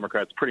Republicans and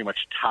Democrats pretty much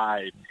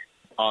tied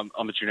on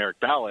the generic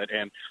ballot.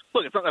 And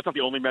look, that's not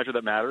the only measure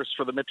that matters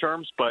for the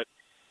midterms, but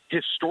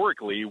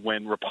historically,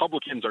 when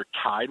Republicans are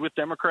tied with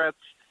Democrats,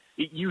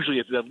 it usually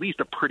is at least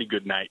a pretty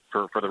good night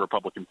for the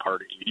Republican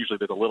Party. Usually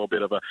there's a little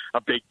bit of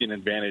a baked-in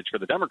advantage for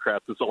the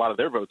Democrats, because a lot of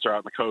their votes are out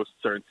on the coasts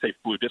or in safe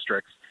blue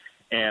districts,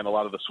 and a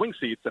lot of the swing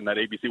seats in that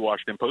ABC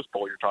Washington Post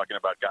poll you're talking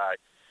about, Guy,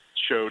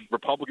 showed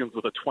Republicans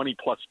with a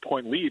 20-plus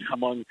point lead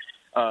among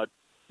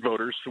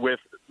voters, with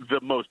the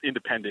most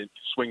independent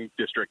swing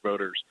district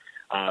voters.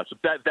 So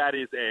that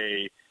is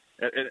a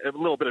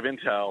little bit of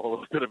intel, a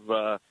little bit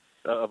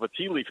of a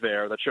tea leaf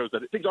there that shows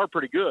that things are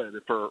pretty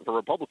good for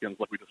Republicans,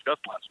 like we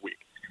discussed last week.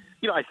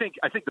 I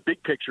think the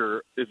big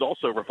picture is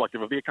also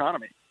reflective of the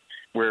economy,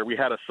 where we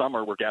had a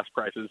summer where gas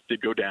prices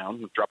did go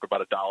down, dropped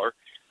about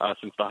 $1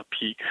 since the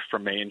peak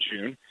from May and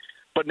June.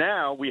 But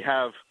now we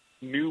have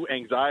new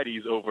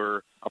anxieties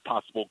over a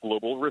possible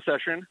global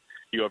recession.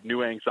 You have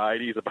new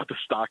anxieties about the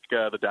stock,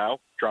 the Dow,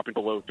 dropping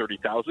below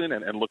 30,000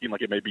 and looking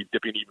like it may be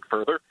dipping even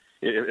further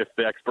if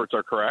the experts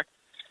are correct.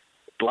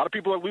 A lot of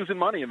people are losing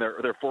money in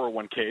their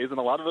 401ks, and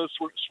a lot of those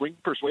swing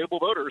persuadable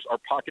voters are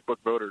pocketbook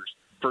voters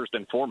first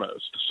and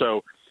foremost.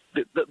 So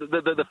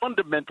the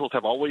fundamentals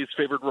have always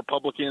favored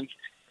Republicans.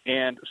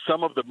 And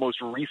some of the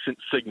most recent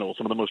signals,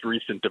 some of the most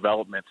recent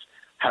developments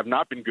have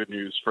not been good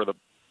news for the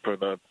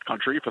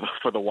country,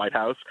 for the White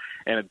House,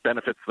 and it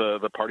benefits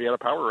the party out of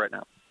power right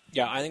now.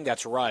 Yeah, I think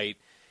that's right.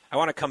 I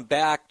want to come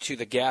back to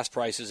the gas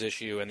prices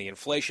issue and the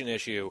inflation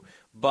issue,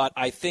 but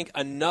I think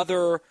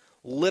another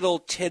little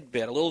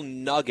tidbit, a little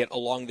nugget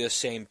along this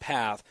same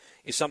path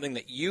is something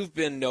that you've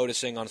been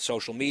noticing on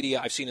social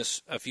media. I've seen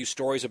a few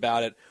stories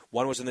about it.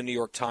 One was in the New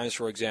York Times,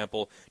 for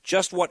example,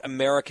 just what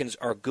Americans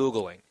are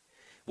Googling,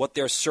 what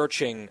they're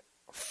searching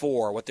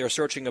for, what they're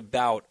searching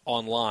about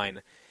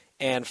online.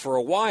 And for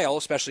a while,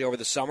 especially over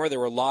the summer, there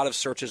were a lot of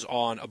searches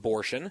on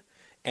abortion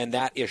and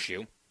that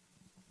issue.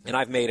 And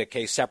I've made a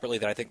case separately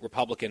that I think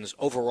Republicans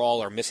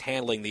overall are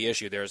mishandling the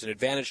issue. There's an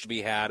advantage to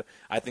be had.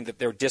 I think that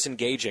they're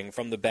disengaging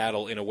from the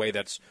battle in a way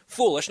that's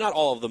foolish. Not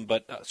all of them,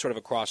 but sort of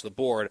across the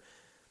board.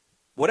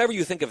 Whatever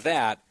you think of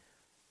that,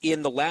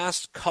 in the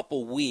last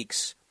couple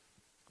weeks,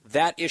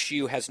 that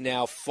issue has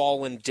now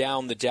fallen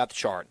down the depth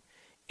chart.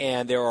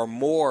 And there are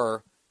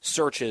more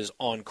searches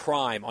on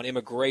crime, on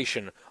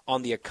immigration,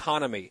 on the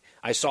economy.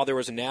 I saw there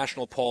was a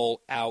national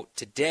poll out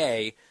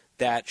today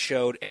that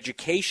showed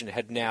education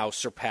had now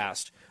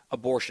surpassed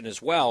abortion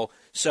as well.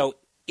 So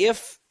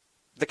if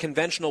the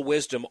conventional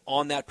wisdom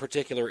on that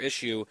particular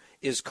issue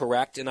is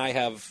correct, and I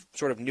have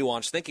sort of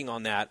nuanced thinking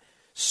on that,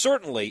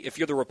 certainly if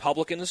you're the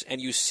Republicans and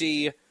you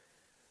see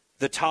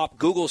the top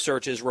Google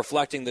searches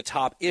reflecting the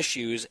top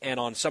issues, and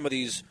on some of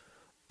these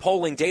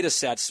polling data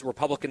sets,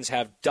 Republicans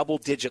have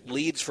double-digit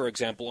leads, for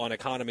example, on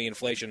economy,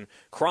 inflation,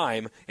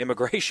 crime,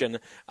 immigration,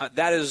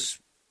 that is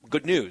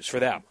good news for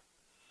them.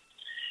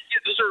 Yeah,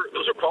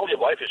 those are quality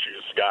of life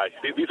issues, guys.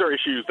 These are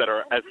issues that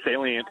are as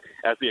salient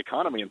as the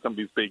economy in some of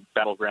these big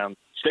battleground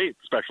states,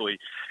 especially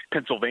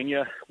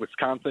Pennsylvania,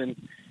 Wisconsin.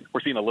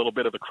 We're seeing a little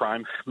bit of the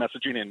crime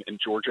messaging in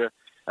Georgia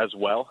as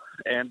well.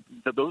 And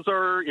those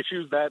are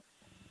issues that,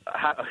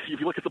 if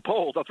you look at the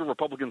polls, that's where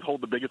Republicans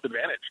hold the biggest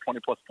advantage,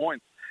 20-plus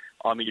points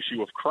on the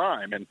issue of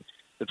crime. And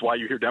that's why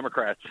you hear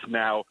Democrats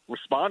now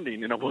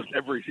responding in almost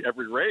every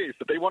race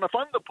that they want to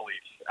fund the police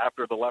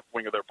after the left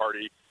wing of their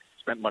party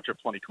spent much of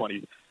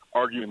 2020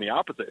 arguing the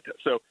opposite.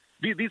 So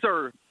these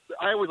are,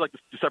 I always like to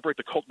separate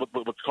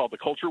what's called the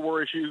culture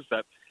war issues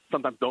that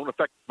sometimes don't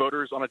affect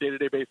voters on a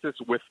day-to-day basis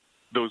with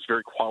those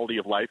very quality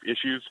of life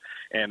issues.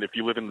 And if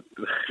you live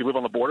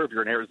on the border, if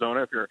you're in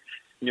Arizona, if you're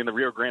in the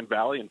Rio Grande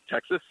Valley in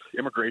Texas,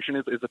 immigration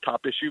is a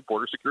top issue.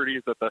 Border security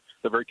is at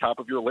the very top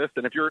of your list.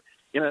 And if you're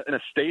in a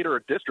state or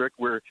a district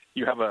where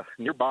you have a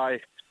nearby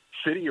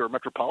city or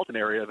metropolitan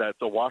area that's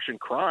awash in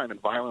crime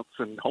and violence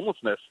and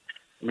homelessness,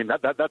 I mean,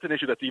 that's an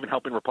issue that's even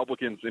helping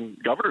Republicans in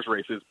governor's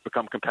races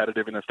become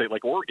competitive in a state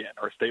like Oregon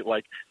or a state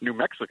like New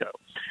Mexico.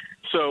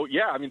 So,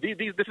 yeah, I mean,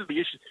 this is the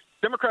issue.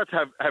 Democrats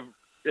have,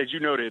 as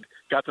you noted,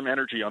 got some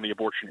energy on the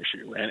abortion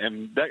issue,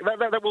 and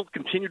that will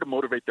continue to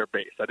motivate their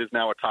base. That is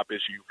now a top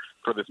issue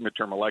for this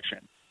midterm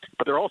election.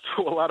 But there are also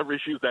a lot of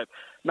issues that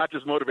not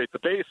just motivate the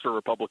base for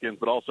Republicans,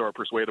 but also are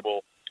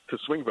persuadable to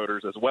swing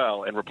voters as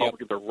well. And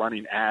Republicans are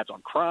running ads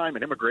on crime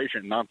and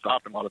immigration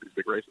nonstop in a lot of these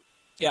big races.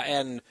 Yeah,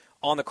 and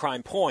on the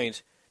crime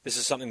point, this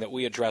is something that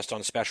we addressed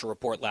on Special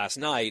Report last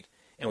night,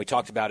 and we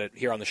talked about it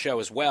here on the show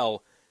as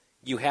well.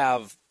 You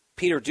have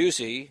Peter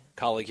Doocy,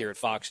 colleague here at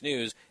Fox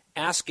News,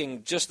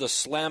 asking just the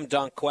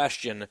slam-dunk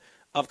question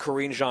of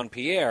Karine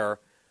Jean-Pierre,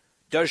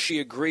 does she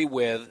agree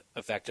with,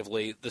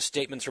 effectively, the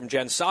statements from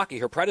Jen Psaki,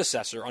 her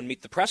predecessor, on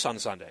Meet the Press on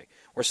Sunday,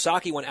 where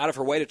Psaki went out of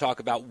her way to talk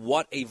about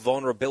what a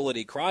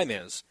vulnerability crime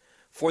is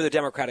for the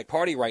Democratic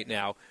Party right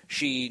now.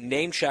 She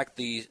name-checked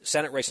the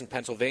Senate race in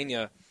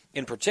Pennsylvania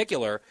in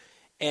particular,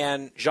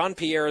 and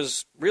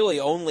Jean-Pierre's really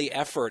only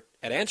effort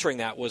at answering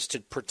that was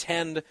to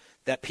pretend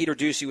that Peter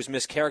Doocy was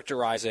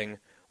mischaracterizing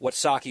what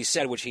Psaki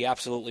said, which he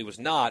absolutely was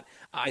not.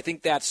 I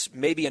think that's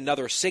maybe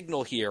another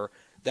signal here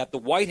that the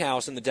White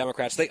House and the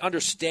Democrats, they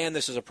understand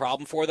this is a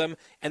problem for them,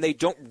 and they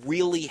don't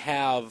really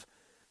have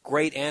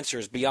great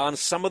answers beyond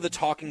some of the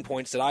talking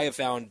points that I have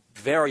found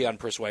very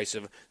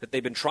unpersuasive that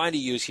they've been trying to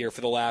use here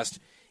for the last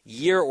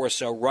year or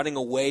so, running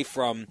away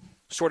from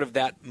sort of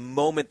that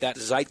moment, that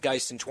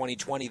zeitgeist in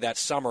 2020, that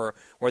summer,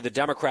 where the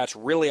Democrats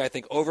really, I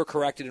think,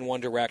 overcorrected in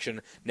one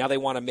direction. Now they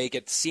want to make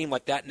it seem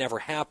like that never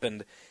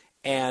happened,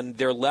 and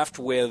they're left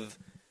with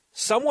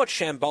somewhat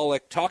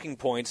shambolic talking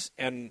points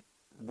and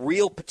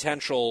real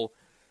potential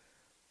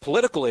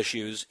political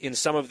issues in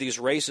some of these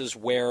races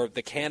where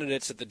the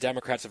candidates that the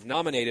Democrats have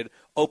nominated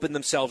open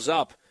themselves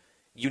up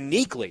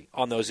uniquely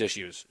on those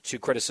issues to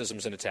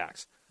criticisms and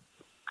attacks.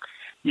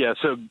 Yeah,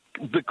 so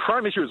the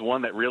crime issue is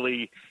one that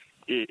really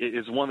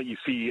is one that you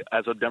see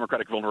as a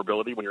Democratic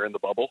vulnerability when you're in the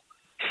bubble.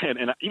 And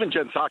even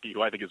Jen Psaki,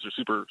 who I think is just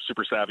super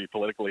savvy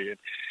politically, and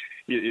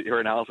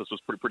her analysis was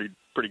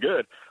pretty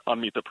good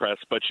on Meet the Press.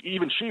 But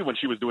even she, when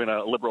she was doing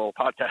a liberal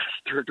podcast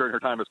during her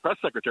time as press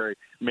secretary,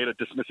 made a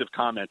dismissive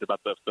comment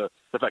about the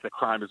fact that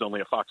crime is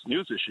only a Fox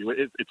News issue.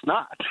 It's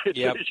not. It's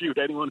an issue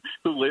to anyone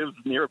who lives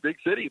near a big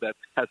city that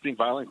has seen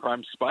violent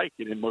crime spike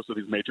in most of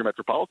these major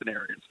metropolitan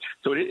areas.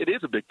 So it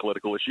is a big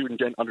political issue, and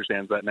Jen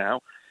understands that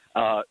now.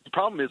 The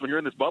problem is when you're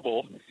in this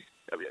bubble,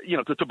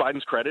 to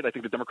Biden's credit, I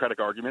think the Democratic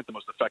argument, the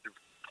most effective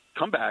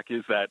comeback,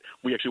 is that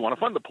we actually want to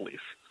fund the police.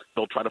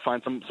 They'll try to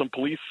find some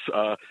police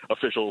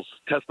officials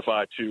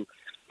testify to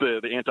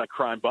the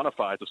anti-crime bona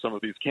fides of some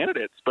of these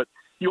candidates. But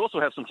you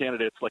also have some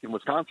candidates like in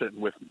Wisconsin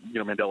with,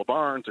 Mandela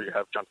Barnes, or you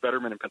have John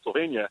Fetterman in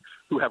Pennsylvania,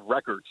 who have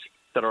records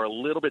that are a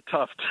little bit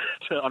tough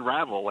to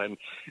unravel. And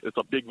it's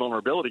a big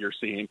vulnerability you're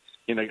seeing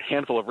in a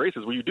handful of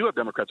races where you do have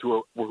Democrats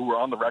who are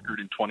on the record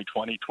in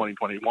 2020,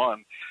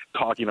 2021,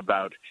 talking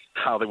about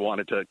how they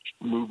wanted to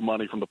move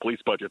money from the police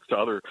budgets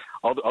to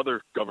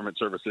other government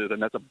services.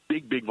 And that's a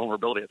big, big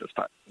vulnerability at this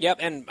time. Yep,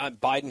 and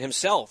Biden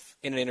himself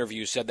in an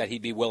interview said that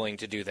he'd be willing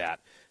to do that.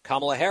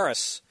 Kamala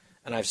Harris,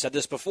 and I've said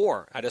this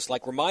before, I just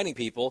like reminding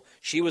people,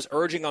 she was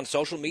urging on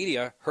social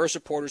media her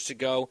supporters to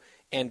go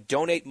and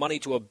donate money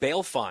to a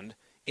bail fund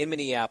in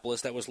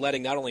Minneapolis that was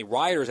letting not only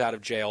rioters out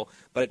of jail,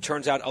 but it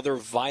turns out other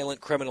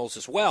violent criminals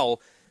as well.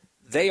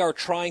 They are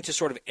trying to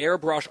sort of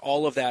airbrush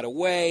all of that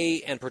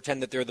away and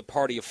pretend that they're the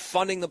party of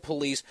funding the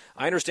police.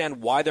 I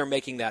understand why they're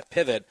making that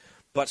pivot,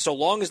 but so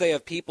long as they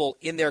have people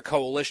in their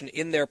coalition,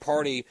 in their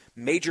party,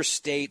 major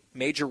state,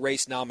 major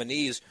race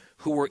nominees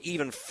who were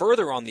even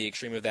further on the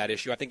extreme of that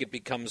issue, I think it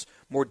becomes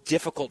more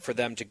difficult for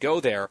them to go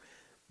there.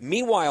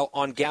 Meanwhile,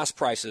 on gas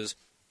prices,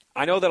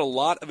 I know that a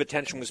lot of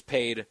attention was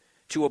paid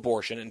to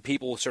abortion, and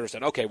people sort of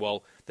said, okay,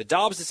 well, the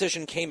Dobbs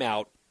decision came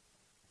out,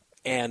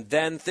 and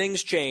then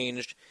things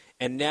changed,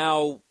 and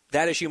now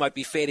that issue might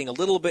be fading a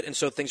little bit, and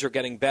so things are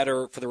getting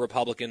better for the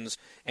Republicans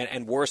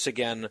and worse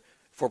again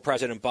for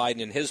President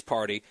Biden and his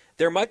party.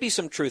 There might be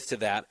some truth to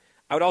that.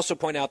 I would also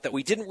point out that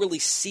we didn't really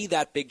see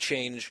that big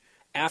change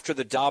after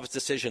the Dobbs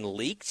decision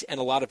leaked, and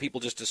a lot of people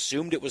just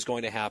assumed it was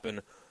going to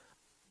happen.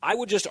 I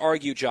would just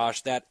argue,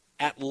 Josh, that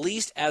at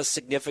least as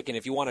significant,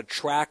 if you want to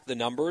track the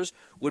numbers,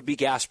 would be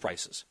gas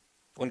prices.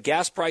 When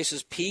gas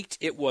prices peaked,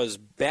 it was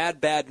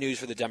bad news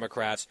for the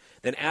Democrats.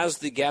 Then as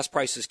the gas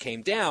prices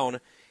came down,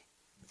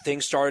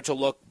 things started to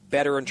look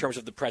better in terms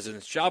of the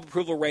president's job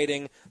approval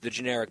rating. The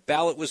generic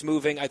ballot was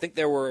moving. I think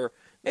there were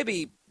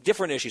maybe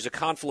different issues, a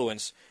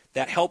confluence,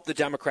 that helped the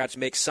Democrats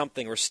make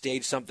something or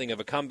stage something of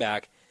a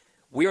comeback.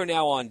 We are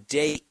now on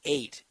day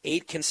 8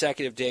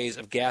 consecutive days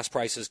of gas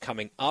prices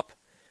coming up.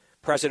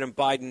 President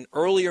Biden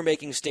earlier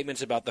making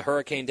statements about the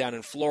hurricane down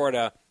in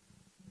Florida,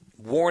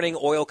 warning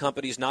oil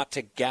companies not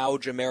to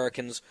gouge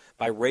Americans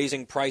by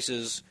raising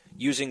prices,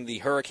 using the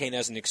hurricane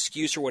as an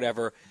excuse or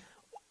whatever.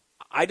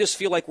 I just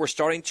feel like we're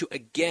starting to,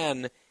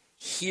 again,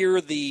 hear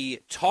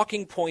the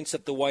talking points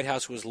that the White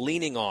House was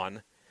leaning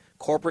on,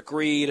 corporate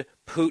greed,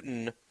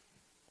 Putin,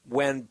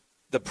 when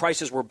the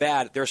prices were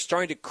bad. They're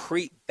starting to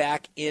creep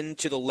back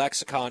into the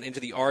lexicon, into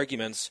the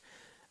arguments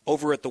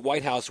over at the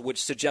White House,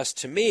 which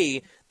suggests to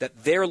me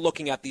that they're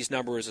looking at these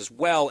numbers as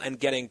well and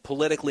getting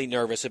politically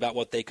nervous about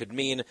what they could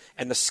mean,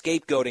 and the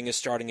scapegoating is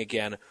starting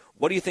again.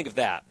 What do you think of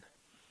that?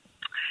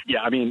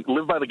 Yeah, I mean,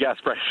 live by the gas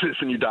prices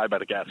and you die by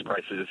the gas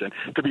prices. And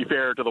to be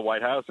fair to the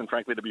White House, and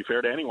frankly, to be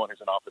fair to anyone who's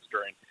in office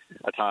during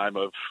a time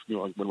of,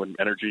 when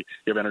you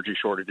have energy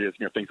shortages,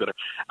 things that are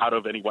out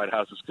of any White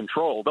House's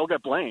control, they'll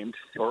get blamed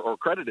or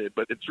credited,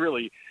 but it's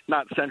really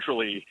not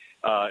centrally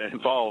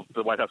involved.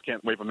 The White House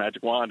can't wave a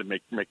magic wand and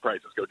make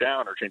prices go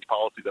down or change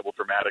policy that will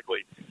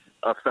dramatically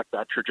affect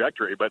that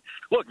trajectory. But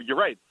look, you're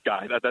right,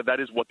 Guy. That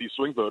is what these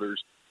swing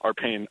voters are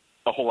paying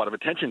a whole lot of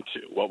attention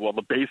to. Well,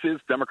 the base is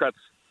Democrats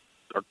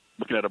are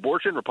looking at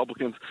abortion,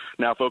 Republicans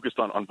now focused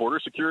on border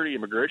security,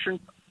 immigration.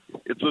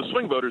 It's the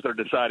swing voters that are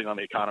deciding on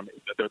the economy.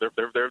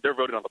 They're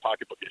voting on the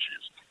pocketbook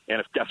issues. And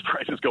if gas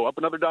prices go up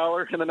another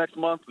 $1 in the next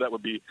month, that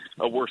would be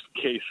a worst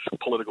case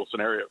political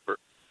scenario for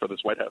this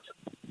White House.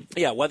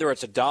 Yeah, whether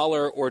it's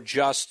 $1 or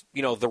just,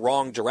 the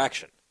wrong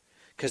direction.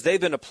 Because they've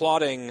been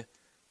applauding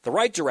the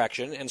right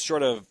direction and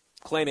sort of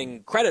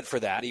claiming credit for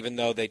that, even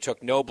though they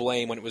took no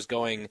blame when it was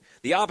going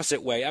the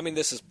opposite way. I mean,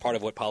 this is part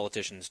of what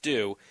politicians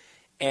do.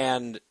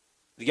 And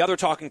the other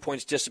talking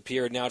points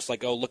disappeared. Now it's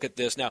like, oh, look at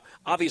this. Now,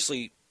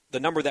 obviously, the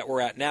number that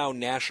we're at now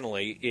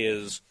nationally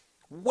is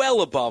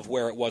well above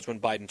where it was when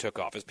Biden took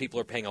office. People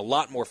are paying a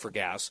lot more for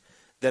gas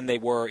than they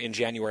were in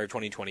January of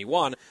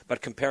 2021.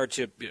 But compared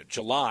to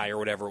July or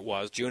whatever it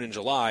was, June and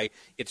July,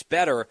 it's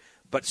better,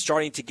 but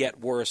starting to get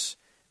worse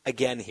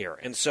again here.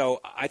 And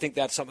so I think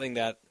that's something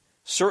that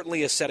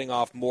certainly is setting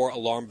off more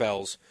alarm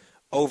bells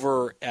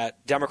over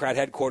at Democrat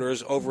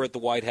headquarters, over at the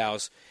White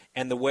House,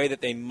 and the way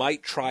that they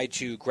might try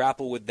to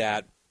grapple with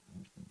that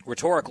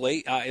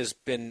rhetorically has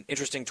been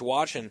interesting to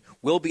watch and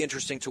will be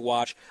interesting to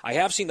watch. I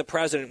have seen the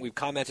president, we've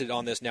commented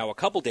on this now a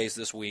couple days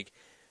this week,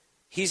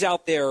 he's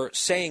out there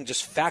saying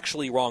just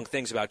factually wrong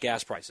things about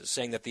gas prices,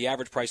 saying that the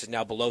average price is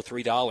now below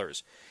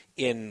 $3.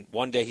 In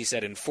one day he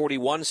said in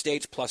 41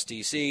 states plus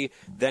D.C.,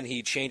 then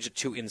he changed it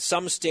to in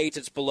some states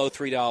it's below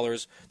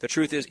 $3. The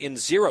truth is in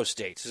 0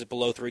 states is it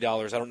below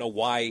 $3. I don't know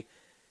why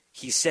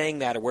he's saying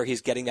that or where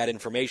he's getting that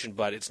information,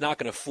 but it's not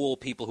going to fool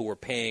people who are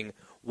paying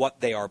what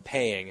they are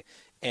paying.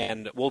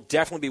 And we'll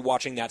definitely be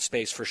watching that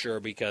space for sure,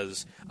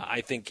 because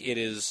I think it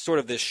is sort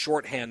of this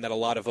shorthand that a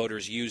lot of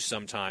voters use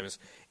sometimes.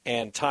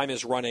 And time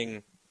is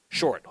running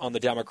short on the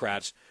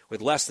Democrats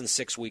with less than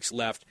 6 weeks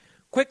left.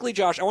 Quickly,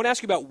 Josh, I want to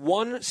ask you about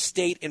one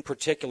state in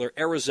particular,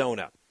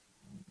 Arizona.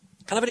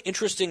 Kind of an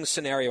interesting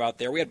scenario out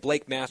there. We had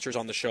Blake Masters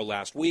on the show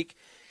last week.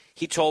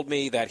 He told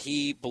me that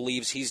he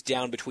believes he's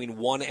down between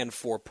 1 and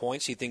 4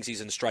 points. He thinks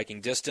he's in striking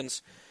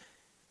distance.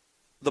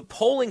 The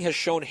polling has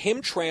shown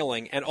him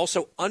trailing and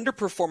also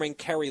underperforming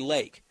Kari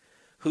Lake,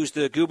 who's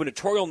the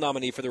gubernatorial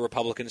nominee for the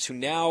Republicans, who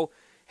now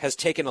has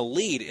taken a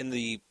lead in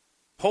the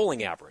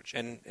polling average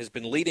and has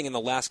been leading in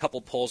the last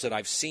couple polls that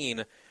I've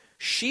seen.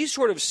 She's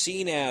sort of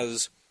seen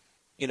as,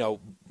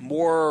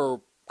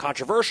 more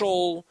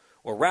controversial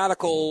or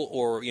radical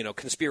or,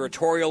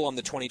 conspiratorial on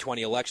the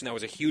 2020 election. That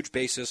was a huge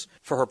basis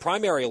for her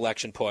primary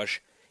election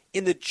push.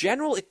 In the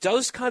general, it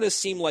does kind of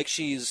seem like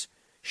she's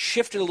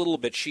shifted a little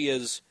bit. She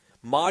is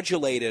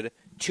modulated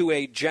to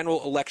a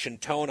general election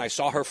tone. I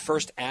saw her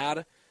first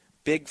ad,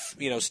 big,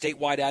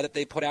 statewide ad that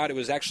they put out. It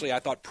was actually, I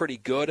thought, pretty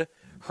good.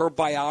 Her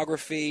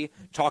biography,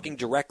 talking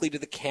directly to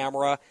the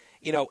camera.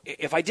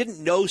 If I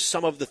didn't know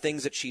some of the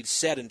things that she'd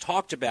said and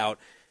talked about,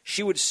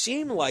 she would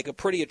seem like a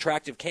pretty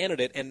attractive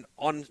candidate. And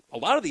on a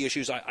lot of the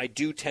issues, I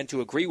do tend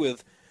to agree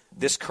with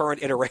this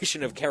current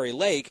iteration of Kari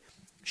Lake.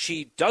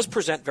 She does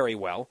present very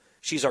well.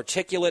 She's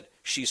articulate.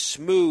 She's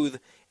smooth.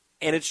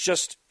 And it's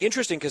just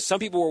interesting because some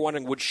people were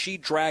wondering, would she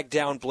drag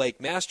down Blake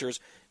Masters?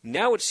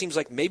 Now it seems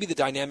like maybe the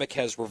dynamic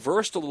has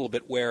reversed a little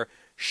bit where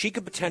she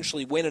could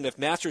potentially win. And if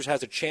Masters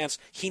has a chance,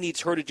 he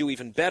needs her to do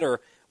even better.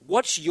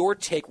 What's your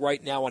take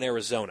right now on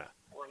Arizona?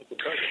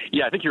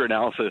 Yeah, I think your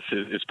analysis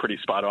is pretty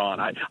spot on.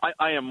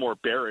 I am more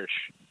bearish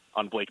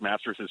on Blake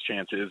Masters'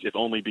 chances, if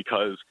only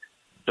because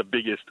the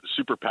biggest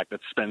super PAC that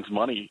spends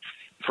money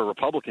for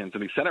Republicans in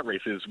these Senate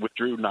races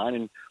withdrew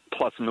 $9+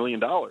 million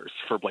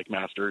for Blake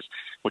Masters,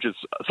 which is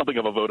something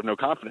of a vote of no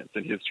confidence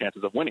in his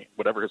chances of winning,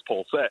 whatever his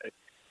polls say.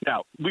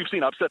 Now, we've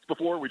seen upsets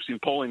before. We've seen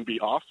polling be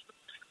off,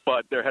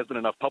 but there has been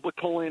enough public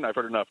polling. I've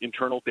heard enough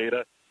internal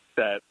data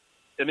that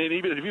 – and then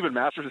even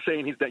Masters is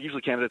saying that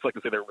usually candidates like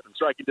to say they're within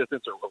striking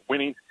distance or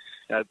winning,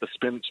 to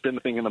spin the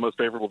thing in the most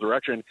favorable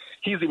direction.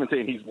 He's even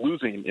saying he's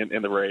losing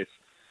in the race.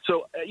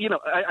 So,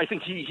 I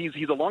think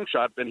he's a long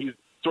shot, and he's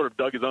sort of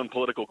dug his own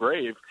political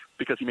grave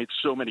because he made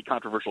so many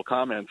controversial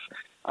comments,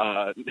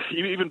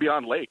 even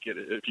beyond Lake.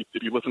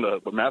 If you listen to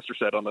what Masters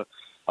said on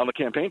the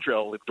campaign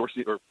trail,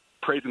 endorsing or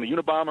praising the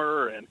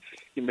Unabomber and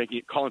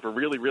calling for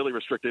really, really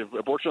restrictive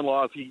abortion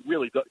laws, he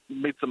really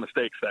made some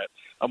mistakes that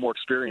a more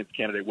experienced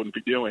candidate wouldn't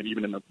be doing,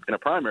 even in a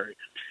primary.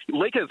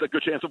 Lake has a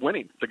good chance of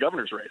winning the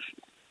governor's race.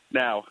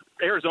 Now,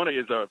 Arizona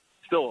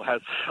still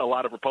has a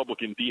lot of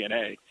Republican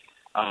DNA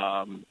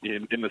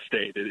in the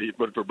state. It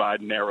voted for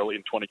Biden narrowly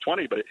in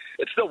 2020, but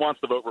it still wants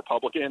to vote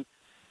Republican.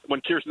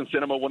 When Kyrsten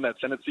Sinema won that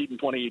Senate seat in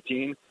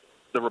 2018,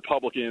 the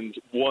Republicans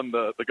won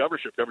the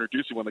governorship. Governor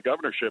Ducey won the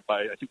governorship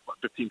by, I think,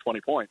 15,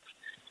 20 points.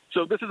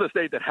 So this is a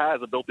state that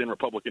has a built-in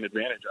Republican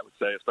advantage, I would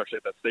say, especially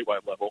at that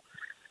statewide level.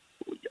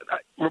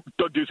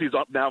 Doug Ducey's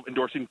up now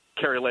endorsing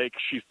Kari Lake.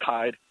 She's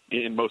tied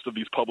in most of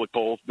these public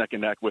polls, neck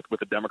and neck with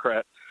a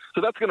Democrat.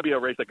 So that's going to be a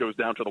race that goes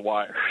down to the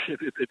wire.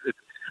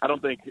 I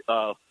don't think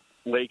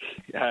Lake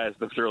has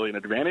necessarily an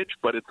advantage,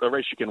 but it's a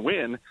race she can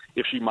win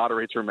if she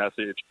moderates her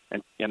message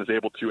and is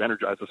able to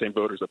energize the same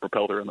voters that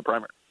propelled her in the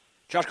primary.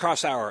 Josh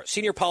Kraushaar,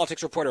 senior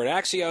politics reporter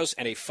at Axios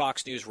and a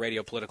Fox News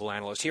radio political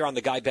analyst here on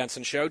The Guy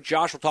Benson Show.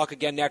 Josh, we'll talk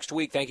again next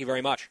week. Thank you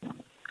very much.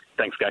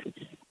 Thanks, Guy.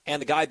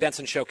 And The Guy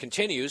Benson Show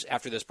continues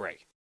after this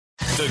break.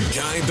 The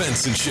Guy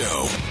Benson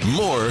Show.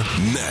 More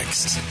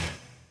next.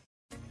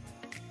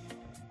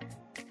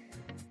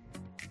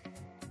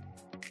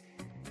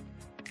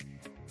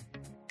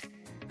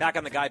 Back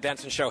on the Guy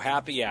Benson Show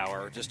happy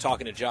hour, just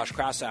talking to Josh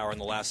Kraushaar in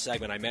the last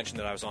segment. I mentioned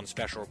that I was on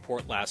Special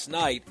Report last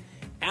night.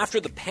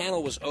 After the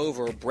panel was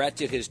over, Brett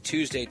did his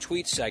Tuesday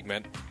tweet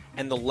segment,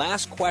 and the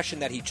last question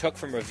that he took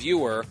from a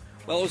viewer,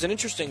 well, it was an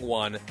interesting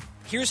one.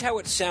 Here's how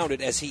it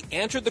sounded as he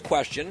answered the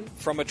question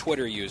from a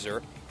Twitter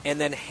user and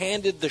then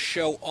handed the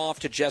show off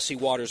to Jesse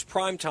Waters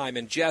Primetime.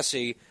 And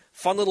Jesse,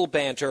 fun little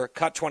banter,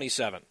 cut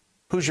 27.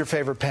 Who's your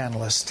favorite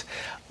panelist?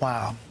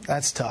 Wow,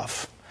 that's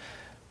tough.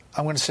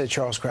 I'm going to say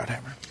Charles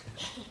Krauthammer.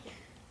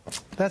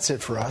 That's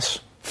it for us.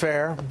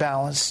 Fair,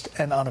 balanced,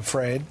 and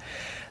unafraid.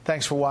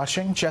 Thanks for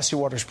watching. Jesse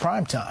Waters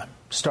Primetime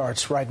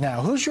starts right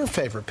now. Who's your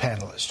favorite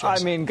panelist, Jesse?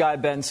 I mean, Guy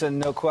Benson,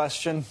 no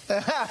question.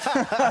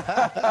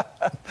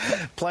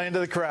 Playing to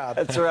the crowd.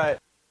 That's right.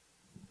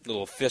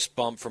 Little fist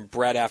bump from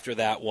Brett after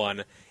that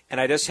one. And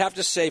I just have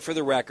to say for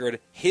the record,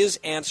 his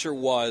answer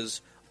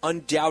was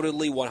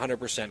undoubtedly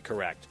 100%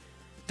 correct.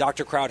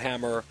 Dr.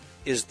 Krauthammer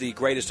is the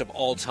greatest of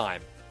all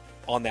time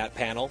on that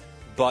panel.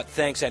 But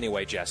thanks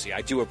anyway, Jesse.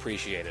 I do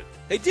appreciate it.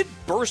 They did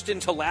burst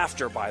into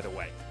laughter, by the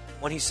way,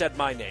 when he said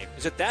my name.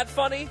 Is it that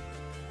funny?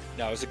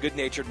 No, it was a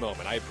good-natured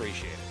moment. I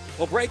appreciate it.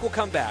 Well, break will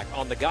come back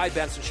on The Guy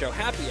Benson Show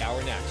happy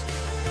hour next.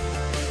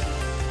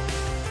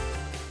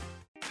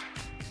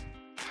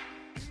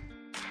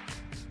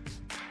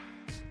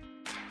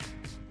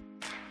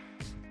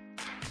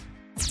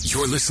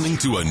 You're listening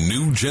to a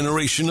new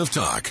generation of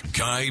talk,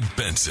 Guy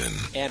Benson.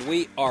 And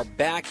we are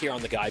back here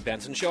on The Guy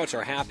Benson Show. It's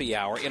our happy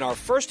hour. In our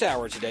first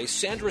hour today,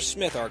 Sandra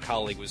Smith, our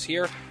colleague, was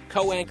here.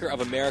 co-anchor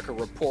of America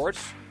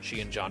Reports. She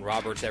and John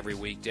Roberts every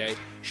weekday.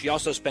 She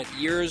also spent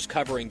years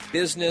covering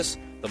business,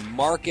 the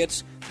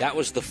markets. That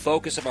was the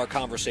focus of our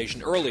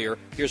conversation earlier.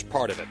 Here's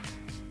part of it.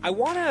 I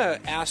want to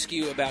ask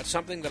you about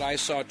something that I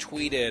saw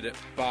tweeted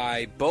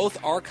by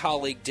both our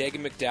colleague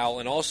Dagan McDowell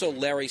and also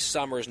Larry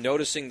Summers,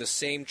 noticing the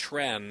same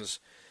trends.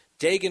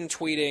 Dagan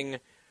tweeting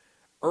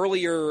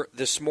earlier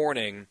this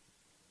morning,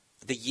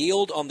 the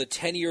yield on the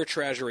 10-year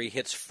Treasury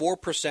hits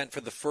 4%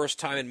 for the first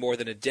time in more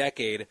than a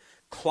decade,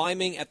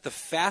 climbing at the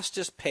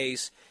fastest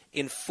pace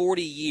in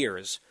 40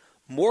 years.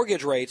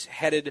 Mortgage rates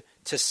headed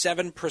to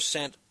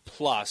 7%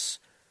 plus.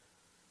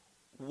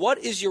 What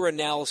is your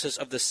analysis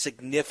of the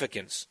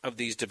significance of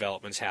these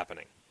developments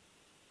happening?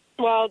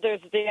 Well, there's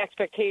the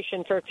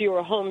expectation for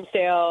fewer home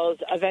sales,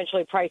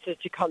 eventually prices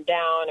to come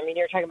down. I mean,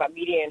 you're talking about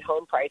median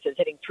home prices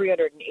hitting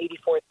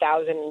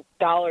 $384,000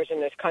 in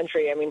this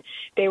country. I mean,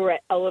 they were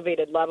at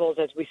elevated levels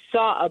as we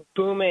saw a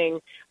booming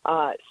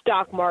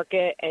stock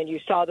market, and you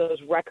saw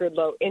those record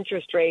low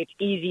interest rates,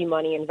 easy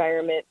money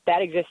environment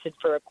that existed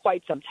for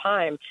quite some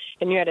time,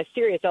 and you had a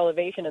serious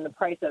elevation in the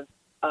price of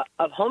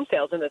home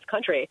sales in this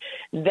country.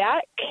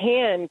 That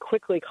can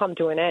quickly come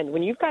to an end.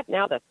 When you've got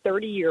now the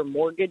 30-year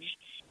mortgage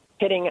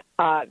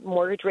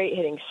rate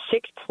hitting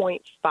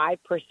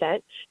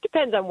 6.5%.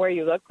 Depends on where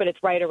you look, but it's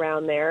right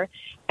around there.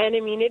 And, I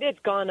mean, it has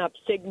gone up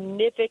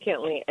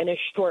significantly in a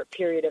short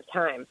period of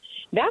time.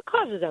 That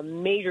causes a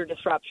major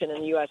disruption in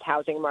the U.S.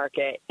 housing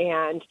market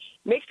and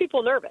makes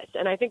people nervous.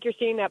 And I think you're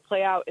seeing that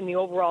play out in the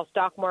overall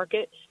stock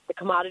market, the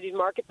commodities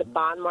market, the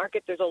bond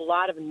market. There's a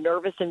lot of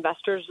nervous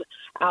investors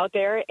out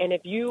there. And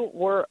if you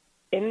were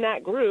in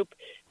that group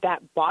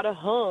that bought a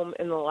home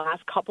in the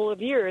last couple of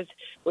years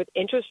with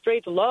interest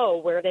rates low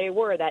where they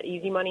were, that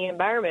easy money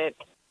environment,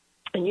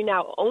 and you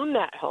now own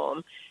that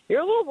home,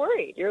 you're a little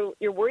worried.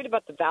 You're worried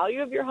about the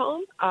value of your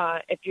home.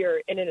 If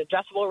you're in an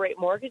adjustable rate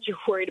mortgage, you're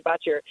worried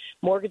about your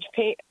mortgage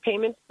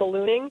payments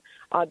ballooning.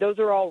 Those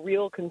are all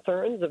real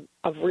concerns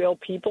of real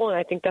people, and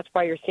I think that's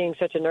why you're seeing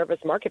such a nervous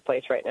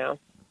marketplace right now.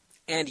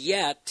 And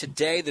yet,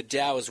 today the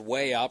Dow is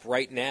way up.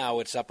 Right now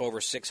it's up over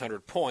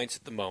 600 points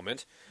at the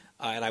moment.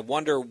 And I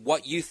wonder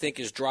what you think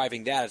is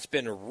driving that. It's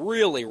been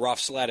really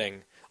rough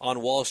sledding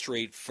on Wall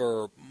Street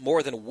for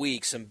more than a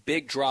week, some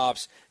big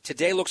drops.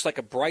 Today looks like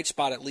a bright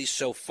spot, at least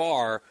so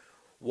far.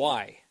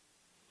 Why?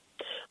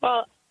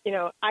 Well, you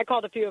know, I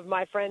called a few of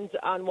my friends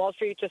on Wall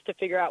Street just to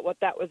figure out what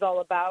that was all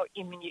about.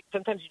 I mean,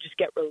 sometimes you just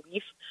get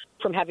relief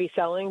from heavy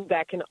selling.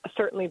 That can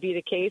certainly be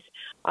the case.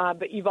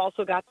 But you've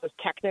also got those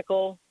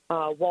technical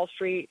Wall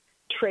Street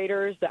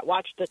traders that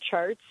watch the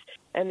charts,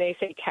 and they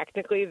say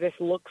technically this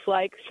looks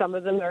like, some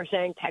of them are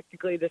saying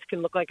technically this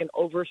can look like an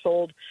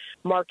oversold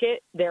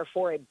market,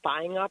 therefore a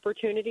buying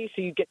opportunity.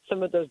 So you get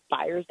some of those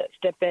buyers that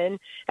step in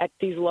at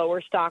these lower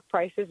stock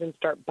prices and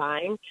start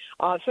buying.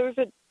 So there's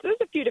a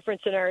few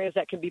different scenarios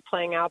that can be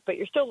playing out, but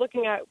you're still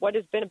looking at what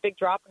has been a big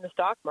drop in the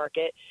stock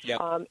market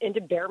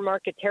into bear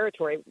market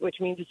territory, which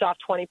means it's off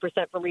 20%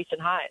 from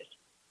recent highs.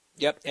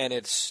 Yep, and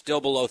it's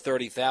still below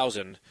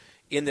 30,000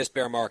 in this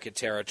bear market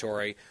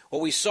territory.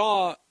 What we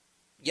saw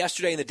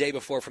yesterday and the day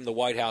before from the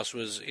White House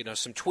was, you know,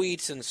 some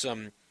tweets and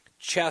some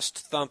chest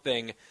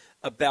thumping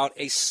about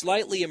a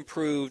slightly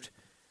improved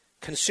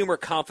consumer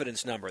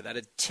confidence number that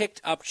had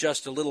ticked up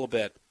just a little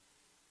bit.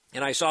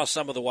 And I saw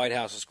some of the White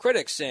House's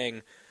critics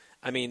saying,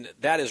 I mean,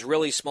 that is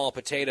really small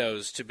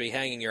potatoes to be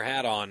hanging your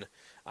hat on.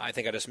 I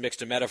think I just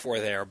mixed a metaphor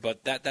there,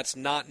 but that's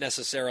not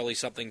necessarily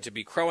something to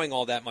be crowing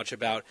all that much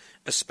about,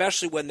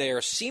 especially when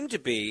there seem to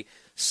be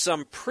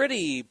some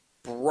pretty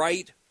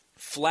bright,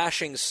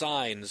 flashing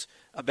signs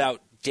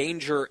about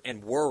danger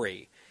and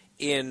worry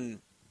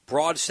in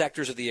broad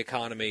sectors of the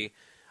economy.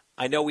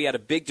 I know we had a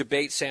big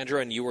debate,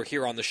 Sandra, and you were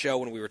here on the show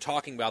when we were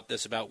talking about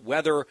this, about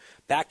whether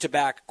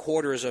back-to-back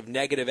quarters of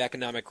negative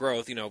economic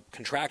growth, you know,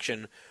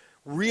 contraction,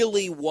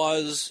 really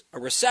was a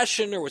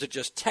recession, or was it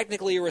just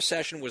technically a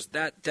recession? Was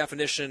that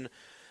definition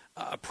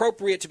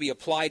appropriate to be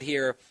applied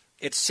here?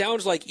 It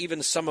sounds like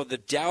even some of the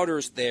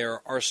doubters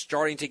there are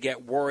starting to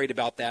get worried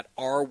about that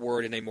R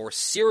word in a more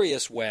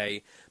serious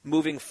way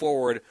moving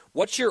forward.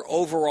 What's your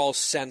overall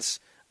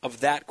sense of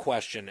that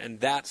question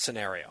and that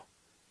scenario?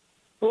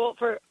 Well,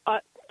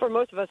 for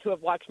most of us who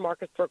have watched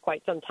markets for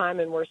quite some time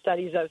and were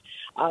studies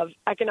of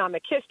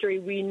economic history,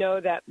 we know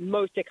that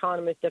most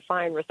economists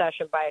define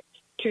recession by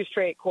 2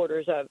 straight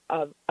quarters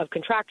of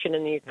contraction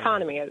in the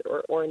economy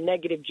or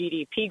negative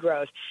GDP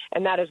growth,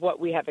 and that is what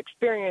we have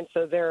experienced.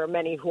 So there are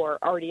many who are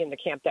already in the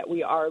camp that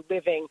we are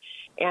living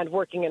and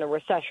working in a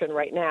recession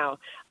right now.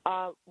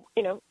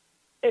 You know,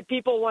 if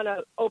people want to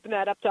open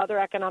that up to other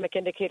economic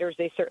indicators,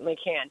 they certainly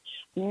can.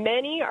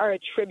 Many are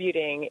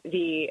attributing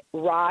the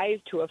rise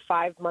to a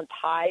 5-month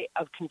high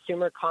of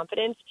consumer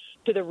confidence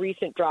to the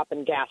recent drop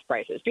in gas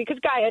prices. Because,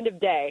 end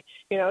of day,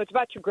 you know, it's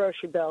about your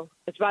grocery bill.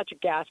 It's about your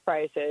gas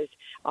prices.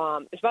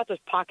 It's about those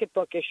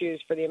pocketbook issues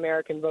for the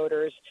American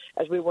voters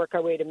as we work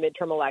our way to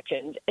midterm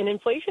elections. And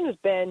inflation has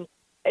been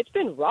it's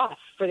been rough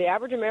for the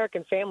average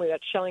American family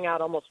that's shelling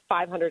out almost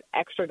 $500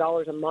 extra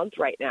a month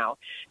right now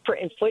for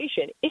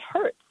inflation. It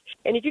hurts.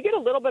 And if you get a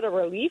little bit of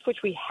relief, which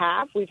we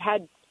have, we've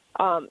had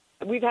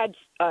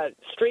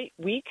straight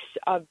weeks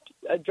of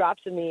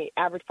drops in the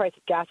average price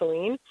of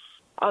gasoline.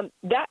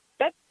 That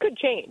could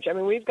change. I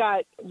mean, we've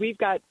got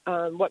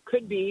what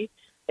could be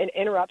an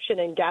interruption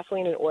in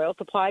gasoline and oil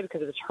supply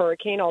because of this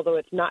hurricane, although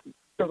it's not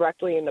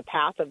directly in the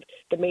path of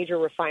the major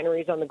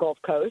refineries on the Gulf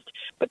Coast.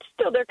 But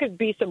still, there could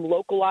be some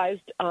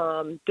localized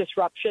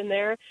disruption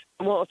there. It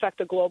won't affect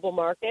the global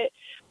market.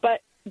 But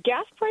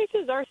gas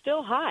prices are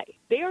still high.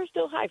 They are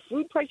still high.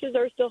 Food prices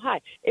are still high.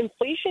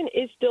 Inflation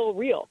is still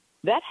real.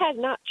 That has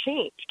not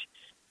changed.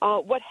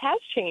 What has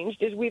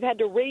changed is we've had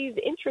to raise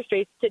interest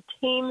rates to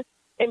tame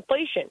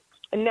inflation.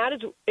 And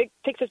it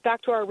takes us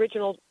back to our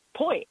original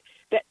point,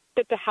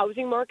 that the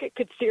housing market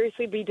could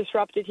seriously be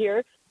disrupted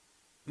here.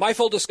 My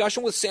full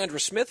discussion with Sandra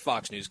Smith,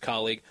 Fox News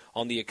colleague,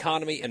 on the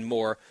economy and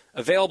more.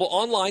 Available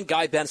online,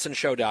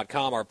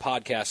 GuyBensonShow.com. Our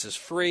podcast is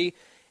free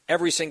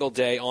every single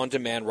day on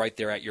demand right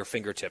there at your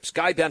fingertips.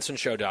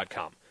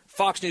 GuyBensonShow.com,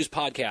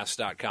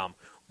 FoxNewsPodcast.com,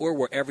 or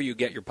wherever you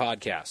get your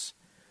podcasts.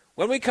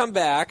 When we come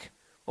back,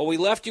 well, we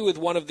left you with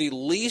one of the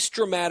least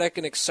dramatic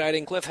and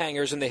exciting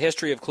cliffhangers in the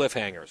history of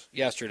cliffhangers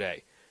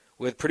yesterday,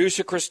 with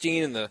producer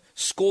Christine and the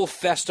school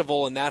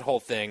festival and that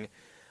whole thing.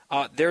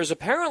 There's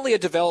apparently a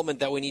development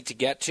that we need to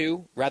get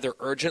to rather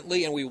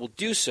urgently, and we will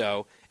do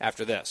so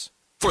after this.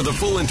 For the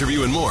full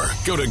interview and more,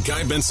 go to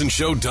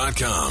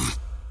GuyBensonShow.com.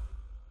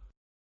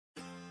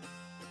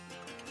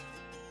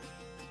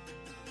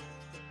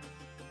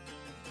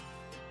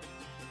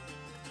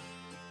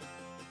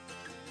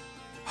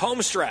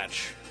 Home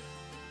stretch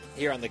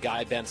here on the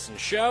Guy Benson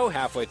Show,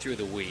 halfway through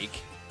the week.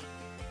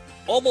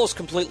 Almost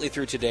completely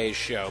through today's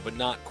show, but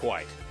not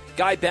quite.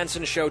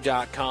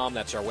 GuyBensonShow.com,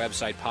 that's our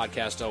website,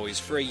 podcast always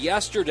free.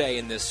 Yesterday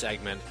in this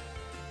segment,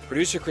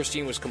 producer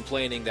Christine was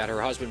complaining that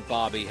her husband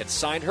Bobby had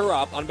signed her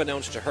up,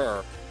 unbeknownst to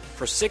her,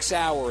 for 6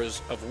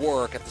 hours of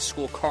work at the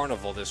school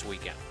carnival this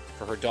weekend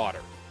for her daughter.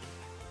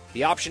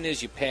 The option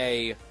is you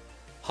pay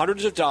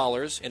hundreds of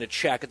dollars in a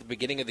check at the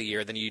beginning of the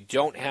year, then you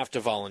don't have to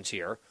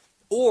volunteer,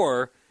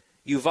 or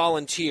you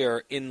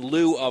volunteer in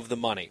lieu of the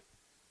money.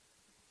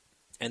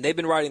 And they've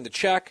been writing the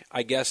check.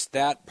 I guess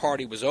that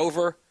party was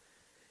over,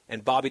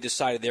 and Bobby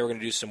decided they were going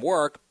to do some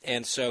work,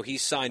 and so he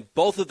signed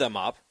both of them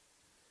up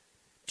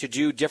to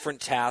do different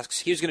tasks.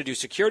 He was going to do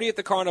security at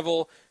the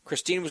carnival.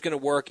 Christine was going to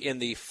work in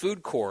the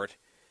food court.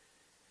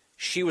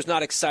 She was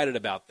not excited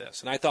about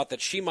this, and I thought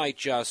that she might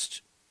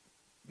just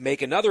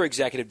make another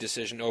executive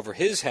decision over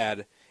his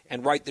head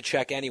and write the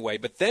check anyway.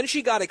 But then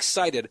she got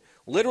excited.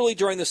 Literally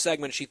during the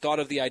segment, she thought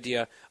of the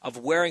idea of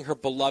wearing her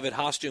beloved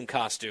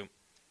costume,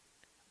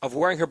 of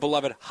wearing her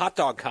beloved hot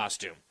dog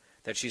costume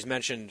that she's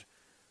mentioned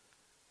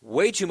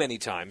way too many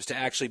times to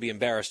actually be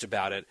embarrassed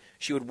about it.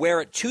 She would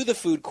wear it to the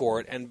food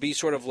court and be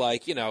sort of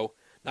like,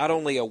 not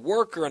only a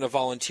worker and a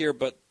volunteer,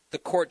 but the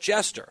court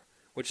jester,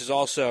 which is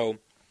also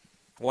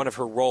one of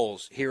her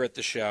roles here at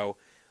the show.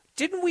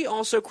 Didn't we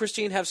also,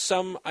 Christine, have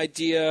some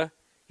idea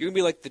you're going to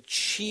be like the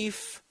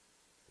chief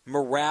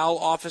morale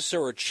officer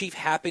or chief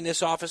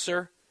happiness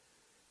officer?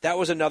 That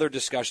was another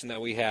discussion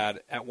that we had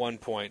at one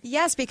point.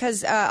 Yes,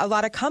 because a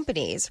lot of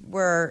companies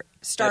were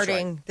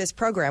starting this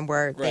program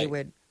where they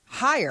would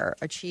hire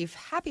a chief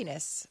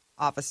happiness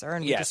officer.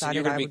 And we decided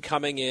you're going to be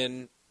coming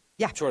in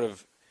sort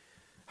of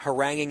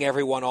haranguing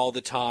everyone all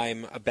the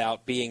time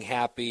about being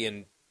happy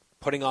and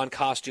putting on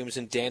costumes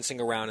and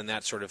dancing around and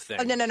that sort of thing.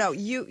 Oh, no.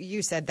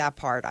 You said that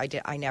part.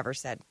 I never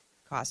said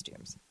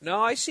costumes. No,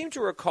 I seem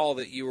to recall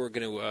that you were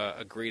going to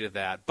agree to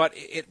that. But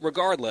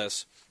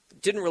regardless,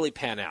 didn't really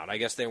pan out. I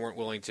guess they weren't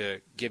willing to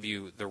give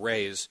you the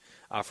raise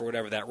for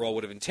whatever that role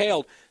would have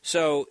entailed.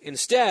 So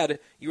instead,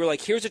 you were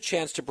like, here's a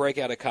chance to break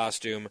out a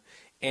costume.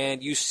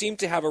 And you seem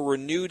to have a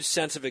renewed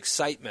sense of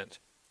excitement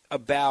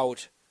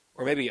about,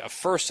 or maybe a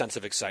first sense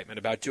of excitement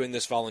about doing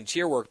this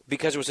volunteer work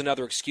because it was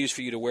another excuse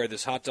for you to wear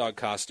this hot dog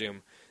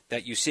costume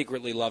that you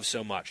secretly love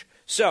so much.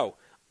 So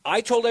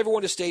I told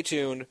everyone to stay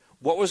tuned.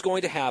 What was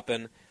going to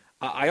happen?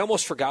 I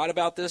almost forgot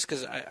about this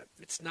because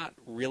it's not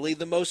really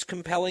the most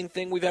compelling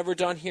thing we've ever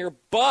done here.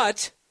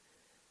 But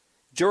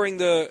during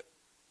the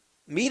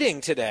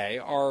meeting today,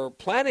 our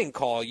planning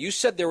call, you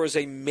said there was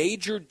a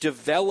major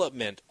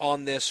development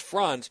on this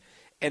front,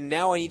 and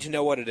now I need to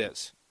know what it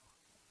is.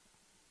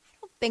 I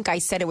don't think I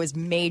said it was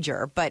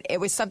major, but it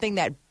was something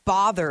that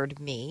bothered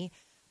me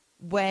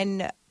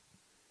when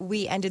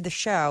we ended the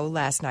show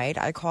last night.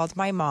 I called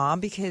my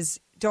mom because,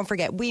 don't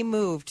forget, we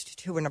moved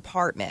to an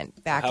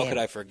apartment back How could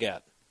I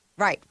forget?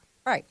 Right.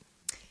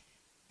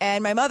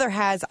 And my mother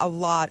has a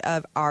lot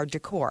of our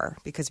decor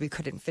because we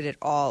couldn't fit it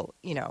all,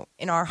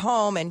 in our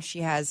home. And she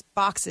has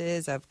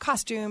boxes of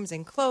costumes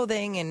and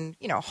clothing and,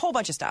 a whole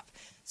bunch of stuff.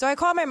 So I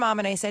called my mom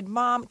and I said,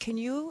 Mom, can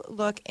you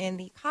look in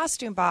the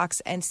costume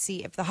box and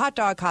see if the hot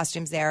dog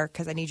costume's there?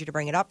 Because I need you to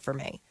bring it up for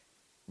me.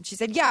 And she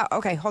said, yeah,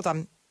 okay, hold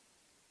on.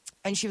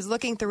 And she was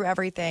looking through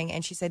everything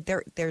and she said,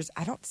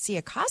 I don't see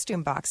a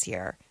costume box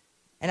here.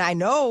 And I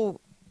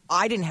know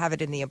I didn't have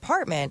it in the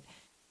apartment.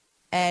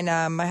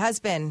 And my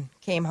husband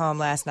came home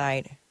last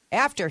night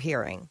after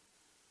hearing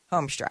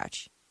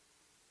Homestretch,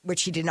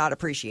 which he did not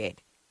appreciate,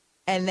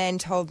 and then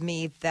told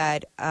me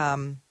that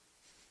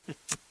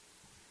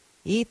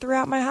he threw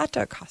out my hot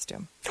dog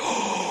costume.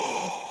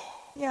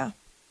 Yeah,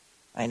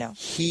 I know.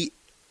 He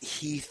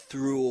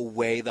threw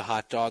away the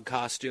hot dog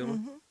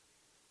costume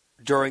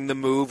during the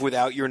move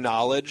without your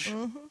knowledge?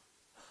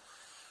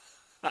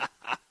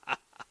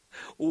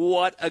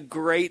 What a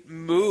great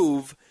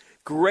move.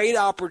 Great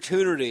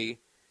opportunity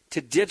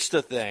to ditch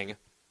the thing.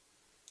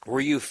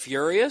 Were you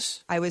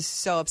furious? I was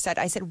so upset.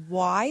 I said,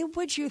 why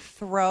would you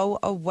throw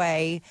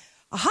away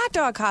a hot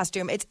dog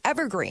costume? It's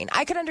evergreen.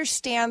 I could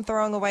understand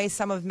throwing away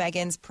some of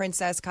Meghan's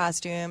princess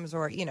costumes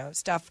or,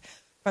 stuff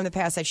from the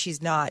past that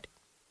she's not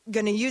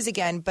going to use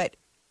again. But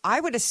I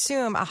would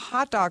assume a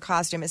hot dog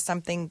costume is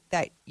something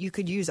that you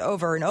could use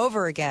over and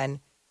over again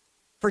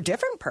for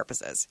different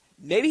purposes.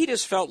 Maybe he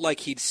just felt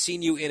like he'd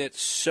seen you in it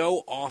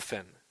so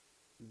often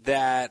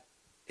that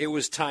it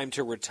was time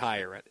to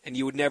retire it, and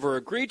you would never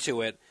agree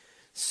to it.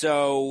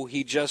 So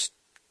he just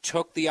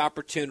took the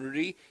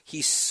opportunity.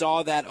 He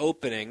saw that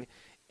opening,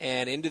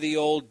 and into the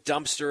old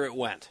dumpster it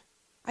went.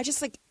 I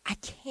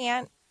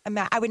can't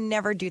imagine. I would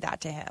never do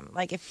that to him.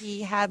 Like if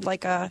he had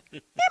like a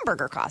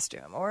hamburger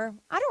costume or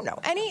I don't know,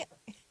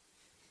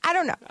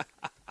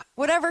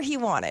 whatever he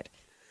wanted.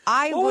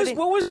 What was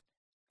the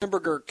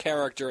hamburger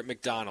character at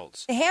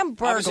McDonald's? The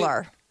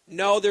Hamburglar.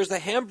 No, there's the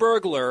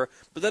Hamburglar,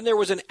 but then there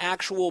was an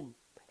actual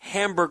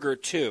hamburger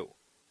too.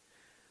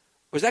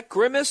 Was that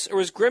Grimace, or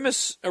was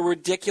Grimace a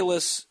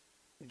ridiculous,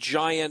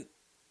 giant,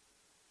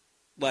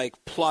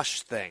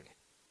 plush thing?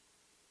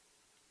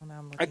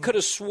 I could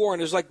have sworn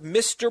it was like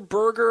Mr.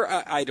 Burger.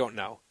 I don't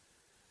know.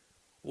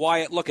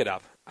 Wyatt, look it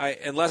up.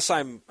 Unless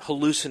I'm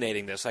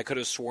hallucinating this, I could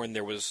have sworn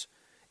there was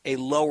a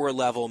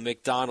lower-level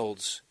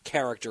McDonald's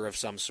character of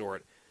some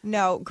sort.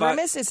 No,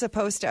 Grimace is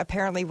supposed to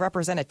apparently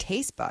represent a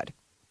taste bud.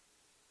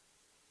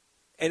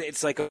 And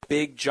it's like a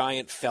big,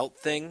 giant felt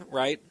thing,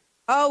 right?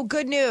 Oh,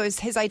 good news.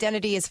 His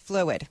identity is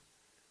fluid.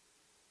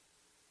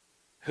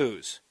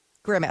 Whose?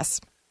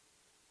 Grimace.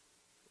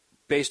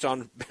 Based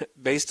on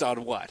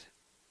what?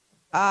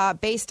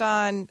 Based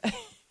on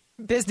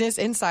Business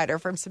Insider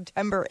from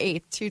September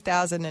 8th,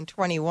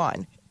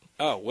 2021.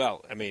 Oh,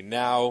 well, I mean,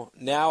 now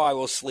I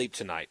will sleep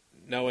tonight,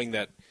 knowing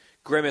that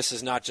Grimace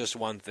is not just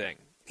one thing.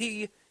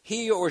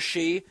 He or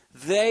she,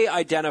 they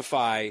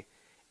identify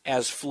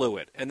as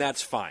fluid, and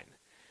that's fine.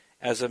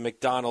 As a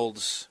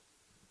McDonald's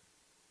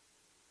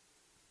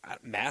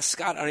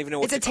mascot, I don't even know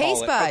what to call it.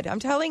 It's a taste bud.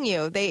 I'm telling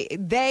you, they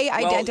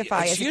identify as a taste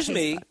bud. Excuse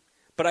me,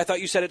 but I thought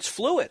you said it's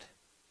fluid.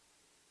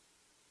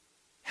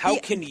 How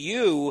can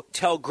you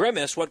tell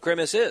Grimace what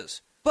Grimace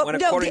is? When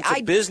according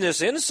to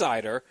Business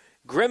Insider,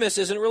 Grimace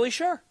isn't really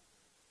sure.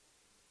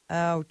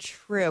 Oh,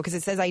 true, because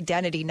it says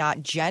identity,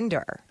 not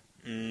gender.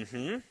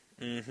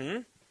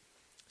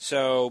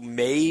 So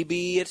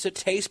maybe it's a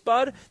taste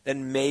bud,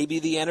 then maybe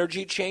the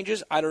energy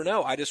changes. I don't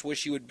know. I just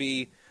wish you would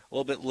be a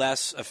little bit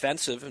less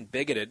offensive and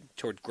bigoted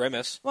toward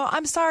Grimace. Well,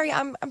 I'm sorry.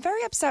 I'm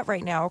very upset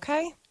right now,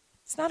 okay?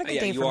 It's not a good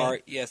day for me.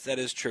 Yes, that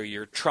is true.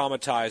 You're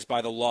traumatized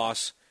by the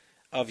loss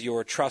of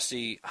your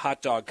trusty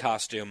hot dog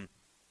costume.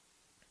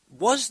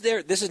 Was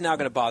there, this is now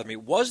going to bother me,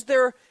 was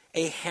there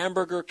a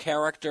hamburger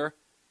character?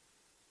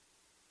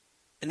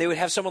 And they would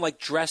have someone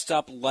dressed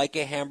up like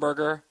a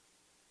hamburger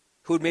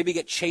who would maybe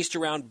get chased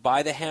around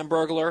by the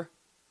Hamburglar?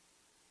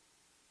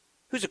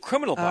 Who's a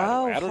criminal, by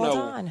the way? I don't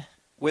know. On.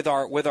 With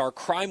our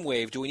crime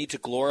wave, do we need to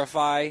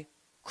glorify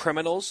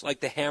criminals like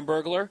the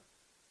Hamburglar?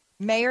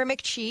 Mayor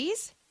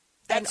McCheese?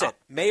 That's it.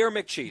 Mayor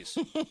McCheese.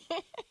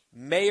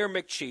 Mayor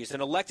McCheese, an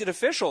elected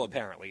official,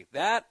 apparently.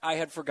 That I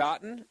had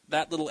forgotten,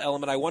 that little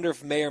element. I wonder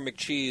if Mayor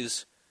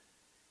McCheese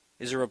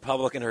is a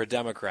Republican or a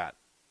Democrat.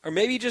 Or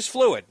maybe just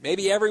fluid.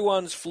 Maybe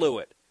everyone's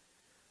fluid.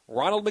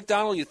 Ronald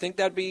McDonald, you think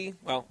that'd be,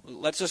 well,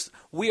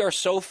 we are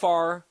so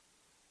far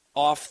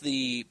off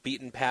the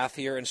beaten path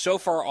here and so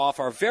far off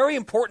our very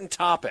important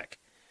topic,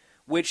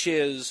 which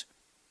is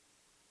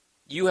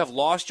you have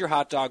lost your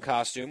hot dog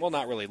costume. Well,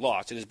 not really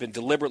lost. It has been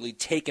deliberately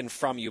taken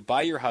from you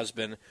by your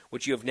husband,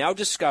 which you have now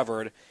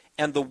discovered.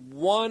 And the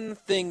one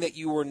thing that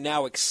you were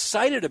now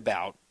excited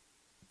about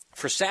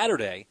for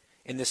Saturday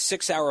in this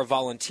 6-hour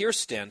volunteer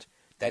stint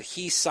that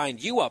he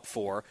signed you up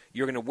for,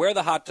 you're going to wear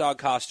the hot dog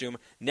costume.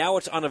 Now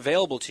it's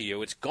unavailable to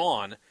you. It's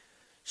gone.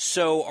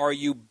 So are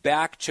you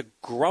back to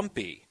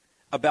grumpy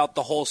about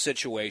the whole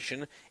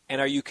situation?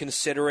 And are you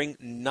considering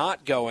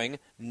not going,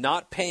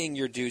 not paying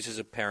your dues as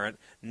a parent,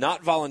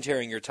 not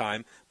volunteering your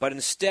time, but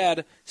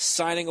instead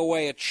signing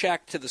away a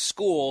check to the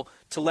school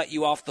to let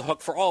you off the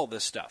hook for all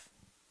this stuff?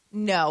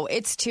 No,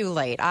 it's too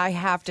late. I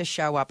have to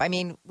show up. I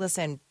mean,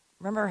 listen,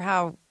 remember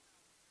how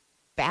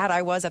bad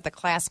I was at the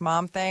class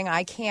mom thing?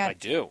 I can't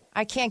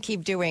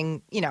keep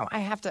doing, I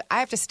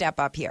have to step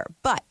up here.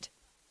 But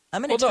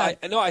I'm going to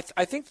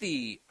I think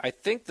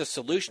the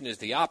solution is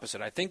the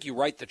opposite. I think you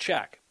write the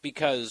check,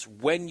 because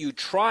when you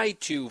try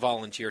to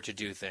volunteer to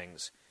do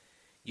things,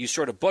 you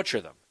sort of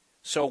butcher them.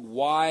 So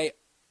why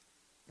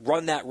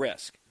run that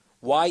risk?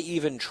 Why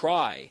even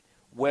try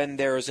when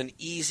there's an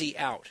easy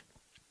out?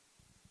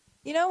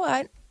 You know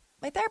what?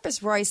 My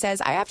therapist, Roy,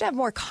 says I have to have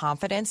more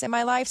confidence in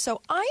my life.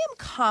 So I am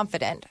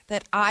confident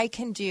that I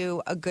can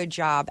do a good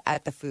job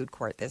at the food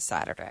court this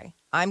Saturday.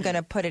 I'm going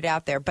to put it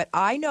out there. But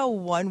I know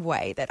one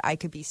way that I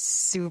could be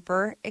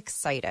super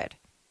excited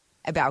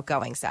about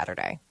going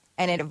Saturday.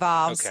 And it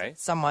involves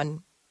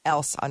someone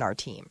else on our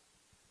team.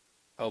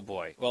 Oh,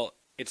 boy. Well,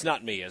 it's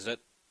not me, is it?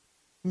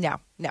 No.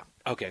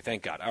 Okay,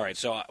 thank God. All right,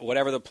 so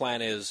whatever the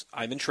plan is,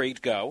 I'm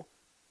intrigued. Go.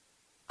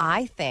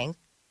 I think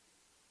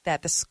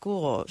that the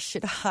school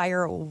should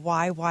hire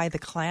YY the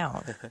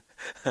Clown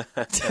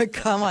to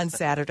come on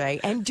Saturday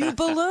and do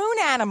balloon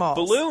animals.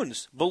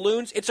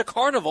 Balloons. It's a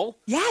carnival.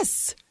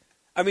 Yes.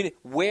 I mean,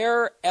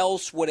 where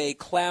else would a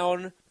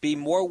clown be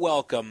more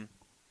welcome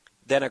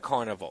than a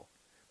carnival?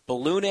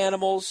 Balloon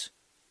animals.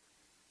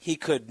 He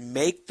could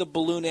make the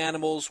balloon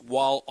animals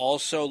while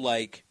also,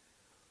 like,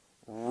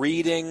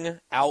 reading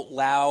out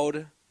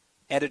loud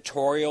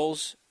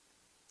editorials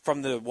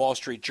from the Wall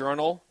Street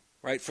Journal,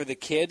 right? For the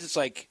kids, it's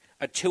like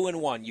a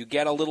 2-in-1. You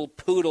get a little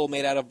poodle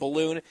made out of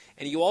balloon,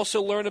 and you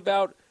also learn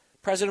about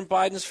President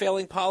Biden's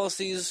failing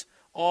policies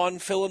on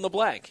fill in the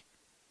blank.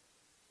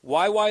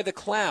 YY the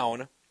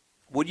Clown,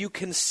 would you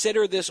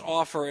consider this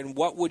offer, and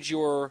what would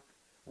your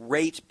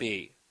rate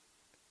be?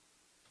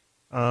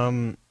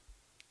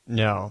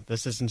 No,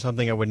 this isn't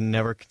something I would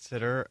never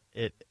consider.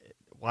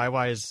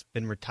 YY has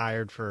been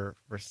retired for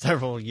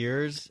several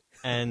years,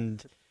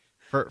 and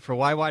for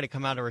YY to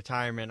come out of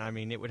retirement, I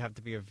mean, it would have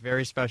to be a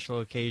very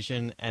special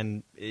occasion,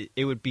 and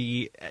it would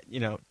be,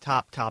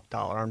 top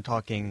dollar. I'm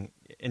talking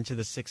into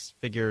the six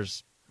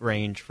figures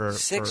range for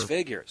six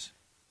figures.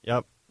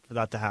 Yep, for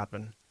that to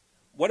happen.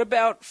 What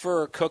about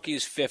for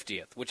Cookie's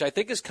 50th, which I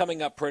think is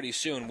coming up pretty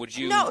soon? Would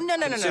you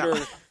consider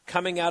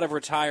coming out of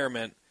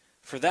retirement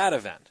for that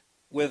event?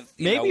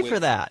 Maybe for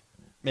that.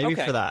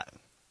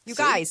 You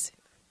guys,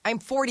 I'm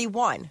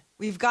 41.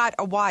 We've got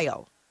a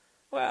while.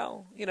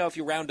 Well, if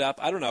you round up,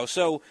 I don't know.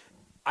 So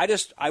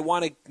I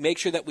want to make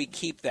sure that we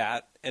keep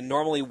that. And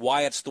normally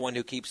Wyatt's the one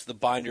who keeps the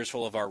binders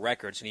full of our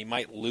records, and he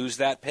might lose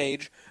that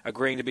page,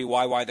 agreeing to be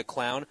YY the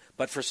Clown.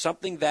 But for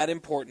something that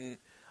important,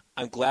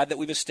 I'm glad that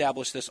we've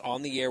established this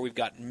on the air. We've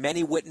got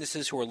many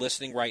witnesses who are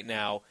listening right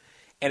now.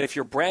 And if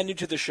you're brand new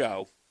to the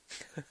show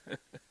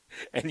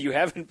and you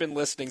haven't been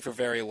listening for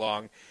very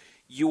long,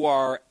 you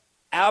are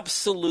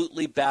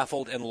absolutely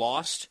baffled and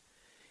lost.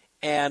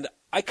 And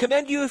I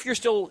commend you if you're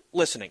still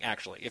listening,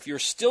 actually. If you're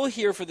still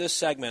here for this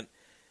segment,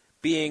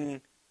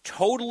 being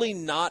totally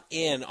not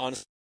in on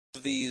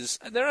these,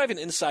 they're not even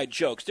inside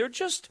jokes.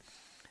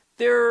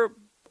 They're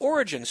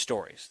origin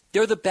stories.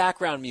 They're the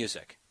background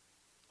music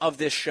of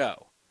this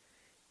show.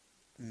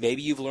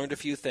 Maybe you've learned a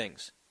few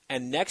things.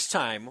 And next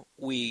time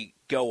we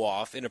go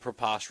off in a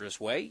preposterous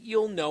way,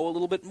 you'll know a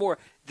little bit more.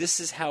 This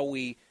is how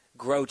we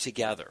grow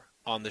together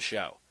on the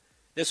show.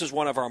 This is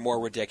one of our more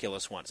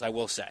ridiculous ones, I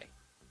will say.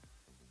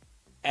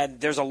 And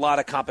there's a lot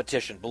of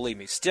competition, believe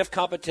me. Stiff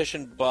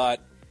competition,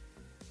 but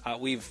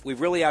we've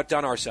really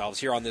outdone ourselves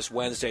here on this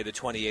Wednesday, the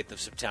 28th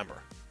of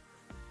September,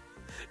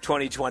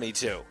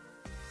 2022.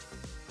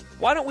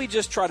 Why don't we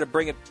just try to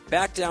bring it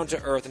back down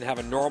to earth and have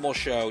a normal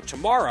show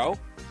tomorrow,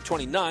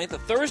 29th, a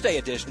Thursday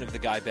edition of The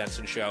Guy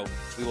Benson Show.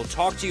 We will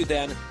talk to you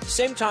then,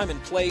 same time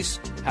and place.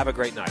 Have a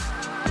great night.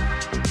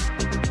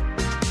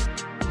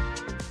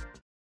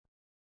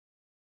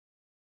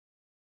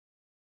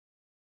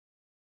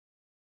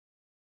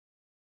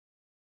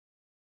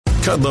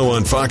 Kudlow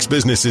on Fox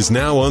Business is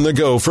now on the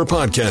go for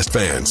podcast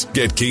fans.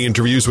 Get key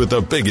interviews with the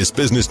biggest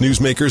business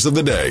newsmakers of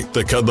the day.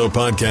 The Kudlow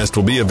podcast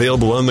will be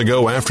available on the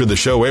go after the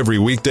show every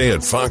weekday at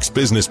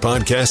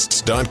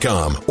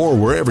foxbusinesspodcasts.com or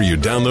wherever you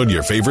download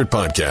your favorite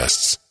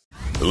podcasts.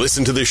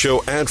 Listen to the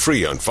show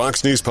ad-free on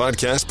Fox News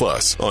Podcast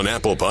Plus, on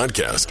Apple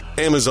Podcast,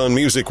 Amazon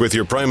Music with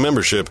your Prime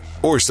membership,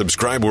 or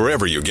subscribe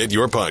wherever you get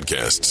your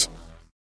podcasts.